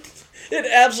 It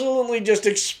absolutely just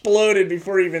exploded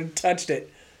before he even touched it.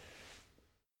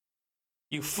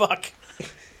 You fuck.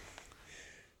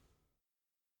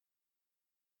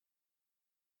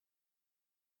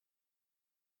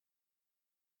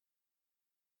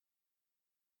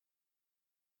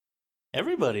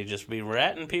 Everybody just be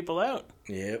ratting people out.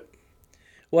 Yep.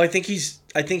 Well, I think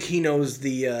he knows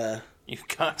the... You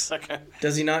cocksucker.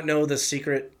 Does he not know the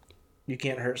secret? You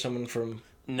can't hurt someone from...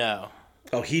 No.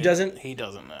 Oh, he doesn't? He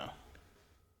doesn't know.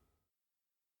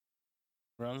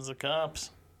 Runs the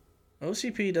cops.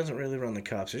 OCP doesn't really run the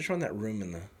cops. They just run that room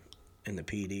in the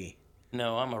PD.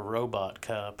 No, I'm a robot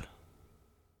cop.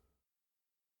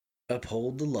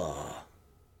 Uphold the law.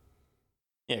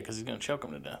 Yeah, because he's going to choke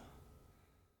him to death.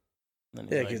 Then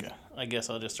he's like, I guess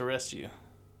I'll just arrest you.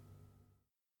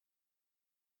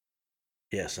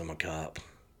 Yes, I'm a cop.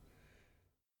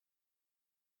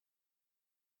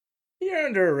 You're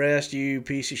under arrest, you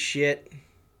piece of shit.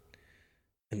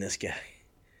 And this guy.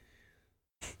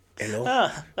 Hello.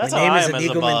 That's My how name I is am as a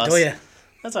Inigo boss. Montoya.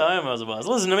 That's how I am as a boss.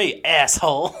 Listen to me,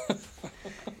 asshole.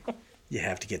 You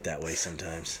have to get that way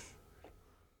sometimes.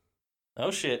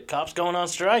 Oh shit, cops going on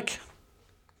strike.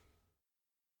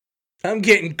 I'm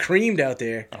getting creamed out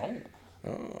there.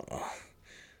 Oh.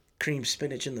 Cream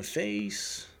spinach in the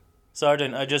face.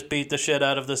 Sergeant, I just beat the shit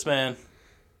out of this man.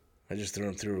 I just threw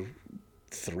him through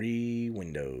 3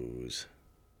 windows.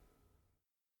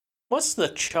 What's the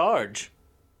charge?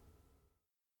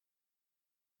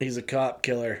 He's a cop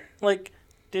killer. Like,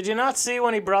 did you not see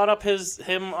when he brought up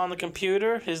him on the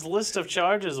computer? His list of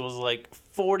charges was like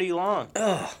 40 long.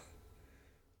 Oh.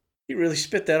 He really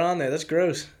spit that on there. That's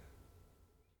gross.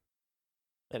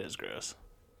 That is gross.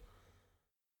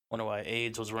 Wonder why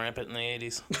AIDS was rampant in the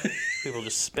 80s. People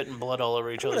just spitting blood all over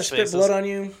each other's faces. Spit blood on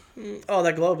you. Oh,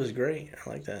 that glove is great. I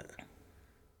like that.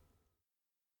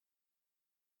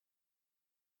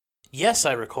 Yes,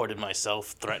 I recorded myself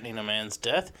threatening a man's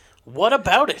death. What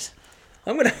about it?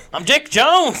 I'm Dick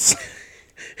Jones!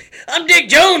 I'm Dick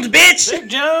Jones, bitch! Dick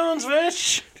Jones,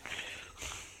 bitch!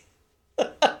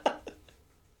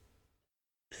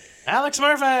 Alex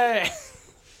Murphy!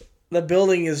 The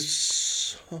building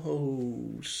is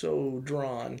so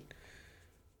drawn.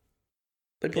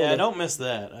 Yeah, I don't miss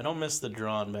that. I don't miss the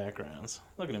drawn backgrounds.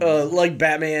 Look at him. Like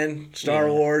Batman, Star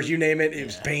Wars, you name it. It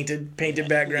was painted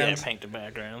backgrounds. Yeah, painted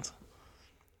backgrounds.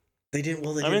 They didn't.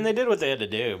 Well, I mean, they did what they had to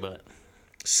do, but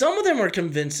some of them are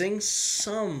convincing.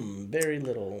 Some very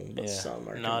little, but some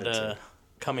are not convincing.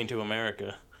 Coming to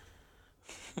America.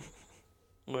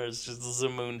 Where it's just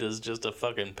Zamunda's just a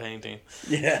fucking painting.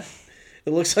 Yeah,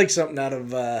 it looks like something out of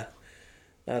The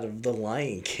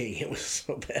Lion King. It was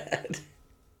so bad.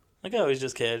 Like how he's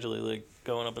just casually like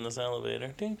going up in this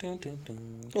elevator. Ding, ding, ding,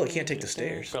 ding, well, he can't take the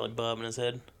stairs. Probably bobbing his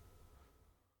head.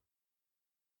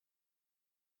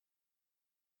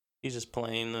 He's just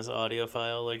playing this audio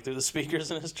file like through the speakers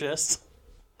in his chest.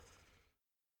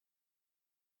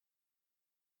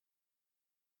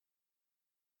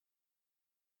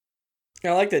 I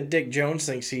like that Dick Jones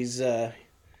thinks he's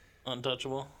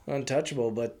untouchable,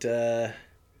 but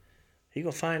he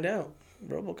gonna find out.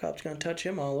 RoboCop's gonna touch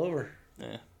him all over.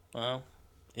 Yeah. Well,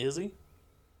 is he?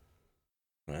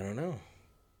 I don't know.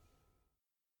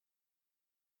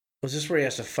 Was this where he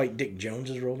has to fight Dick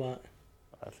Jones's robot?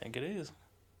 I think it is.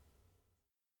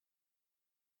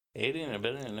 Aiding and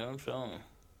abetting a known film.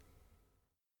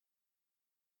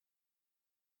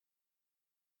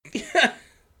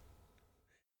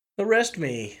 Arrest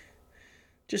me.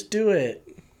 Just do it.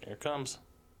 Here it comes.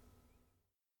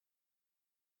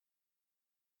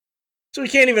 So he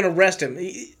can't even arrest him.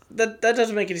 That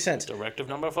doesn't make any sense. Directive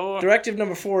number 4. Directive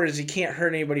number 4 is he can't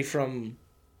hurt anybody from...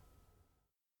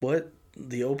 What?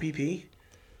 The OPP?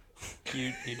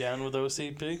 You down with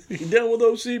OCP? You down with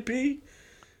OCP?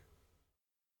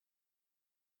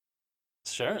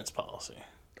 Insurance policy.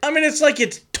 I mean, it's like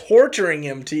it's torturing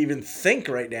him to even think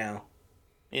right now.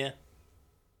 Yeah.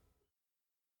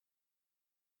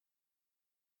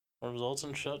 Results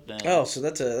in shutdown. Oh, so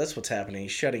that's what's happening.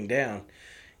 He's shutting down.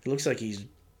 It looks like he's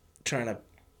trying to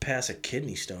pass a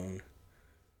kidney stone.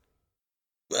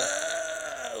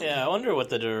 Yeah, I wonder what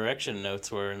the direction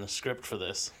notes were in the script for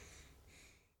this.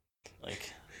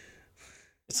 Like,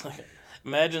 it's like,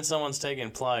 imagine someone's taking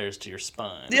pliers to your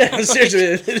spine. Yeah,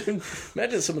 seriously.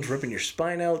 Imagine someone's ripping your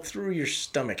spine out through your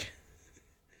stomach.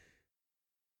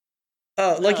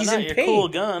 Like he's in your pain. Cool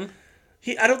gun.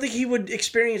 I don't think he would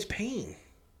experience pain.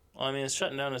 Well, I mean, it's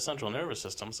shutting down his central nervous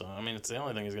system, so, I mean, it's the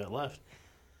only thing he's got left.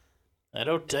 Ed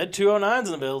 209's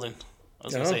in the building. I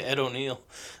was going to say Ed O'Neill.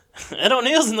 Ed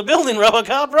O'Neill's in the building,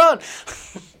 RoboCop, run!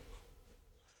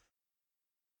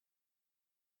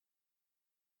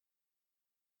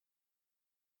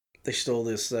 They stole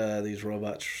these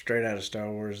robots straight out of Star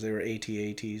Wars. They were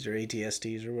AT-ATs or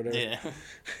AT-STs or whatever. Yeah.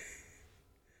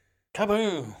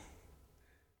 Kaboom!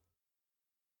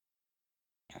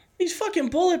 He's fucking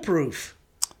bulletproof.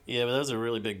 Yeah, but those are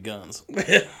really big guns.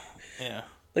 Yeah.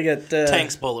 They got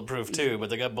tanks bulletproof too, but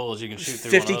they got bullets you can shoot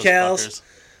through 50 one of those cals. fuckers.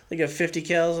 They got 50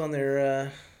 cals on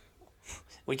their.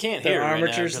 We can't their hear it right now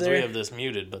armatures because there. we have this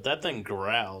muted, but that thing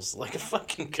growls like a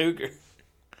fucking cougar.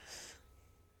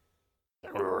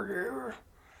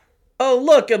 Oh,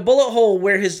 look, a bullet hole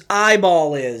where his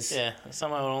eyeball is. Yeah,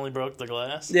 somehow it only broke the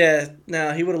glass. Yeah,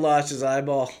 no, he would have lost his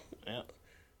eyeball. Yeah,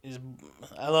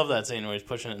 I love that scene where he's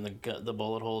pushing it and the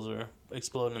bullet holes are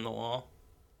exploding in the wall.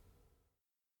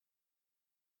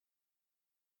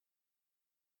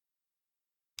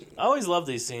 I always love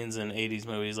these scenes in 80s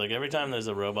movies. Like, every time there's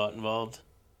a robot involved,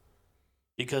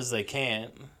 because they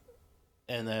can't,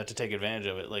 and they have to take advantage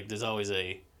of it, like, there's always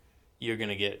a you're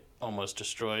gonna get almost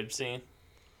destroyed scene.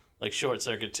 Like, Short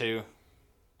Circuit 2,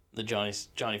 the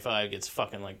Johnny Five gets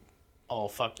fucking, like, all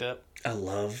fucked up. I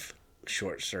love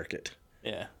Short Circuit.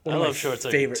 Yeah. One I of my love Short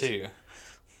Circuit favorites. 2.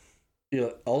 Yeah,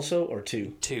 also or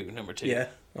 2? 2, number 2. Yeah,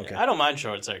 okay. I don't mind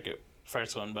Short Circuit,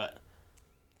 first one, but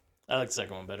I like the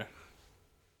second one better.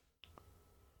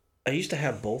 I used to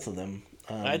have both of them.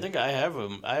 I think I have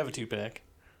them. I have a 2-pack.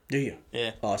 Do you?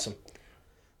 Yeah. Awesome.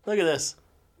 Look at this.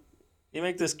 You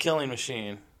make this killing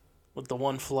machine with the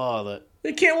one flaw that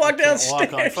They can't walk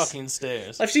downstairs. walk on fucking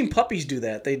stairs. I've seen puppies do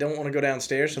that. They don't want to go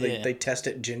downstairs, so Yeah. they test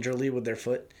it gingerly with their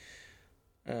foot.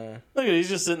 Look at he's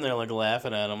just sitting there like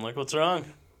laughing at him. Like, what's wrong?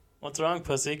 What's wrong,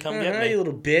 pussy? Come get me. You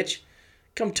little bitch.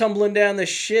 Come tumbling down this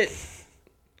shit.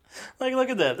 Like, look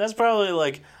at that. That's probably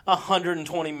like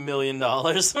 $120 million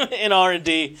in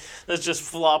R&D that's just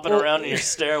flopping around in your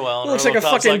stairwell. And looks like a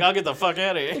RoboCop's fucking- like, I'll get the fuck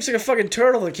out of here. Looks like a fucking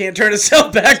turtle that can't turn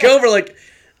itself back over. Like,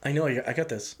 I know, I got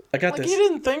this. I got Like, this. you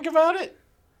didn't think about it?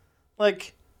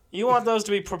 Like, you want those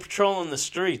to be patrolling the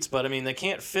streets, but, I mean, they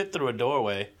can't fit through a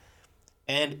doorway.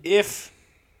 And if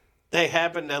they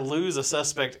happen to lose a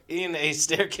suspect in a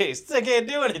staircase, they can't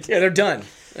do anything. Yeah, they're done.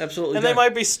 Absolutely And done. they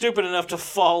might be stupid enough to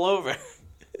fall over.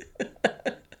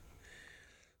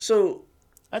 So,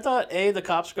 I thought, A, the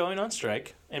cops going on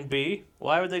strike, and B,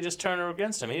 why would they just turn her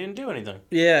against him? He didn't do anything.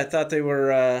 yeah, I thought they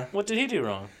were... What did he do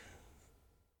wrong?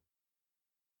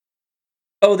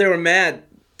 Oh, they were mad.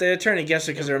 They turned against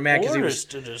it because they were mad because he Orders was...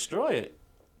 to destroy it.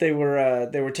 They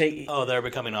were taking... Oh, they're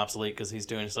becoming obsolete because he's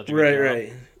doing such a good Right, job.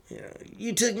 right. Yeah.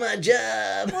 You took my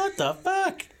job. What the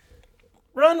fuck?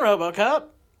 Run, RoboCop.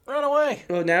 Run away.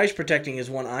 Well, now he's protecting his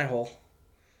one eye hole.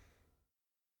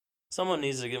 Someone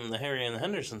needs to give him the Harry and the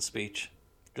Henderson speech.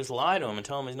 Just lie to him and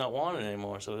tell him he's not wanted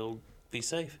anymore so he'll be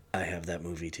safe. I have that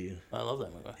movie, too. I love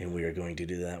that movie. And we are going to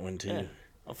do that one, too. Yeah.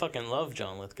 I fucking love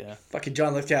John Lithgow. Fucking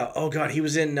John Lithgow. Oh, God, he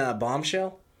was in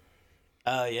Bombshell?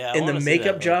 Yeah. And the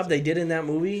makeup job they did in that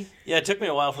movie? Yeah, it took me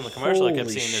a while from the commercial I kept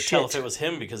Holy seeing to tell shit. if it was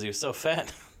him because he was so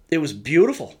fat. It was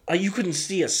beautiful. You couldn't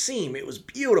see a seam. It was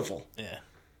beautiful. Yeah.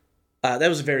 That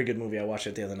was a very good movie. I watched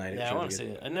it the other night. It was Yeah, I really want to good.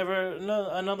 see it. I never... No,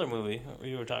 another movie.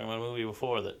 You were talking about a movie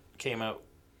before that came out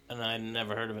and I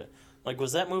never heard of it. Like,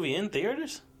 was that movie in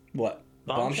theaters? What?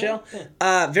 Bombshell?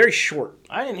 Bombshell? Very short.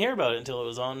 I didn't hear about it until it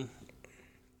was on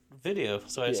video,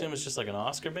 so I assume it's just like an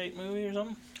Oscar bait movie or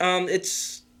something.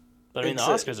 It's But I mean,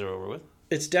 the it's Oscars are over with.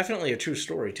 it's definitely a true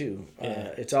story too.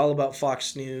 Yeah. It's all about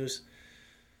Fox News.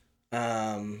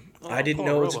 I didn't poor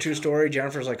know it's a Robo. true story.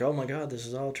 Jennifer's like, "Oh my God, this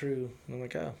is all true." And I'm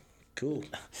like, "Oh, cool."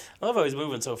 I love how he's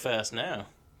moving so fast now.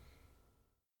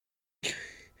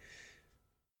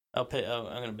 I'm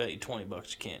gonna bet you $20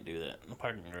 you can't do that in the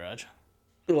parking garage.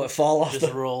 What, fall off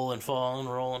Just roll and fall and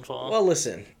roll and fall. Well,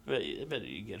 listen. I bet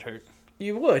you get hurt.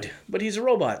 You would, but he's a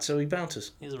robot, so he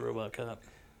bounces. He's a robot cop.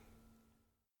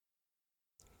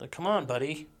 Like, come on,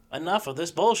 buddy. Enough of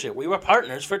this bullshit. We were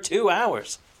partners for 2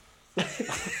 hours.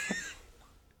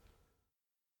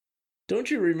 Don't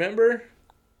you remember?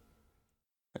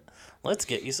 Let's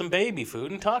get you some baby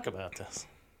food and talk about this.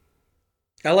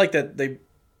 I like that they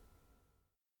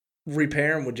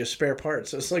repair them with just spare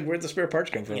parts. It's like, where'd the spare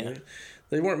parts come from? Yeah.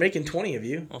 They weren't making 20 of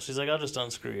you. Well, she's like, I'll just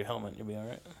unscrew your helmet and you'll be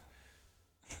alright.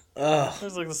 Oh,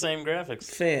 It's like the same graphics.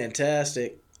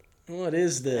 fantastic. What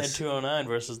is Ed this? 209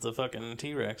 versus the fucking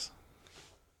T-Rex.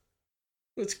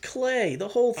 It's clay. The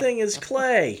whole thing is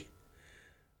clay.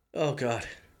 Oh, God.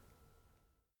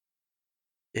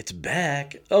 It's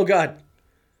back. Oh, God.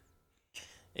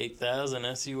 8000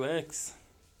 SUX.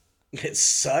 It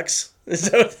sucks.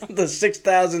 So the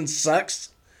 6,000 sucks.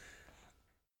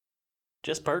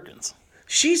 Just Perkins.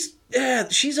 She's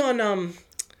on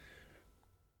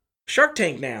Shark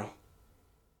Tank now.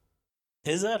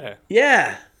 Is that her?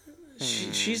 Yeah.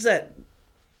 She's that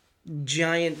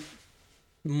giant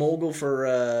mogul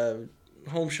for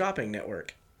Home Shopping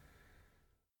Network.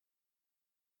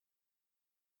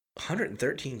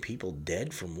 113 people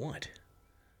dead from what?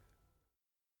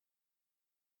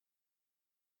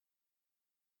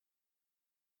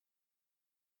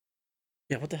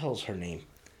 Yeah, what the hell is her name?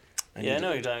 I know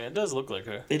what you're talking. It does look like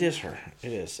her. It is her.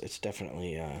 It is. It's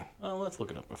definitely. Well, let's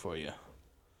look it up before you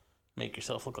make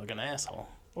yourself look like an asshole.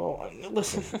 Well,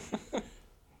 listen.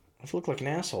 I've looked like an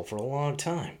asshole for a long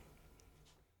time.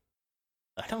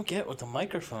 I don't get what the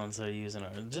microphones they're using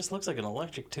are. It just looks like an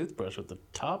electric toothbrush with the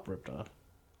top ripped off.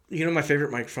 You know, my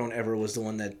favorite microphone ever was the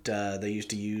one that they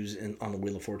used to use on the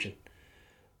Wheel of Fortune.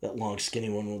 That long, skinny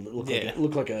one would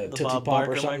look like a Tootsie Bob Pop or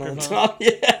Barker something on the microphone? top.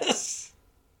 Yes.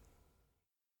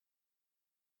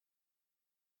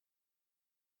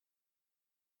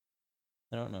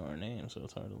 I don't know her name, so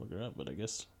it's hard to look her up, but I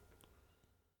guess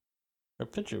her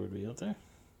picture would be up there.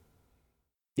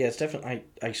 Yeah, it's definitely.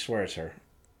 I swear it's her.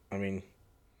 I mean,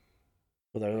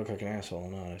 whether I look like an asshole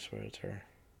or not, I swear it's her.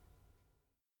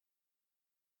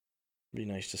 Be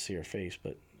nice to see her face,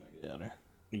 but I got her.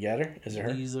 you got her? Is it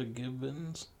her? Lisa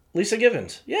Gibbons. Lisa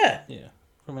Gibbons. Yeah. Yeah,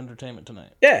 from Entertainment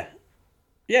Tonight. Yeah.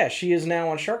 Yeah, she is now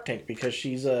on Shark Tank because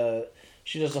she does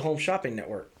the Home Shopping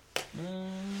Network.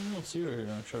 Let's see her here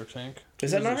on Shark Tank.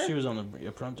 Is that not her? She was on The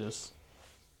Apprentice.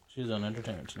 She was on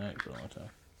Entertainment Tonight for a long time.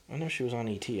 I know she was on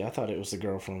ET. I thought it was the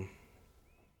girl from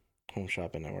Home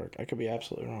Shopping Network. I could be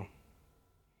absolutely wrong.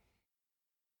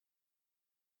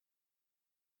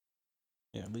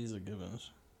 Yeah, Lisa Gibbons.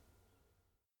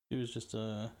 She was just,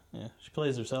 she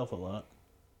plays herself a lot.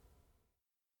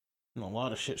 And a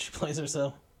lot of shit she plays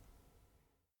herself.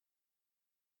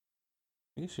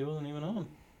 I guess she wasn't even on.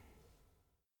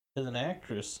 As an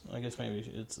actress, I guess maybe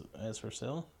it's as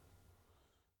herself.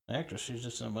 Actress, she's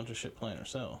just in a bunch of shit playing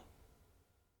herself.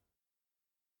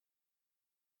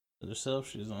 As herself,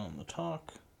 she's on The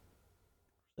Talk.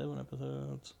 7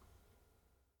 episodes.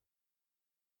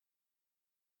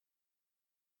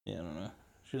 Yeah, I don't know.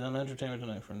 She's on Entertainment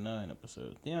Tonight for 9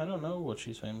 episodes. Yeah, I don't know what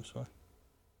she's famous for.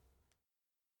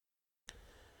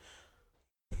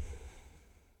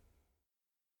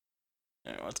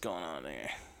 Alright, what's going on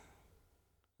there?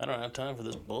 I don't have time for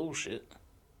this bullshit.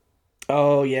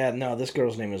 Oh, yeah. No, this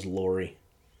girl's name is Lori.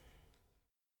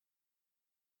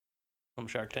 From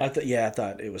Shark Tank? I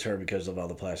thought it was her because of all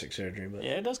the plastic surgery. But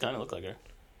Yeah, it does kind of look like her.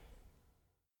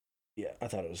 yeah, I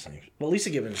thought it was the same. But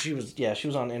Lisa Gibbons, she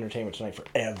was on Entertainment Tonight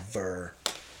forever.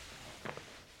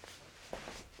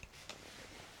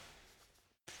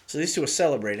 So these two are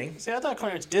celebrating. See, I thought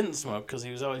Clarence didn't smoke because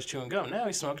he was always chewing gum. Now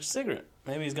he smoked a cigarette.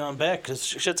 Maybe he's gone back because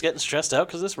shit's getting stressed out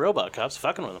because this robot cop's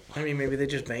fucking with him. I mean, maybe they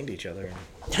just banged each other.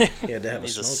 He had to have a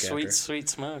He's smoke a sweet, after. sweet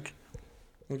smoke.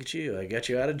 Look at you. I got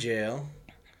you out of jail.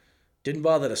 Didn't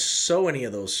bother to sew any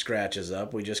of those scratches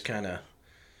up. We just kind of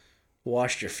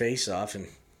washed your face off and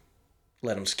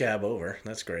let them scab over.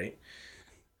 That's great.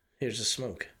 Here's the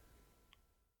smoke.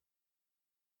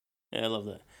 Yeah, I love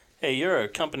that. Hey, you're a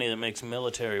company that makes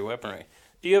military weaponry.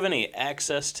 Do you have any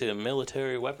access to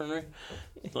military weaponry?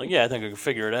 Like, yeah, I think I can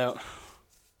figure it out.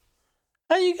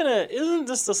 How you gonna... Isn't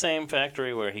this the same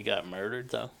factory where he got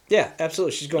murdered, though? Yeah,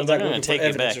 absolutely. She's going They're back gonna looking for take you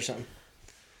evidence back. or something.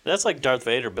 That's like Darth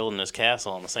Vader building his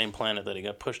castle on the same planet that he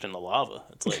got pushed into lava.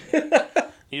 It's like,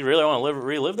 you really want to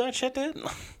relive that shit, dude?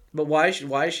 But why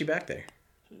is she back there?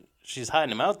 She's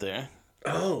hiding him out there.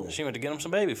 Oh. She went to get him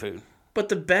some baby food. But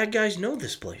the bad guys know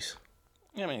this place.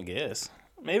 I mean, I guess.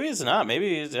 Maybe it's not.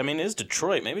 Maybe it's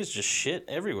Detroit. Maybe it's just shit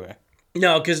everywhere.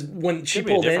 No, because when she Could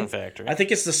be a pulled in, different factory. I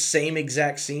think it's the same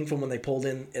exact scene from when they pulled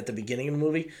in at the beginning of the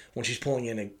movie when she's pulling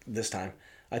in this time.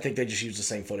 I think they just used the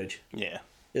same footage. Yeah.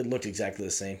 It looked exactly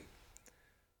the same.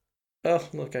 Oh,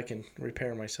 look, I can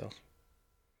repair myself.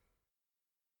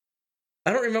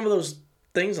 I don't remember those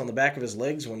things on the back of his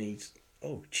legs when he's...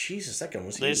 Oh, Jesus, that gun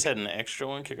was They huge. just had an extra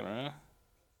one kicking around.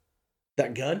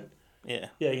 That gun? Yeah.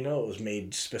 Yeah, you know it was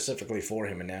made specifically for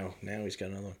him, and now he's got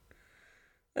another one.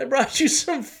 I brought you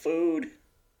some food.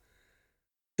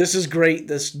 This is great.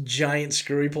 This giant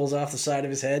screw he pulls off the side of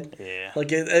his head. Yeah.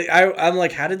 Like I'm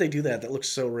like, how did they do that? That looks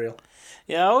so real.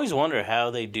 Yeah, I always wonder how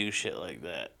they do shit like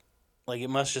that. Like, it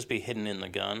must just be hidden in the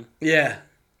gun. Yeah.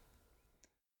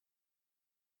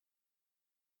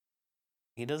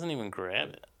 He doesn't even grab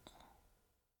it.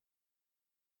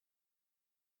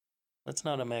 That's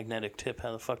not a magnetic tip.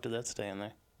 How the fuck did that stay in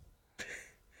there?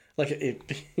 Like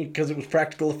because it was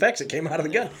practical effects. It came out of the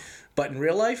gun, but in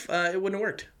real life, it wouldn't have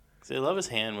worked. See, I love his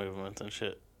hand movements and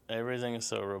shit. Everything is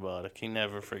so robotic. He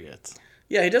never forgets.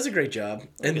 Yeah, he does a great job,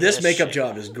 and at this that makeup shit.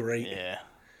 job is great. Yeah.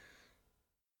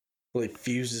 Well, he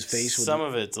fused his face with. Some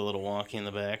of it's a little wonky in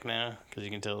the back now, because you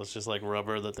can tell it's just like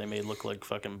rubber that they made look like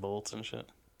fucking bolts and shit.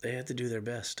 They had to do their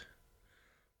best.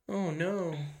 Oh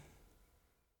no!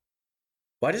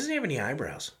 Why doesn't he have any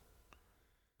eyebrows?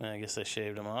 I guess they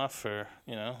shaved him off for,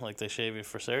 like they shave you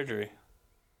for surgery.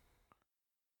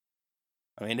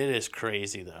 I mean, it is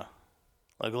crazy, though.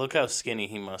 Like, look how skinny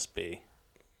he must be.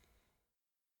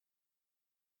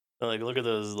 Like, look at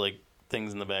those, like,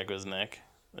 things in the back of his neck.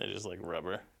 They're just, like,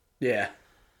 rubber. Yeah.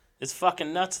 It's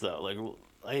fucking nuts, though. Like,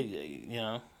 He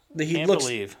can't looks.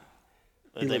 believe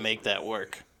that they make that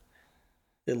work.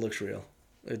 It looks real.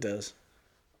 It does.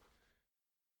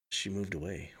 She moved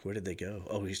away. Where did they go?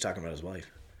 Oh, he's talking about his wife.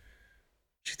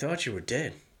 She thought you were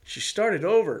dead. She started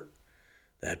over.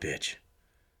 That bitch.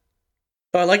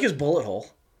 Oh, I like his bullet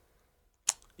hole.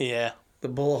 Yeah. The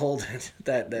bullet hole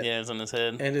that Yeah, it's on his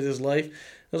head. ended his life. I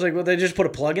was like, well, they just put a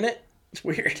plug in it? It's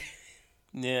weird.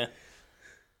 Yeah.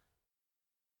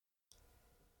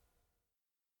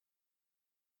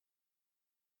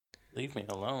 Leave me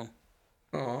alone.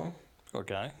 Oh, Poor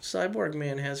guy. Cyborg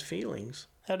Man has feelings.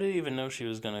 How did he even know she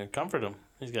was going to comfort him?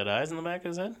 He's got eyes in the back of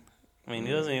his head? I mean,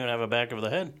 he doesn't even have a back of the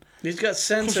head. He's got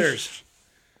sensors.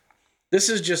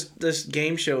 This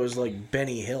game show is like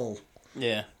Benny Hill,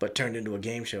 Yeah. but turned into a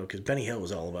game show because Benny Hill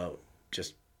was all about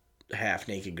just half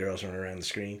naked girls running around the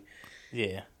screen.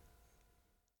 Yeah.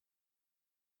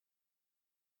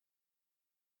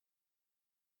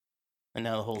 And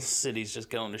now the whole city's just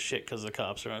going to shit because the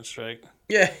cops are on strike.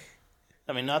 Yeah,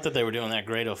 I mean, not that they were doing that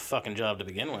great of a fucking job to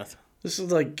begin with. this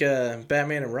is like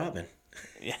Batman and Robin.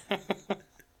 Yeah.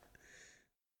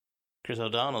 Chris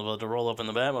O'Donnell's about to roll up in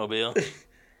the Batmobile,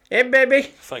 Hey, baby,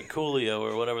 fight Coolio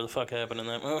or whatever the fuck happened in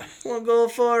that movie. wanna go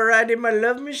for a ride in my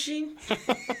love machine?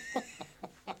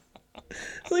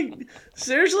 Like,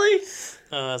 seriously?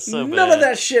 That's so bad. None of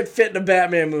that shit fit in a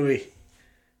Batman movie.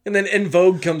 And then En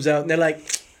Vogue comes out and they're like,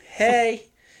 hey,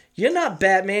 you're not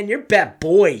Batman, you're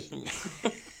Batboy.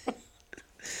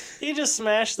 He just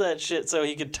smashed that shit so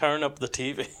he could turn up the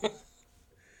TV.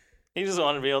 He just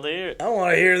wanted to be able to hear it. I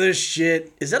want to hear this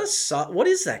shit. Is that a what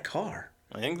is that car?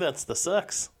 I think that's the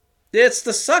sucks. It's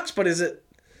the Sucks, but is it...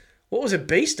 What was it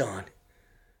based on?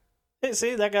 Hey,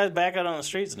 see, that guy's back out on the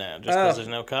streets now just because there's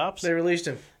no cops. They released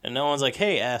him. And no one's like,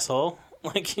 hey, asshole.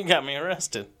 Like, you got me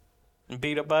arrested. And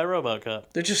beat up by a RoboCop.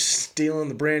 They're just stealing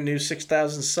the brand new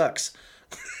 6,000 Sucks.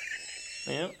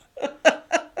 Yep.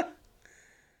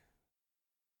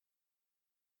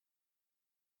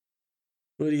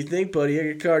 What do you think, buddy? I got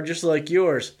a car just like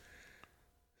yours.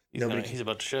 He's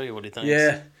about to show you what he thinks.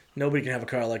 Yeah, nobody can have a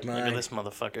car like Look mine. at this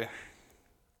motherfucker.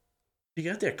 You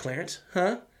got there, Clarence?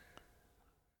 Huh?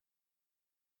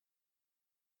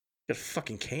 Got a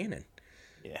fucking cannon.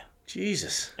 Yeah.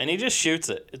 Jesus. And he just shoots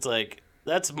it. It's like,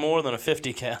 that's more than a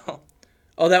 50 cal.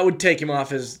 Oh, that would take him off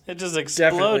his... It just Definitely,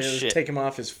 explodes it would shit. take him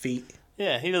off his feet.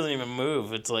 Yeah, he doesn't even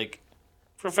move. It's like,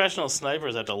 professional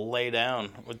snipers have to lay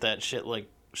down with that shit, like,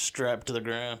 strapped to the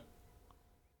ground.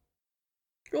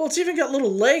 Well, it's even got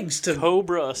little legs to...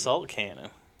 Cobra assault cannon.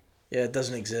 Yeah, it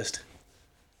doesn't exist.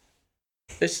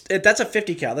 That's a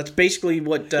 50 cal. That's basically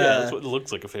what... Yeah, that's what it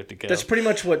looks like a 50 cal. That's pretty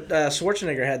much what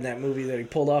Schwarzenegger had in that movie that he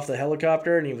pulled off the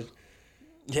helicopter and he was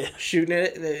shooting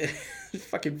at it.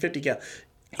 Fucking 50 cal.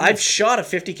 I've shot a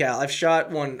 50 cal. I've shot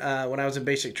one when I was in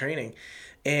basic training.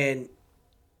 And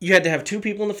you had to have two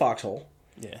people in the foxhole.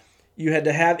 Yeah. You had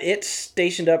to have it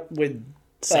stationed up with...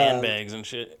 Sandbags and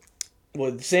shit.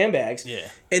 With sandbags. Yeah.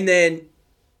 And then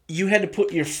you had to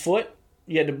put your foot...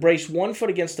 You had to brace one foot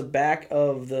against the back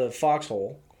of the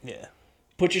foxhole. Yeah.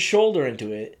 Put your shoulder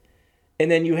into it. and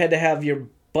then you had to have your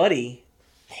buddy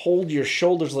hold your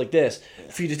shoulders like this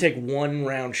for you to take one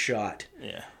round shot.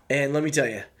 Yeah. And let me tell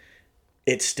you,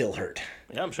 it still hurt.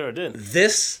 Yeah, I'm sure it did.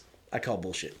 This, I call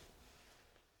bullshit.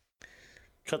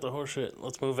 Cut the horse shit.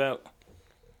 Let's move out.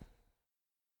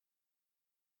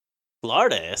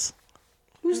 Lard ass.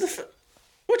 Who's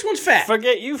which one's fat?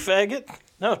 Forget you, faggot.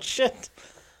 No, shit.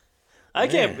 I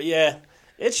can't, yeah.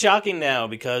 It's shocking now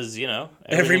because, you know.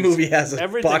 Every movie has a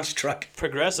box truck.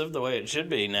 Progressive the way it should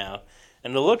be now.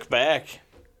 And to look back,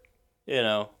 you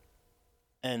know,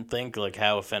 and think like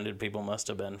how offended people must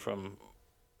have been from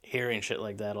hearing shit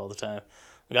like that all the time.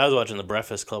 Like, I was watching The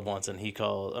Breakfast Club once, and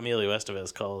Emilio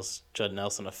Estevez calls Judd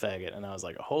Nelson a faggot, and I was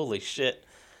like, holy shit.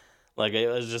 Like, it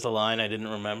was just a line I didn't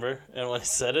remember, and when he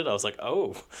said it, I was like,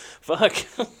 oh, fuck.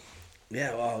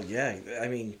 Yeah, well, yeah, I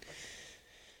mean,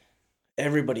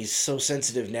 everybody's so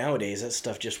sensitive nowadays, that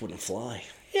stuff just wouldn't fly.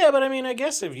 Yeah, but I mean, I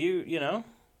guess if you know,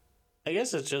 I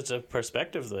guess it's just a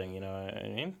perspective thing, you know what I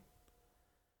mean?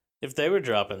 If they were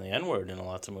dropping the N-word in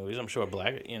lots of movies, I'm sure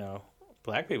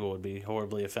black people would be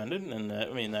horribly offended, and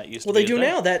that used to be Well, they do thing.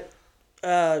 now. That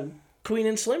Queen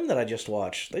and Slim that I just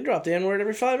watched, they drop the N-word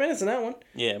every 5 minutes in that one.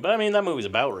 Yeah, but I mean, that movie's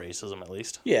about racism, at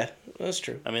least. Yeah, that's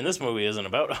true. I mean, this movie isn't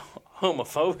about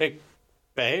homophobic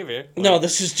behavior. Like, No,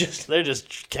 this is just... They're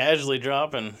just casually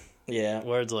dropping Yeah.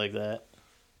 words like that.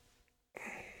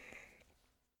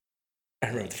 I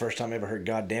remember the first time I ever heard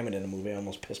God damn it in a movie, I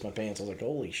almost pissed my pants. I was like,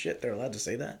 holy shit, they're allowed to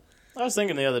say that? I was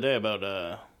thinking the other day about,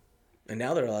 And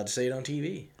now they're allowed to say it on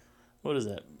TV. what is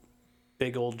that?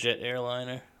 Big Old Jet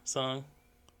Airliner song?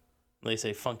 They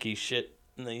say funky shit,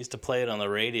 and they used to play it on the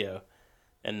radio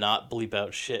and not bleep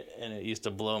out shit, and it used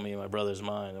to blow me and my brother's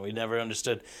mind, and we never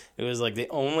understood. It was like the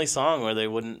only song where they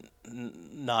wouldn't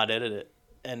not edit it,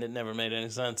 and it never made any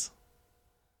sense.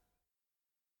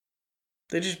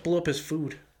 They just blew up his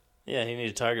food. Yeah, he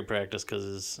needed target practice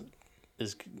because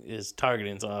his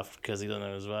targeting's off because he doesn't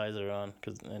have his visor on,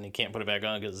 and he can't put it back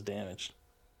on because it's damaged.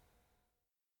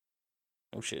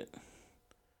 Oh shit!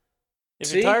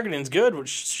 If your targeting's good, well,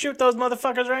 shoot those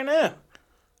motherfuckers right now.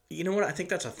 You know what? I think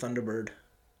that's a Thunderbird.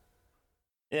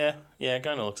 Yeah, it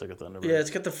kind of looks like a Thunderbird. Yeah, it's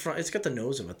got the front. It's got the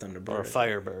nose of a Thunderbird. Or a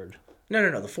Firebird.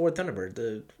 No, the Ford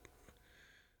Thunderbird.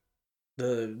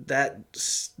 That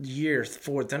year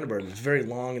Ford Thunderbird was very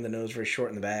long in the nose, very short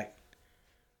in the back.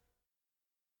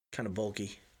 Kind of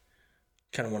bulky.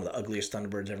 Kind of one of the ugliest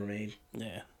Thunderbirds ever made.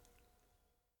 Yeah.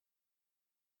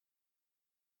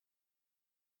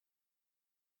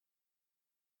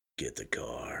 Get the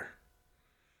car.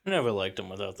 I never liked him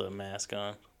without the mask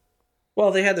on.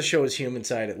 Well, they had to show his human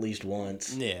side at least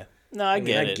once. Yeah. No, I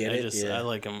get it. Yeah. I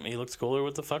like him. He looks cooler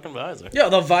with the fucking visor. Yeah,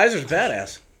 the visor's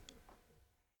badass.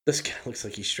 This guy looks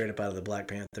like he's straight up out of the Black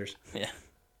Panthers. Yeah.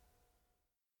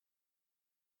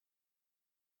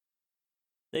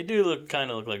 They do kind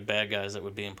of look like bad guys that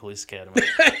would be in Police Academy.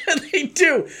 They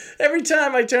do. Every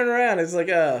time I turn around, it's like,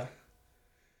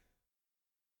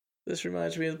 this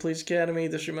reminds me of the Police Academy.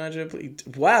 This reminds me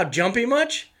of... Wow, jumpy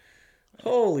much?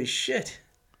 Holy shit.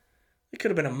 It could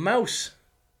have been a mouse.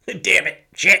 Damn it.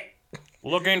 Shit.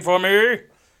 Looking for me?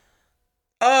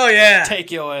 Oh, yeah.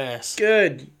 Take your ass.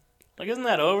 Good. Like, isn't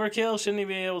that overkill? Shouldn't he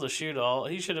be able to shoot all...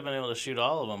 He should have been able to shoot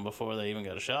all of them before they even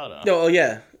got a shot on. Oh,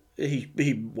 yeah.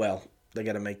 Well, they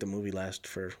got to make the movie last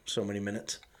for so many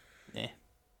minutes. Yeah.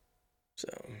 So...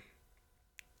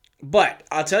 But,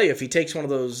 I'll tell you, if he takes one of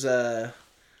those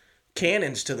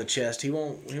cannons to the chest, he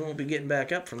won't be getting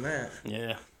back up from that.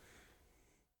 Yeah.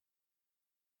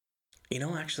 You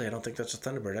know, actually, I don't think that's a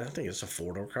Thunderbird. I think it's a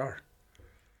four-door car.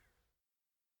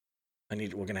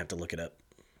 We're gonna have to look it up.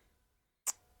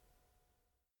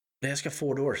 Yeah, it's got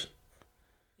 4 doors.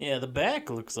 Yeah, the back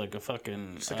looks like a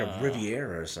fucking... It's like a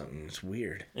Riviera or something. It's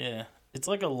weird. Yeah. It's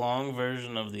like a long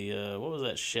version of the, what was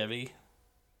that, Chevy?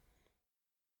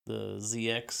 The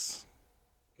ZX.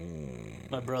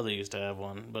 My brother used to have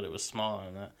one, but it was smaller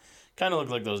than that. Kind of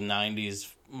looked like those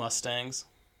 90s Mustangs.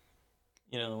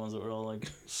 You know, the ones that were all, like,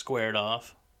 squared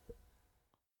off.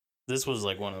 This was,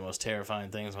 like, one of the most terrifying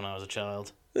things when I was a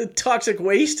child. The toxic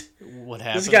waste? What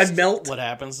happens? This guy melt? What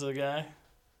happens to the guy?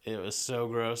 It was so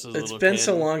gross as a little kid. It's been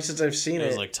so long since I've seen it. It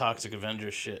was like Toxic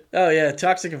Avengers shit. Oh, yeah.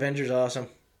 Toxic Avengers awesome.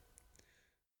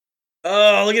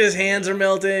 Oh, look at his hands are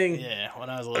melting. Yeah, when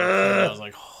I was a little kid, I was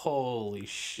like, holy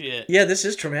shit. Yeah, this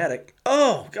is traumatic.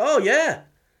 Oh, yeah.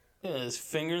 Yeah, his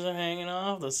fingers are hanging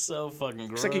off. That's so fucking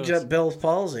gross. Looks like he got Bell's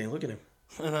palsy. Look at him.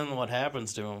 And then what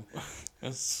happens to him?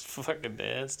 It's fucking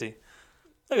nasty.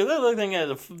 Look at that thing.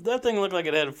 That thing looked like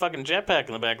it had a fucking jetpack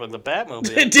in the back, like the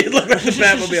Batmobile. It did look like the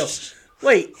Batmobile.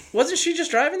 Wait, wasn't she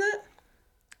just driving that?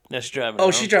 Yeah, she's driving. Oh,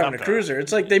 her she's own driving a cop car. cruiser.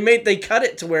 It's like they cut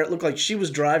it to where it looked like she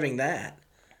was driving that.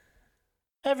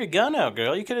 Have your gun out,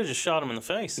 girl. You could have just shot him in the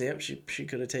face. Yep, she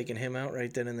could have taken him out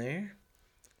right then and there.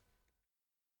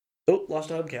 Oh, lost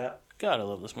a hubcap. God, I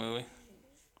love this movie.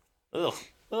 Ugh.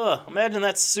 Ugh. Imagine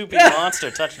that soupy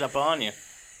monster touching up on you.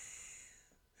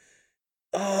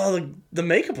 Oh, the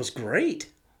makeup was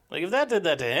great. Like, if that did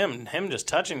that to him just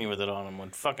touching you with it on him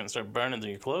would fucking start burning through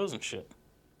your clothes and shit.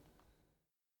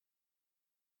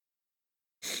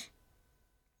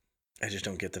 I just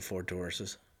don't get the Ford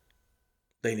Tauruses.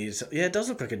 They need some. Yeah, it does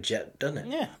look like a jet, doesn't it?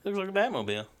 Yeah, looks like a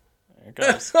Batmobile. There it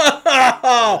goes.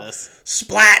 Yes.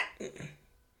 Splat!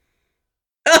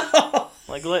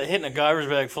 Like hitting a garbage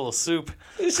bag full of soup.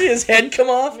 You see his head come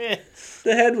off? Yeah.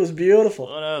 The head was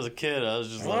beautiful. When I was a kid, I was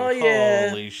just like, Oh, yeah.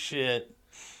 holy shit.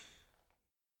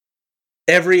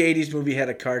 Every 80s movie had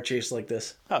a car chase like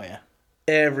this. Oh, yeah.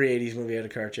 Every 80s movie had a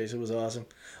car chase. It was awesome.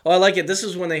 Oh, I like it. This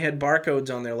is when they had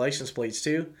barcodes on their license plates,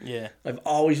 too. Yeah. I've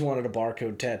always wanted a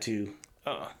barcode tattoo.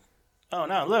 Oh,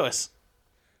 no, Lewis.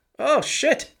 Oh,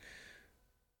 shit.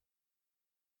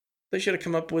 They should have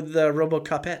come up with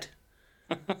RoboCopette.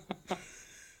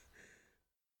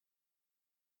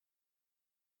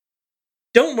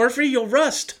 Don't, Murphy, you'll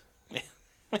rust.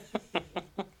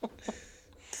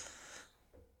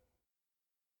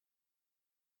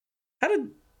 How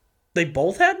did they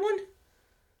both had one?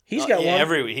 He's got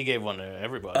one. He gave one to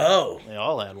everybody. Oh. They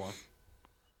all had one.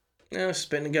 No,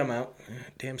 spitting the gum out.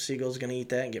 Damn seagull's gonna eat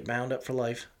that and get bound up for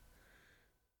life.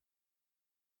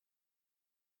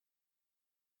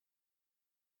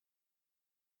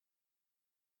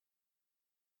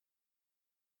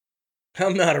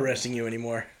 I'm not arresting you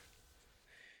anymore.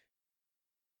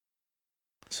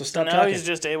 So stop now talking. He's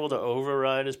just able to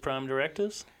override his prime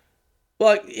directives?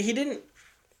 Well, he didn't.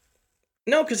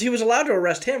 No, because he was allowed to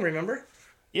arrest him, remember?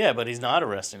 Yeah, but he's not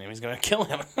arresting him. He's going to kill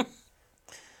him.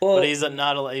 Well, but he's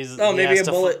not. maybe a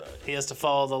bullet. He has to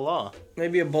follow the law.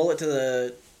 Maybe a bullet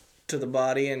to the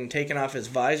body and taking off his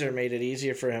visor made it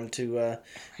easier for him to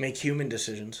make human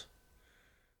decisions.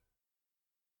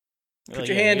 Put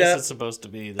your hand up. It's supposed to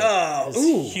be that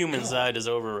his human side is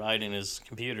overriding his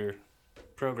computer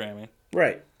programming.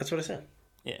 Right. That's what I said.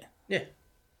 Yeah. Yeah.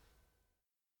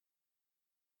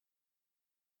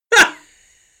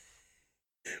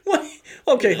 What?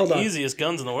 Okay, hold on. Easiest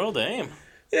guns in the world to aim.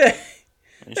 Yeah.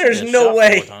 There's no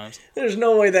way. There's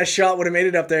no way that shot would have made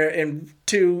it up there, and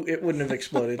two, it wouldn't have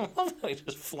exploded. He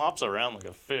just flops around like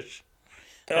a fish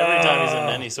every time he's in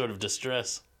any sort of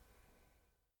distress.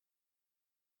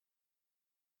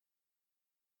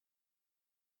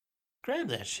 Grab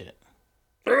that shit.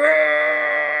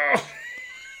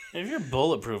 If you're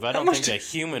bulletproof, I don't think a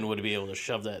human would be able to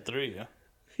shove that through you.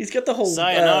 He's got the whole...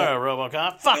 Sayonara,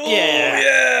 RoboCop. Fuck yeah!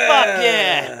 Yeah! Fuck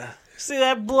yeah! See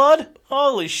that blood?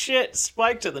 Holy shit!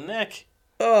 Spike to the neck.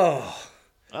 Oh.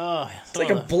 It's like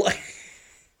a of blood...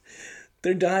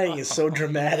 Their dying is so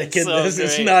dramatic in so this. great.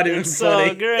 It's not even It's funny.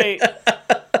 so great.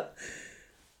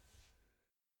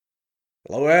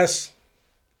 Lois.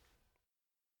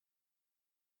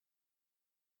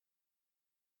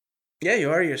 Yeah,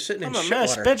 you are. You're sitting in I'm a shit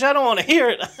mess, water. bitch. I don't want to hear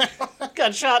it. I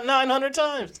got shot 900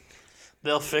 times.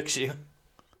 They'll fix you.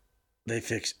 They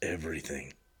fix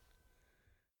everything.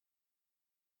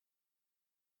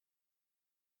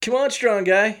 Come on, strong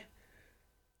guy.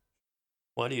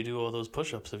 Why do you do all those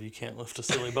push-ups if you can't lift a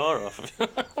silly bar off of you?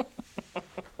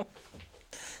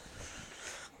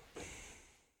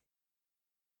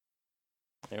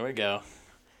 There we go.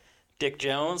 Dick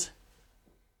Jones.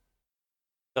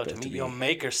 About to meet your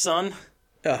maker, son.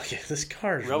 Oh, yeah, this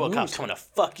car is RoboCop's coming to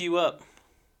fuck you up.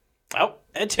 Oh,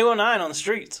 Ed 209 on the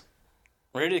streets.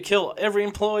 Ready to kill every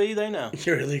employee they know.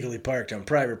 You're illegally parked on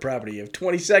private property. You have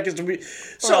 20 seconds to be...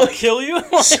 Or I'll kill you?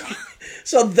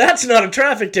 So that's not a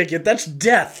traffic ticket. That's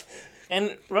death.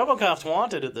 And RoboCop's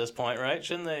wanted at this point, right?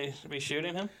 Shouldn't they be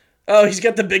shooting him? Oh, he's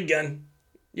got the big gun.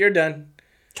 You're done.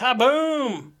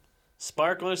 Kaboom!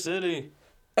 Sparkler City.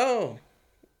 Oh.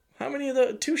 How many of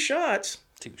the... 2 shots?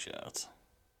 2 shots.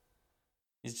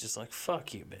 He's just like,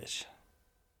 fuck you, bitch.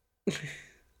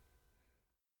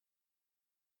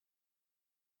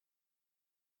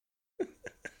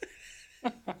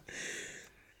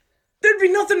 There'd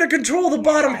be nothing to control the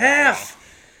bottom half.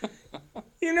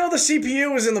 You know the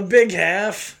CPU was in the big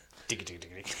half.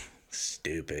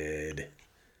 Stupid.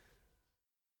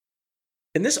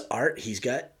 And this art he's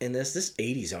got in this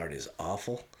 80s art is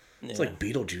awful. It's like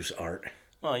Beetlejuice art.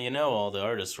 Well, you know all the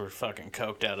artists were fucking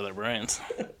coked out of their brains.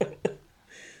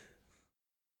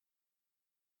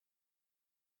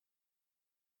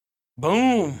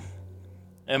 Boom!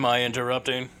 Am I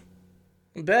interrupting?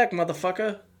 I'm back,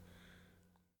 motherfucker.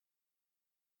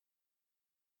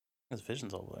 His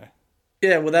vision's all blurry.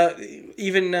 Yeah, without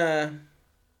even.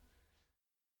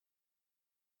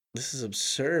 This is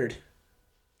absurd.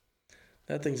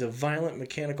 That thing's a violent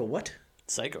mechanical what?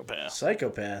 Psychopath.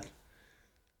 Psychopath.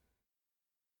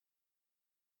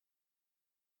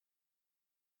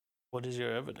 What is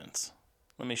your evidence?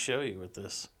 Let me show you with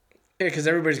this. Yeah, because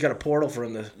everybody's got a portal for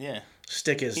him to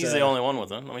stick his... He's the only one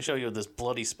with him. Let me show you with this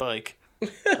bloody spike.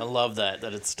 I love that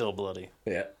it's still bloody.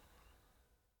 Yeah.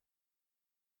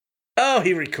 Oh,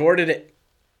 he recorded it.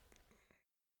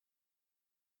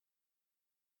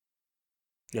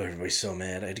 Oh, everybody's so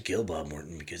mad. I had to kill Bob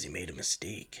Morton because he made a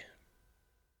mistake.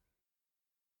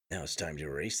 Now it's time to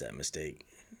erase that mistake.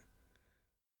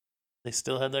 They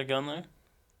still had that gun there?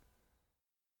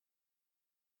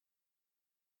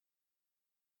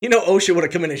 You know, OSHA would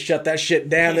have come in and shut that shit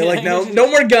down. They're like, no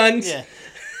more guns. Yeah.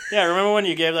 Yeah, remember when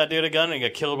you gave that dude a gun and he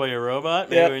got killed by your robot?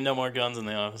 Maybe no more guns in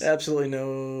the office. Absolutely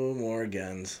no more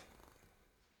guns.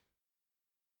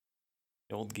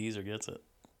 The old geezer gets it.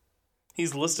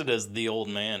 He's listed as the old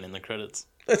man in the credits.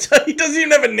 He doesn't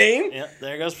even have a name? Yeah,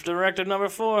 there goes director number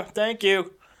 4. Thank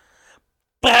you.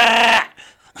 Bah!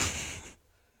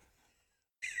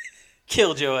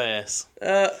 Killed your ass.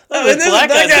 That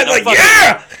guy's like,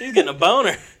 yeah! He's getting a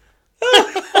boner.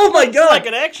 Oh my god. Like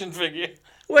an action figure.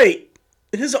 Wait,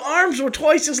 his arms were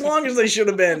twice as long as they should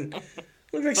have been.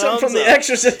 Look like something from The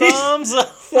Exorcist. Thumbs up.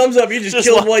 Thumbs up. You just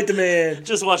killed White the Man.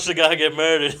 Just watch the guy get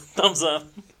murdered. Thumbs up.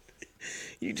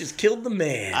 You just killed the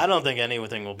man. I don't think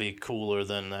anything will be cooler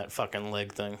than that fucking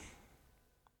leg thing.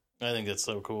 I think that's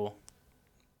so cool.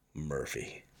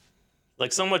 Murphy.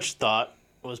 Like, so much thought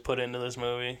was put into this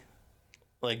movie.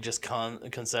 Like, just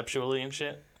conceptually and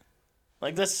shit.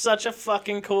 Like, that's such a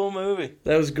fucking cool movie.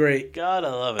 That was great. God,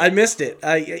 I love it. I missed it.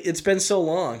 It's been so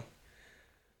long.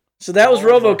 So that was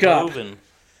RoboCop. Verhoeven.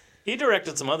 He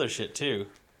directed some other shit, too.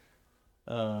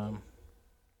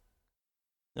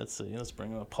 Let's see. Let's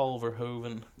bring up Paul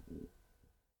Verhoeven.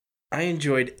 I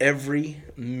enjoyed every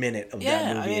minute of that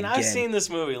movie. Yeah, I mean, again. I've seen this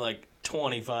movie like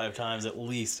 25 times at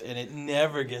least, and it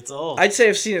never gets old. I'd say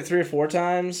I've seen it 3 or 4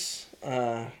 times.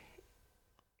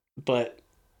 But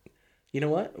you know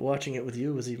what? Watching it with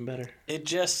you was even better. It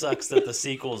just sucks that the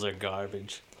sequels are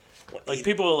garbage. Like,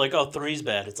 people are like, oh, 3's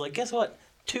bad. It's like, guess what?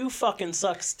 2 fucking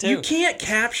sucks, too. You can't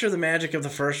capture the magic of the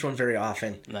first one very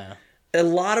often. No. A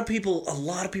lot of people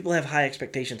have high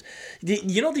expectations.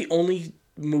 You know, the only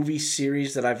movie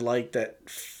series that I've liked that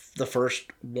the first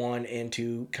 1 and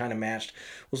 2 kind of matched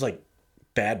was like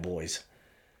Bad Boys.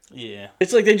 Yeah.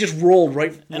 It's like they just rolled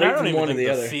right and I don't from even one to think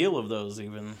the the other. feel of those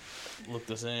even look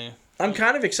the same. I'm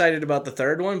kind of excited about the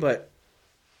third one, but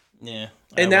yeah.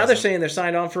 And now they're saying they're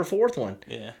signed on for a 4th one.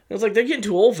 Yeah. It was like they're getting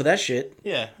too old for that shit.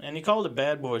 Yeah, and he called it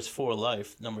Bad Boys for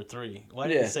Life, number 3. Why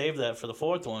didn't he save that for the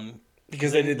 4th one?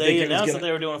 Because they announced that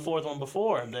they were doing a 4th one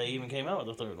before they even came out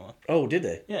with the 3rd one. Oh, did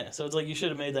they? Yeah, so it's like you should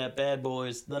have made that Bad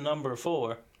Boys the number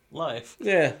 4 Life.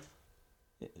 Yeah.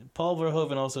 Paul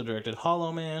Verhoeven also directed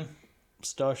Hollow Man,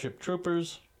 Starship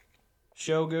Troopers,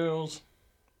 Showgirls,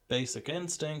 Basic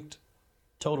Instinct,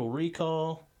 Total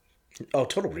Recall. Oh,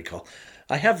 Total Recall.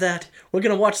 I have that. We're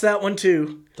going to watch that one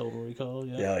too. Total Recall,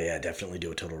 yeah. Oh, yeah, definitely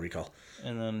do a Total Recall.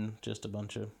 And then just a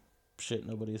bunch of shit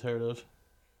nobody's heard of.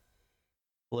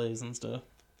 Plays and stuff.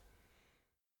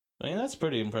 I mean, that's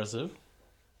pretty impressive.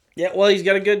 Yeah, well, he's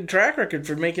got a good track record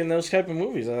for making those type of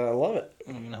movies. I love it.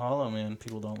 I mean, Hollow Man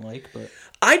people don't like, but...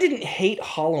 I didn't hate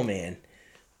Hollow Man.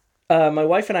 My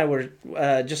wife and I were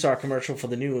just saw a commercial for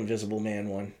the new Invisible Man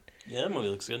one. Yeah, that movie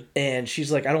looks good. And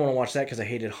she's like, I don't want to watch that because I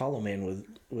hated Hollow Man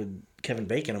with Kevin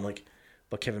Bacon. I'm like,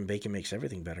 but Kevin Bacon makes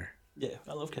everything better. Yeah,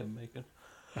 I love Kevin Bacon.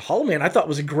 Hollow Man I thought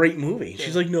was a great movie. Yeah.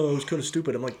 She's like, no, it was kind of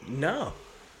stupid. I'm like, no,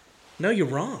 you're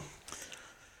wrong.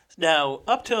 Now,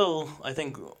 up till, I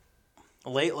think,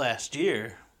 late last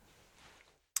year,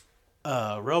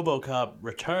 RoboCop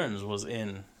Returns was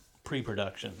in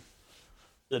pre-production.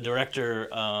 The director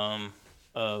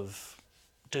of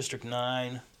District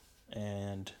 9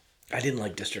 and... I didn't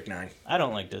like District 9. I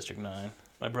don't like District 9.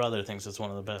 My brother thinks it's one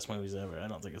of the best movies ever. I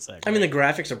don't think it's that great. I mean, the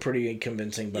graphics are pretty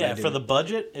convincing, but yeah, for the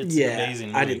budget, it's an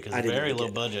amazing movie because it's very low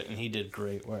budget, and he did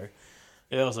great work.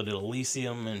 He also did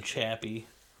Elysium and Chappie.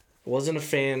 Wasn't a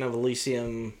fan of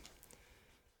Elysium.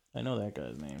 I know that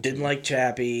guy's name. Didn't like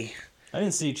Chappie. I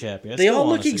didn't see Chappie. They all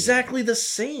look exactly the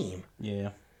same. Yeah.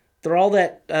 They're all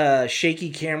that shaky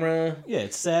camera. Yeah,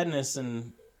 it's sadness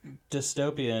and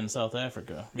dystopia in South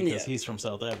Africa because he's from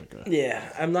South Africa.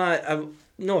 Yeah, I'm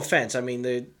no offense. I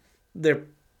mean, they're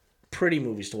pretty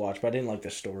movies to watch, but I didn't like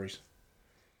their stories.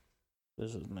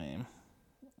 This is his name.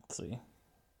 Let's see.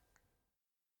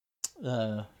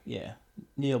 Yeah,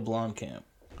 Neil Blomkamp.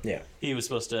 Yeah. He was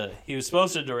supposed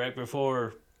to direct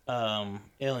before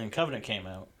Alien Covenant came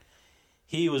out.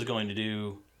 He was going to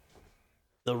do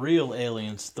the real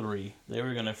Aliens 3. They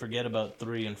were going to forget about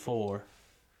 3 and 4,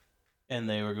 and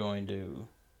they were going to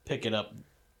pick it up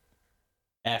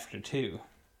after 2.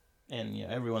 And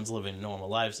everyone's living normal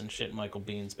lives and shit. Michael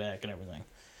Bihn's back and everything.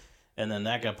 And then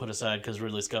that got put aside because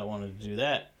Ridley Scott wanted to do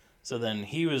that. So then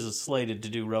he was slated to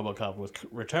do RoboCop with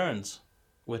Returns,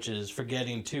 which is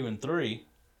forgetting 2 and 3,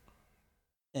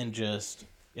 and just,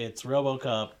 it's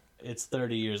RoboCop, it's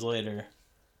 30 years later.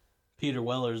 Peter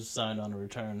Weller's signed on to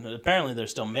return. Apparently they're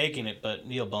still making it, but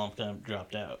Neil Blomkamp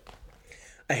dropped out.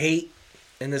 I hate,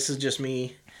 and this is just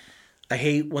me, I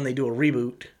hate when they do a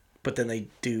reboot, but then they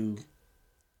do,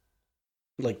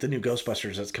 like the new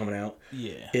Ghostbusters that's coming out.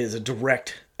 Yeah. Is a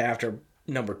direct after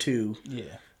number 2. Yeah.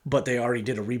 But they already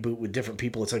did a reboot with different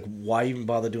people. It's like, why even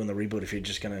bother doing the reboot if you're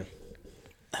just gonna?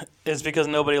 It's because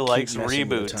nobody likes messing with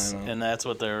the reboots, timeline. and that's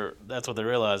what they're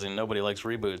realizing. Nobody likes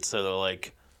reboots, so they're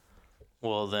like,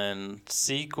 well, then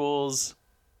sequels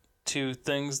to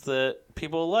things that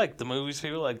people like, the movies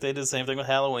people like. They did the same thing with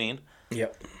Halloween.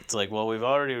 Yep. It's like, well, we've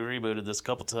already rebooted this a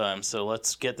couple times, so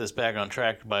let's get this back on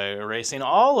track by erasing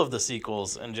all of the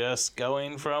sequels and just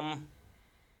going from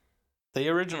the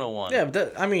original one. Yeah,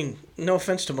 but I mean, no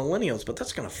offense to millennials, but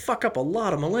that's gonna fuck up a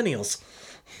lot of millennials.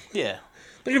 Yeah.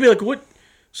 They're gonna be like, what?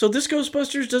 So this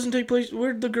Ghostbusters doesn't take place.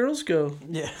 Where'd the girls go?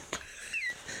 Yeah.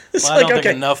 It's Well, I don't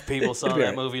think enough people saw It'll be that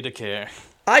alright. movie to care.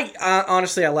 I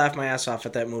honestly, I laughed my ass off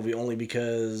at that movie only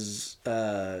because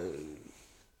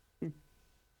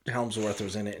Helmsworth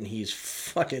was in it, and he's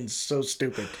fucking so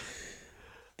stupid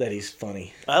that he's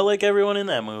funny. I like everyone in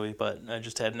that movie, but I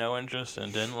just had no interest and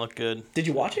it didn't look good. Did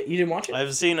you watch it? You didn't watch it?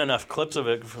 I've seen enough clips of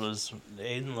it because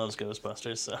Aiden loves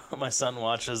Ghostbusters, so my son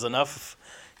watches enough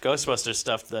Ghostbusters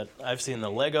stuff that I've seen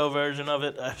the Lego version of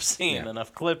it. I've seen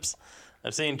enough clips.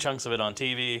 I've seen chunks of it on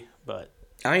TV, but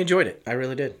I enjoyed it. I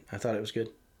really did. I thought it was good.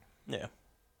 yeah.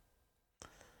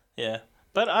 Yeah.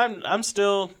 But I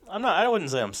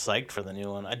wouldn't say I'm psyched for the new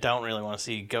one. I don't really want to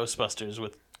see Ghostbusters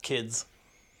with kids.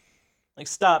 Like,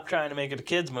 stop trying to make it a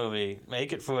kids movie.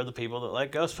 Make it for the people that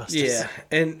like Ghostbusters. Yeah,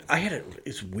 and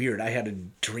it's weird. I had a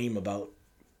dream about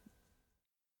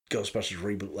Ghostbusters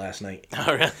reboot last night.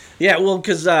 Oh, really? Yeah, well,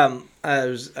 because I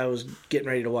was getting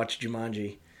ready to watch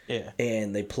Jumanji. Yeah.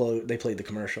 And they played the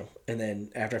commercial, and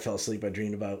then after I fell asleep, I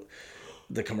dreamed about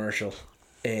the commercial,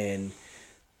 and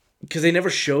because they never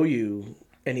show you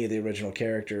any of the original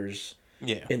characters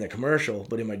in the commercial,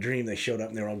 but in my dream they showed up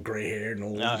and they're all gray haired and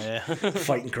old,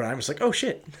 fighting crime. It's like, oh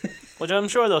shit. Which I'm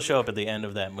sure they'll show up at the end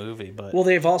of that movie, but Well,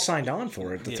 they've all signed on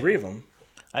for it, the 3 of them.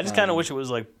 I just kind of wish it was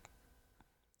like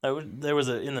there was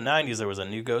in the 90s there was a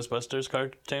new Ghostbusters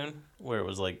cartoon where it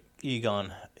was like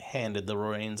Egon handed the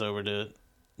reins over to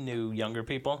new younger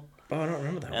people. Oh, I don't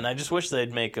remember that And I just wish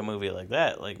they'd make a movie like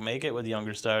that. Like, make it with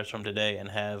younger stars from today and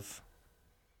have,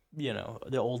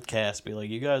 the old cast be like,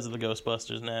 you guys are the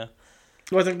Ghostbusters now.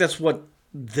 Well, I think that's what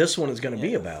this one is going to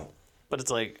be about. But it's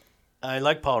like, I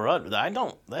like Paul Rudd, but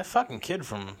that fucking kid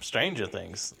from Stranger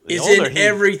Things. It's in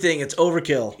everything. It's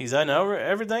overkill. He's in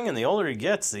everything, and the older he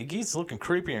gets, he keeps looking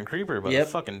creepier and creepier by the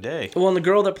fucking day. Well, and the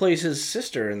girl that plays his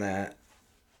sister in that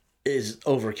is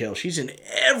overkill. She's in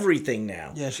everything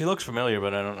now. Yeah, she looks familiar,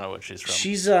 but I don't know what she's from.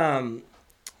 She's oh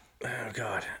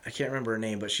god, I can't remember her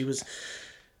name, but she was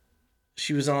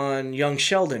on Young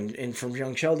Sheldon, and from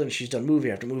Young Sheldon she's done movie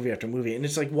after movie after movie, and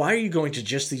it's like, why are you going to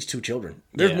just these 2 children?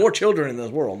 There's more children in this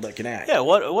world that can act. Yeah,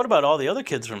 what about all the other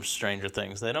kids from Stranger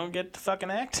Things? They don't get to fucking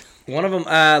act? One of them,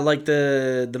 like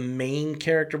the main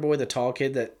character boy, the tall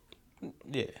kid that...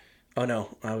 Yeah. Oh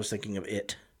no, I was thinking of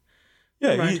It.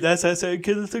 Yeah, that's that same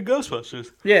kid that's in Ghostbusters.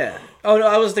 Yeah. Oh no,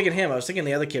 I was thinking him. I was thinking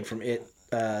the other kid from It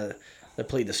that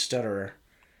played the stutterer.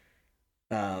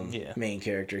 Main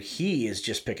character. He is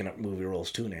just picking up movie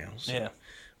roles too now. So. Yeah.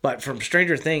 But from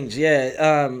Stranger Things, you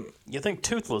think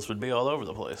Toothless would be all over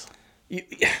the place.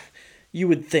 You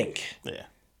would think. Yeah.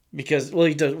 Because, well,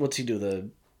 he does. What's he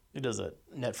do? He does that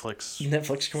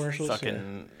Netflix commercials.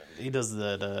 He does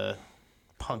that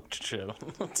Punked show.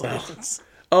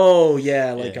 On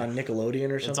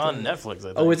Nickelodeon or something. It's on Netflix. I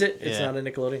think. Oh, is it? It's not a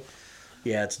Nickelodeon.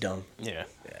 Yeah, it's dumb. Yeah.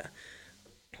 Yeah.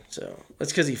 So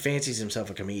that's because he fancies himself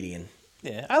a comedian.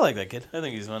 Yeah, I like that kid. I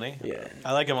think he's funny. Yeah.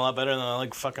 I like him a lot better than I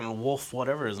like fucking Wolf,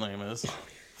 whatever his name is.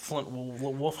 Flint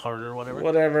Wolfhard or whatever.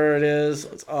 Whatever it is.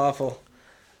 It's awful.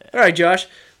 Yeah. All right, Josh.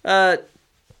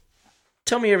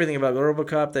 Tell me everything about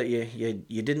RoboCop that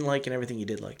you didn't like and everything you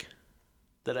did like.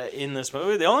 In this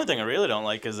movie, the only thing I really don't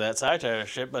like is that satire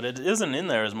shit, but it isn't in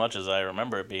there as much as I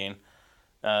remember it being.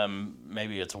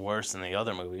 Maybe it's worse than the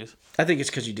other movies. I think it's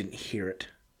because you didn't hear it.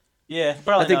 Yeah,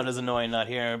 probably I think- not as annoying not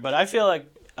hearing it, but I feel like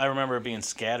I remember it being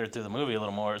scattered through the movie a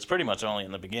little more. It's pretty much only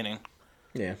in the beginning.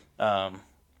 Yeah.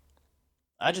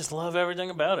 I just love everything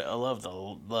about it. I love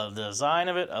the design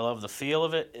of it. I love the feel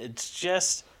of it. It's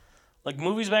just like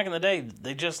movies back in the day.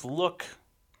 They just look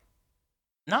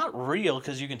not real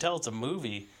because you can tell it's a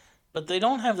movie, but they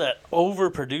don't have that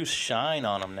overproduced shine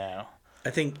on them now. I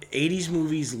think 80s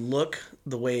movies look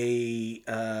the way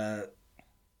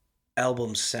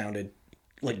albums sounded,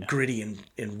 like gritty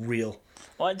and real.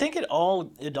 Well, I think it all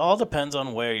depends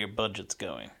on where your budget's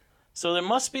going. So there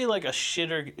must be like a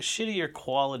shittier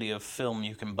quality of film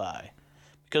you can buy.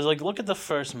 Because like look at the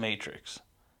first Matrix.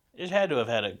 It had to have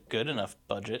had a good enough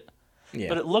budget. Yeah.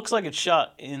 But it looks like it's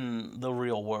shot in the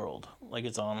real world. Like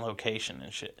it's on location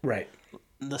and shit. Right.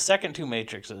 The second two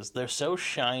Matrixes, they're so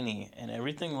shiny and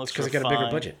everything looks Because they got a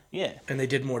bigger budget. Yeah. And they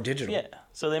did more digital. Yeah.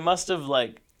 So they must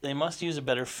use a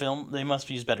better film. They must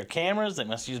use better cameras. They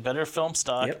must use better film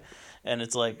stock. Yep. And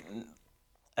it's like,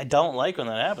 I don't like when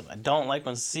that happens. I don't like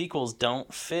when sequels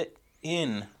don't fit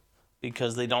in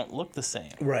because they don't look the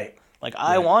same. Right. Like,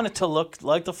 I want it to look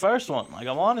like the first one. Like,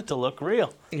 I want it to look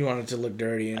real. You want it to look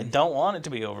dirty. I And don't want it to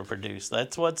be overproduced.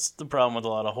 That's what's the problem with a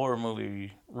lot of horror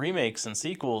movie remakes and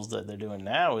sequels that they're doing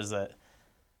now is that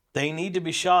they need to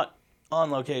be shot on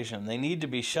location. They need to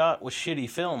be shot with shitty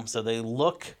film so they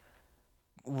look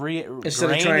instead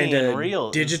of trying grainy to and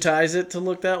real. digitize it to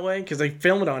look that way, because they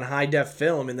film it on high def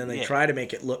film and then they Yeah. try to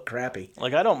make it look crappy.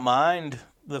 Like, I don't mind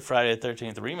the Friday the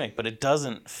 13th remake, but it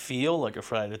doesn't feel like a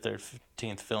Friday the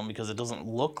 13th film because it doesn't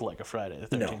look like a Friday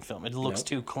the 13th film. It looks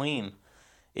too clean.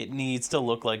 It needs to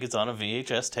look like it's on a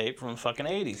VHS tape from the fucking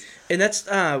 80s. And that's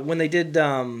when they did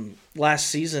last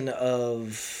season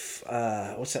of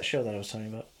what's that show that I was talking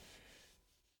about?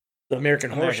 The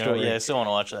American Horror Story. Yeah, I still want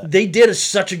to watch that. They did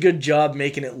such a good job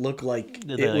making it look like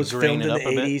Did it they, like, was grain filmed it in up the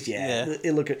a bit? 80s. Yeah, Yeah.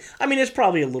 it looked good. I mean, it's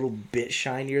probably a little bit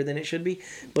shinier than it should be,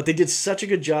 but they did such a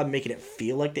good job making it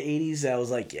feel like the 80s that I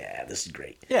was like, yeah, this is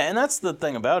great. Yeah, and that's the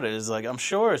thing about it is, like, I'm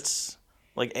sure it's,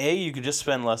 like, you could just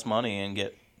spend less money and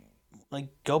get, like,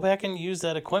 go back and use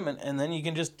that equipment, and then you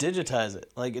can just digitize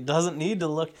it. Like, it doesn't need to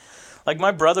look, like,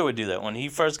 my brother would do that when he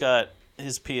first got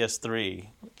his PS3,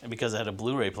 because it had a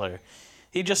Blu-ray player.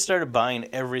 He just started buying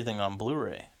everything on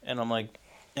Blu-ray. And I'm like,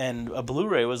 and a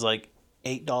Blu-ray was like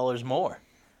 $8 more.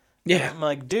 Yeah. I'm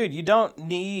like, dude, you don't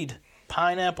need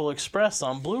Pineapple Express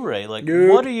on Blu-ray. Like,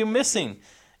 Nope. what are you missing?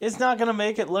 It's not gonna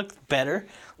make it look better.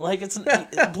 Like, it's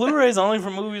Blu-ray's only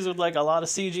for movies with like a lot of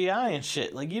CGI and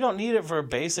shit. Like, you don't need it for a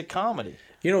basic comedy.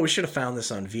 You know, we should have found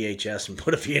this on VHS and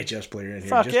put a VHS player in here.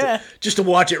 Fuck yeah. Just to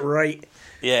watch it right.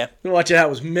 Yeah, Watch it how it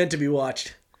was meant to be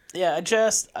watched. yeah.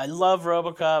 I love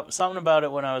RoboCop. Something about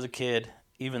it when I was a kid,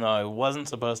 even though I wasn't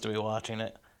supposed to be watching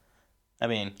it. I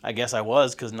mean, I guess I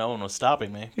was because no one was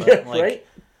stopping me. But, Yeah, like, right?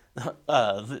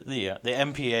 the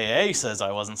MPAA says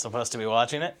I wasn't supposed to be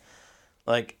watching it.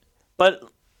 Like, but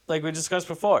like we discussed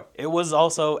before, it was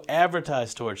also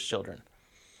advertised towards children.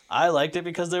 I liked it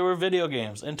because there were video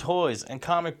games and toys and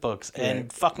comic books and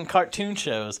Right. fucking cartoon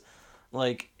shows.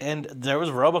 Like, and there was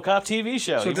a RoboCop TV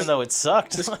show, even this- though it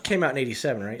sucked. This came out in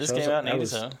 87, right? This I was- came out in I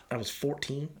was- 87. I was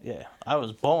 14. Yeah, I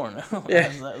was born. Yeah.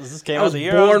 This came I out was the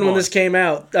year born I was when this came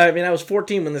out. I mean, I was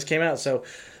 14 when this came out, so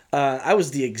I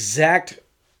was the exact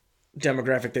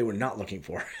demographic they were not looking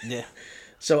for. Yeah,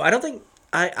 So I don't think...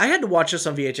 I had to watch this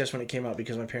on VHS when it came out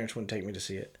because my parents wouldn't take me to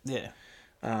see it. yeah.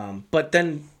 But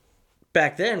then,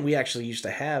 back then, we actually used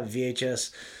to have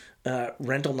VHS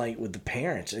rental night with the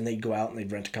parents, and they'd go out and they'd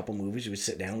rent a couple movies. We'd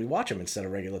sit down and we'd watch them instead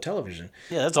of regular television.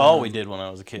 Yeah, that's all we did when I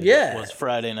was a kid. yeah. Was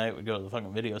Friday night we'd go to the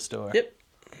fucking video store. Yep.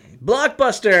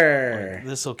 Blockbuster!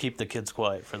 This will keep the kids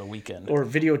quiet for the weekend. Or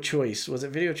Video Choice. Was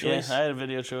it Video Yeah, Choice? I had a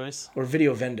video choice. Or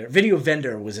Video Vendor. Video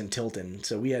Vendor was in Tilton,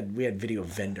 so we had Video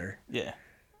Vendor. Yeah,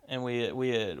 and we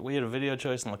had a video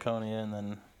choice in Laconia, and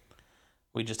then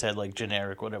we just had like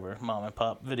generic whatever mom and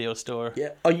pop video store. Yeah.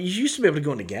 Oh, you used to be able to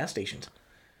go into gas stations.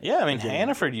 Yeah, I mean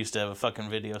Hannaford used to have a fucking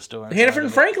video store. inside Hannaford and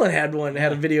of it. Franklin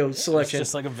had a video It's selection.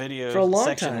 just like a video For a long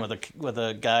section time. with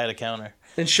a guy at a counter.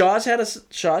 And Shaw's had a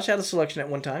selection at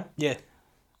one time. Yeah,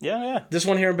 yeah. This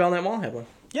one here in Belknap Mall had one.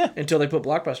 Yeah. Until they put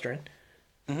Blockbuster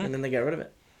in. And then they got rid of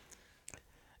it.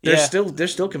 Yeah.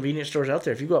 There's still convenience stores out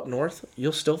there. If you go up north,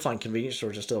 you'll still find convenience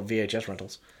stores that still have VHS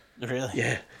rentals. Really?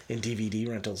 Yeah, and DVD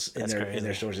rentals in That's their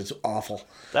crazy. stores. It's awful.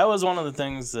 That was one of the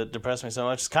things that depressed me so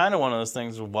much. It's kind of one of those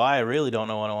things why I really don't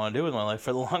know what I want to do with my life.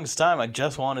 For the longest time, I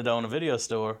just wanted to own a video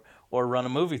store or run a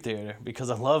movie theater because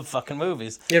I love fucking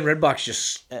movies. Yeah, and Redbox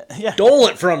just Yeah. stole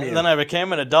it from you. And then I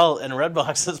became an adult and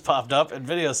Redbox has popped up and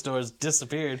video stores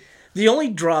disappeared. The only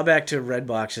drawback to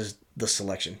Redbox is the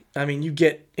selection. I mean,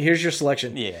 here's your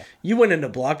selection. Yeah. You went into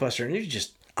Blockbuster and you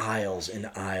just aisles and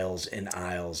aisles and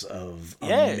aisles of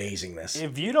amazingness.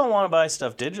 If you don't want to buy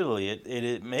stuff digitally,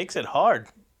 it makes it hard.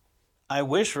 I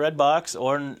wish Redbox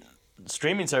or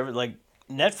streaming service like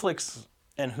Netflix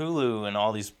and Hulu and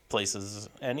all these places,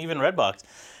 and even Redbox,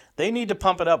 they need to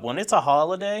pump it up. When it's a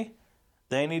holiday,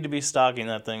 they need to be stocking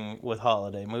that thing with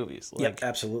holiday movies. Yep,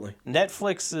 absolutely.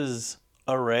 Netflix's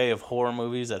array of horror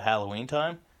movies at Halloween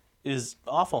time is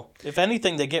awful. If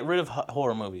anything, they get rid of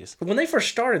horror movies. When they first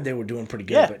started, they were doing pretty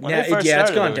good. Yeah, but when now, they first it's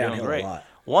started, gone they were downhill doing great. a lot.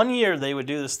 One year, they would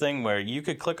do this thing where you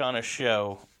could click on a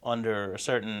show under a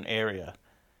certain area,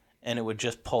 and it would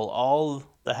just pull all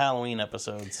the Halloween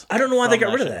episodes. I don't know why they from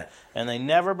got rid of show. that. And they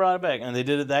never brought it back. And they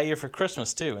did it that year for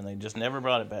Christmas, too, and they just never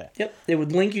brought it back. Yep, they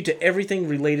would link you to everything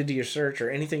related to your search or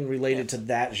anything related to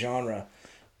that genre.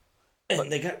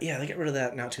 And they got rid of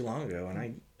that not too long ago,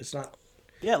 and it's not.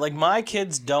 Yeah, like my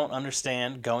kids don't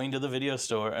understand going to the video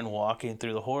store and walking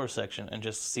through the horror section and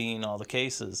just seeing all the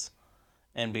cases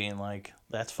and being like,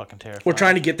 that's fucking terrifying. We're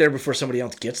trying to get there before somebody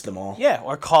else gets them all. Yeah,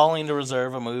 or calling to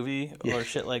reserve a movie or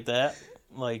shit like that.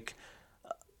 Like,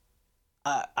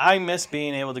 I miss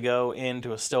being able to go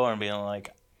into a store and being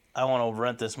like, I want to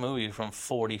rent this movie from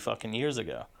 40 fucking years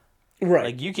ago. Right.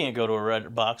 Like, you can't go to a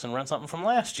Redbox and rent something from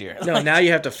last year. No, now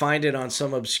you have to find it on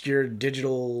some obscure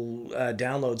digital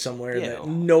download somewhere that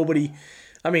nobody.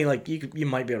 I mean, like you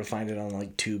might be able to find it on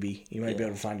like Tubi. You might be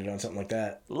able to find it on something like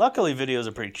that. Luckily, videos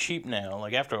are pretty cheap now.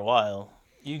 Like after a while,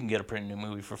 you can get a pretty new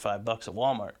movie for $5 at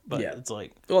Walmart. But it's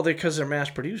like, well, because they're mass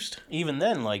produced. Even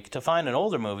then, like to find an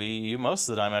older movie, you most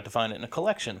of the time have to find it in a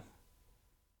collection.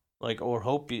 Like, or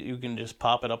hope you can just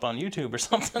pop it up on YouTube or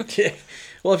something. Yeah.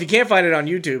 Well, if you can't find it on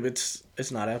YouTube,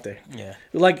 it's not out there. Yeah.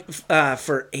 Like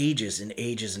for ages and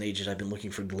ages and ages, I've been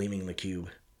looking for Gleaming the Cube.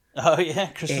 Oh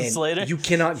yeah, Christian Slater. You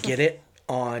cannot get it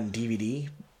on DVD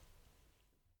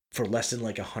for less than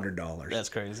like $100. That's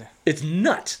crazy. It's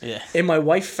nuts. Yeah. And my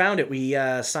wife found it. We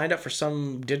signed up for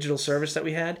some digital service that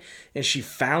we had, and she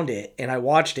found it, and I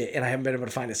watched it, and I haven't been able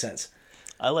to find it since.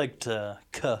 I liked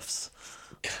Cuffs.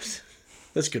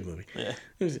 That's a good movie. Yeah.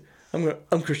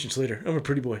 I'm Christian Slater. I'm a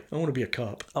pretty boy. I want to be a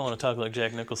cop. I want to talk like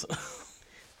Jack Nicholson.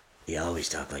 He always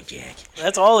talk like Jack.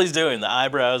 That's all he's doing. The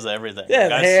eyebrows, everything. Yeah,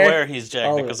 like, I hair, swear he's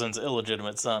Jack Nicholson's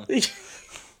illegitimate son.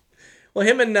 Well,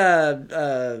 him and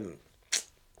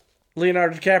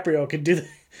Leonardo DiCaprio could do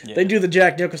they do the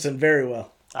Jack Nicholson very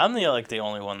well. I'm the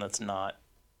only one that's not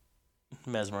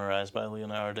mesmerized by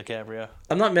Leonardo DiCaprio.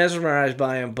 I'm not mesmerized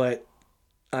by him, but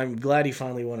I'm glad he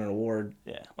finally won an award.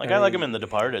 Yeah, I like him in The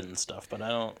Departed and stuff, but I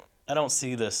don't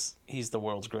see this. He's the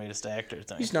world's greatest actor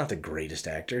thing. He's not the greatest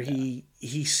actor. Yeah.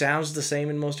 He sounds the same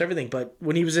in most everything, but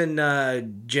when he was in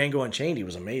Django Unchained, he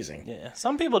was amazing. Yeah,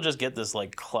 some people just get this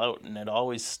like clout, and it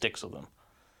always sticks with them.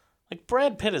 Like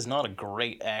Brad Pitt is not a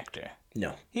great actor.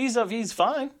 No, he's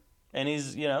fine, and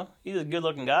he's a good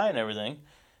looking guy and everything.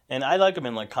 And I like him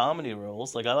in like comedy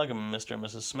roles. Like I like him in Mr. and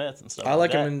Mrs. Smith and stuff. I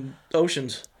like him in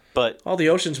Oceans. But all the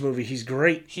Oceans movie, he's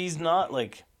great. He's not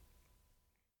like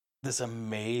this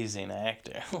amazing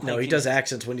actor. No, he does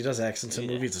accents. When he does accents in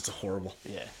movies, it's horrible.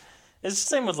 Yeah, it's the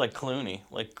same with like Clooney.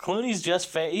 Like Clooney's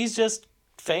he's just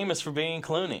famous for being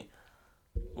Clooney.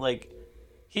 Like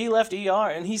he left ER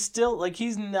and he's still like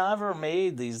he's never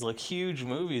made these like huge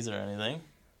movies or anything.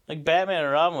 Like Batman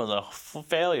and Robin was a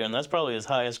failure, and that's probably his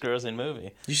highest grossing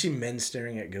movie. You see Men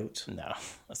Staring at Goats? No.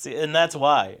 See, and that's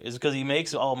why. Is because he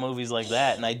makes all movies like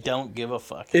that, and I don't give a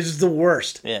fuck. It's the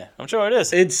worst. Yeah, I'm sure it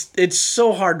is. It's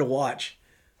so hard to watch.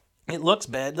 It looks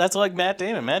bad. That's like Matt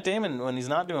Damon. Matt Damon, when he's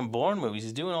not doing Bourne movies,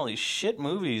 he's doing all these shit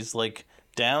movies, like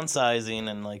Downsizing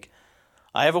and like,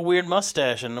 I have a weird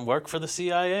mustache and work for the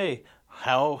CIA.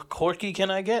 How quirky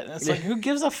can I get? And it's like, who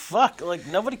gives a fuck? Like,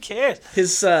 nobody cares. His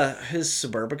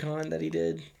Suburbicon that he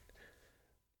did.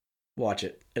 Watch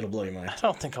it. It'll blow your mind. I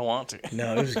don't think I want to.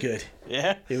 No, it was good.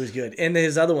 Yeah? It was good. And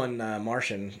his other one,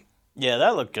 Martian. Yeah,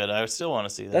 that looked good. I still want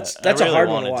to see that. That's a hard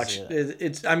one to watch.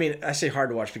 It's. I mean, I say hard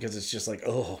to watch because it's just like,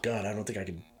 oh, God, I don't think I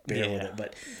could bear with it.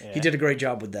 But he did a great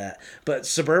job with that. But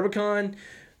Suburbicon,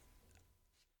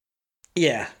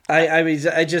 yeah.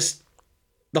 I just...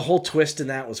 The whole twist in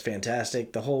that was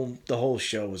fantastic. The whole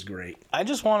show was great. I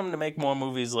just want him to make more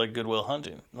movies like Good Will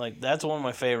Hunting. Like that's one of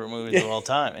my favorite movies of all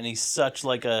time. And he's such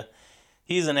like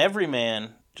he's an everyman,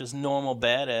 just normal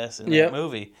badass in that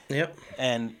movie. Yep.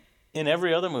 And in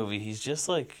every other movie, he's just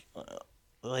like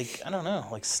I don't know,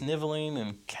 like sniveling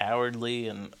and cowardly,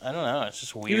 and I don't know. It's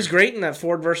just weird. He was great in that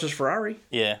Ford versus Ferrari.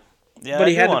 Yeah. Yeah, but I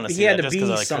he do had wanna to, see he had that to just 'cause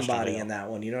be I like Christian somebody Bale. in that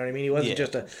one. You know what I mean? He wasn't Yeah.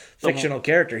 just a fictional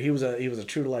character. He was a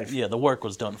true to life. Yeah, the work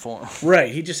was done for him.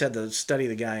 Right. He just had to study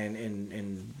the guy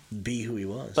and be who he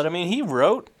was. But I mean, he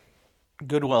wrote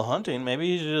Good Will Hunting. Maybe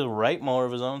he should just write more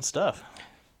of his own stuff.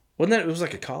 Wasn't that, it was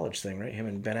like a college thing, right? Him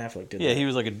and Ben Affleck did Yeah, that. he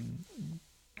was like a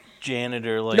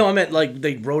janitor. Like No, I meant like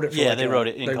they wrote it for yeah, like they wrote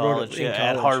it in college. Yeah,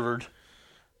 at Harvard.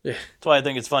 Yeah. That's why I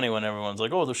think it's funny when everyone's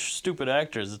like, "Oh, they're stupid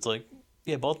actors." It's like,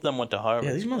 yeah, both of them went to Harvard.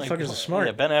 Yeah, these motherfuckers are smart.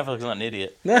 Yeah, Ben Affleck's not an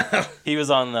idiot. No. He was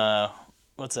on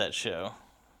what's that show?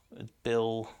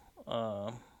 Bill.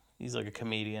 He's like a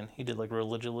comedian. He did like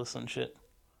Religulous and shit.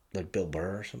 Like Bill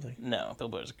Burr or something? No, Bill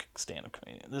Burr's a stand-up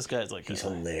comedian. This guy's like He's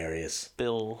hilarious.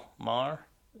 Bill Maher.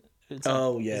 Yeah.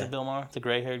 Is it Bill Maher, the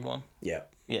gray-haired one? Yeah.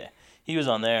 Yeah, he was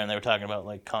on there, and they were talking about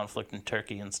like conflict in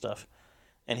Turkey and stuff.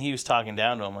 And he was talking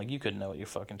down to him like, "You couldn't know what you're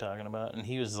fucking talking about." And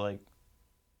he was like,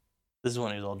 "This is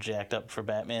when he was all jacked up for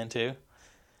Batman too."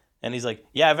 And he's like,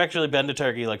 "Yeah, I've actually been to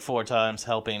Turkey like 4 times,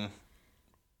 helping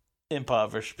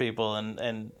impoverished people,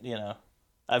 and you know,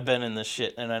 I've been in this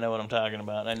shit, and I know what I'm talking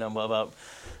about. I know about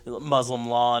Muslim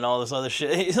law and all this other shit."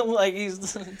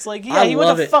 It's like, yeah, he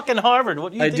went to fucking Harvard.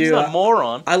 What do you think? He's a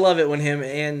moron. I love it when him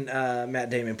and Matt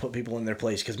Damon put people in their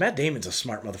place, because Matt Damon's a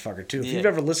smart motherfucker too. If you've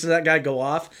ever listened to that guy go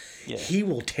off, he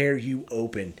will tear you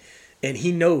open, and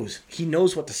he knows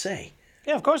what to say.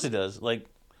 Yeah, of course he does. Like,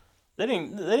 they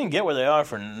didn't get where they are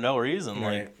for no reason.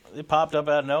 Right. Like, they popped up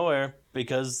out of nowhere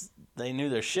because they knew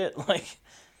their shit. Like,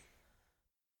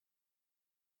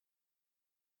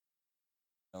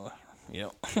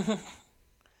 yep.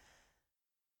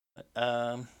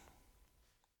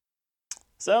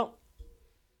 So,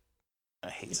 I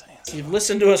hate saying that. You've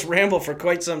listened to us ramble for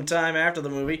quite some time after the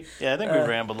movie. Yeah, I think we've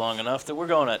rambled long enough that we're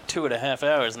going at 2.5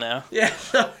 hours now. Yeah.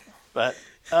 But,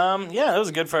 yeah, it was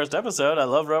a good first episode. I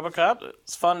love RoboCop.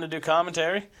 It's fun to do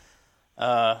commentary.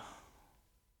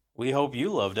 We hope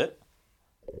you loved it.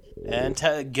 And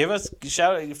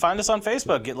find us on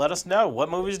Facebook. Let us know, what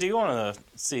movies do you want to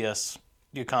see us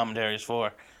do commentaries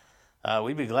for?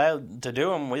 We'd be glad to do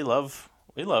them. We love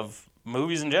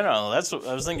movies in general. That's what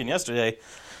I was thinking yesterday.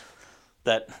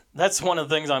 That's one of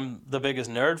the things I'm the biggest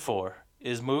nerd for,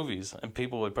 is movies. And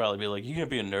people would probably be like, "You can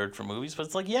be a nerd for movies," but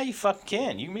it's like, yeah, you fucking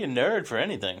can. You can be a nerd for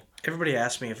anything. Everybody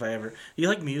asks me if do you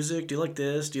like music? Do you like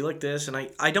this? Do you like this? And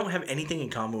I don't have anything in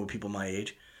common with people my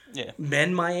age. Yeah.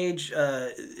 Men my age,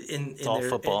 it's all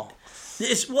football.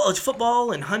 It's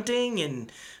football and hunting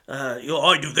and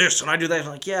I do this and I do that. I'm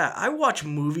like, yeah, I watch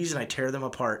movies and I tear them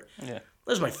apart. Yeah.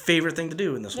 That's my favorite thing to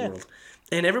do in this world.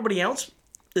 And everybody else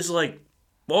is like,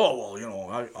 "Oh,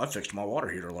 well, I fixed my water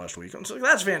heater last week." I'm like,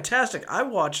 that's fantastic. I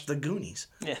watched The Goonies.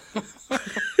 Yeah.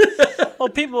 Well,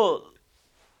 people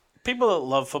that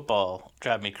love football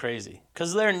drive me crazy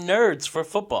because they're nerds for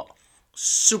football.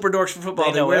 Super dorks for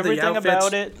football. They know wear everything the outfits.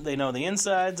 about it. They know the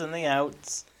insides and the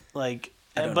outs. Like,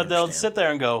 but they'll understand. sit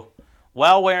there and go,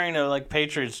 while wearing a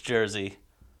Patriots jersey,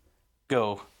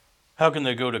 go, "How can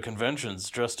they go to conventions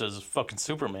dressed as fucking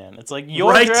Superman?" It's like, you're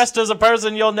Right. dressed as a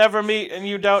person you'll never meet and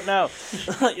you don't know.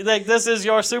 Like, this is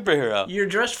your superhero. You're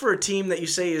dressed for a team that you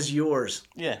say is yours.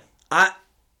 Yeah.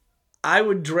 I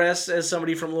would dress as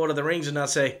somebody from Lord of the Rings and not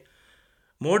say,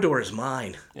 "Mordor is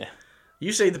mine." Yeah.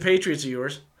 You say the Patriots are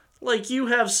yours. Like, you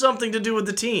have something to do with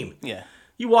the team. Yeah.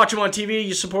 You watch them on TV,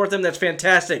 you support them, that's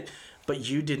fantastic. But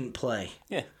you didn't play.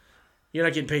 Yeah. You're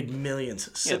not getting paid millions.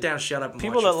 Sit down, shut up, and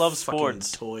People watch that a love fucking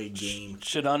sports toy game.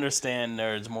 should understand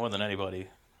nerds more than anybody.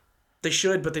 They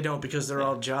should, but they don't, because they're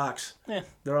all jocks. Yeah.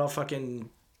 They're all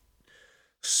fucking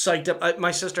psyched up.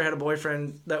 My sister had a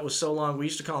boyfriend that was so long, we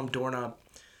used to call him Doorknob.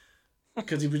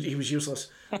 Because he was useless.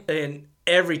 And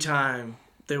every time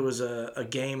there was a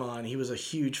game on, he was a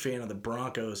huge fan of the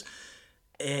Broncos.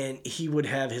 And he would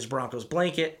have his Broncos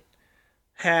blanket,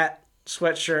 hat,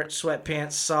 sweatshirt,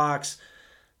 sweatpants, socks,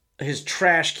 his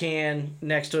trash can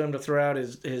next to him to throw out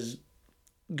his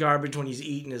garbage when he's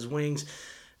eating his wings.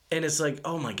 And it's like,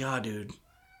 oh my God, dude,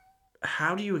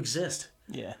 how do you exist?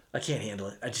 Yeah. I can't handle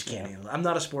it. I just can't handle it. I'm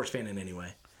not a sports fan in any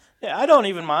way. Yeah, I don't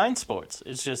even mind sports.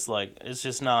 It's just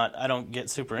not, I don't get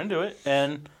super into it.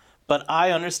 But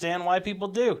I understand why people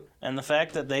do. And the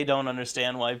fact that they don't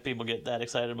understand why people get that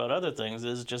excited about other things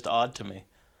is just odd to me.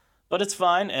 But it's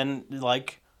fine. And,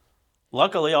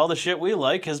 luckily, all the shit we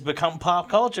like has become pop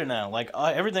culture now.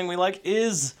 Everything we like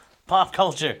is pop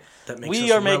culture. That makes we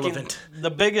us are relevant. making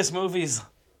the biggest movies.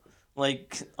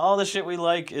 All the shit we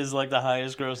like is, the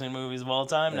highest grossing movies of all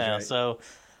time now. right. So,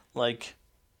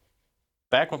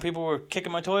 back when people were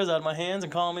kicking my toys out of my hands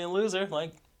and calling me a loser,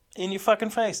 in your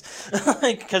fucking face.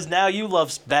 Because now you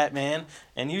love Batman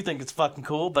and you think it's fucking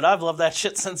cool, but I've loved that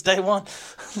shit since day one.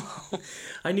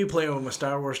 I knew playing with my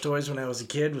Star Wars toys when I was a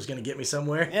kid was going to get me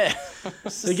somewhere. Yeah.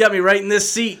 They got me right in this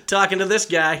seat talking to this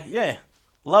guy. Yeah.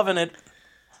 Loving it.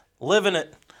 Living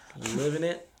it. Living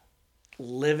it.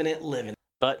 Living it. Living it.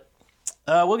 But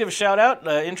we'll give a shout out.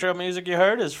 The intro music you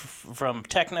heard is from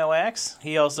Techno Axe.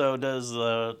 He also does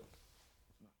the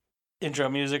intro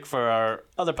music for our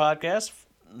other podcast,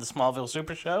 the Smallville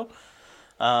Super Show.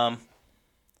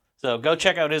 So go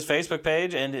check out his Facebook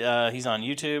page, and he's on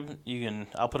YouTube.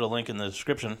 I'll put a link in the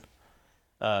description.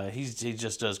 He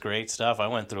just does great stuff. I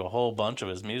went through a whole bunch of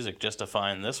his music just to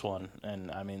find this one,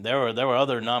 and I mean there were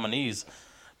other nominees,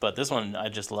 but this one I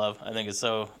just love. I think it's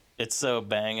so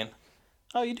banging.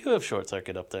 Oh, you do have Short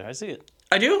Circuit up there. I see it.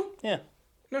 I do? Yeah,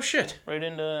 No shit. right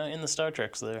in the Star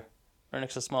Treks there, right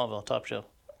next to Smallville, top shelf.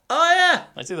 Oh, yeah.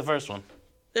 I see the first one.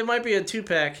 It might be a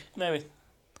 2-pack. Maybe.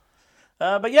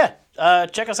 But yeah,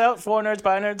 check us out, 4 Nerds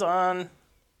by Nerds on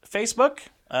Facebook.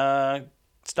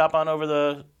 Stop on over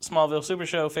the Smallville Super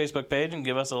Show Facebook page and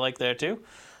give us a like there too.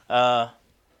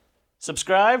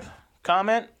 Subscribe,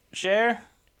 comment, share,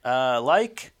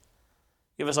 like.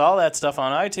 Give us all that stuff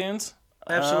on iTunes.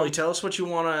 Absolutely. Tell us what you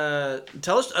want to...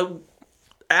 Tell us...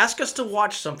 ask us to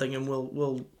watch something and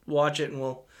we'll watch it and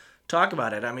we'll talk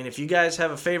about it. I mean, if you guys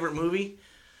have a favorite movie...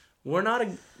 We're not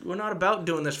about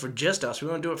doing this for just us. We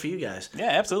want to do it for you guys. Yeah,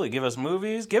 absolutely. Give us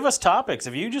movies. Give us topics.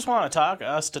 If you just want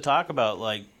to talk about,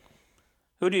 like,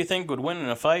 who do you think would win in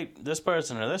a fight, this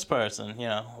person or this person? You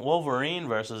know, Wolverine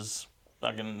versus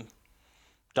fucking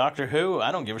Doctor Who.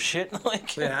 I don't give a shit.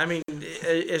 Like, yeah, I mean,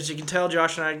 as you can tell,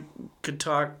 Josh and I could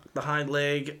talk the hind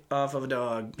leg off of a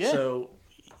dog. Yeah. So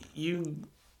you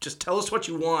just tell us what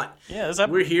you want. Yeah,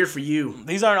 we're here for you.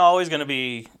 These aren't always going to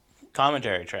be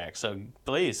commentary tracks, so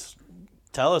please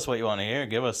tell us what you want to hear.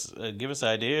 Give us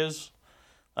ideas.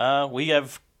 We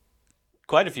have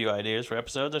quite a few ideas for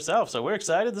episodes ourselves, so we're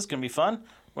excited. This is gonna be fun.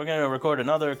 We're gonna record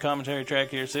another commentary track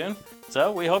here soon,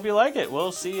 so we hope you like it.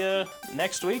 We'll see you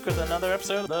next week with another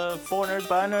episode of the 4 Nerds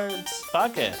by Nerds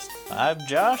podcast. I'm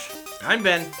Josh. I'm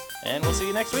Ben. And we'll see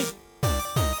you next week.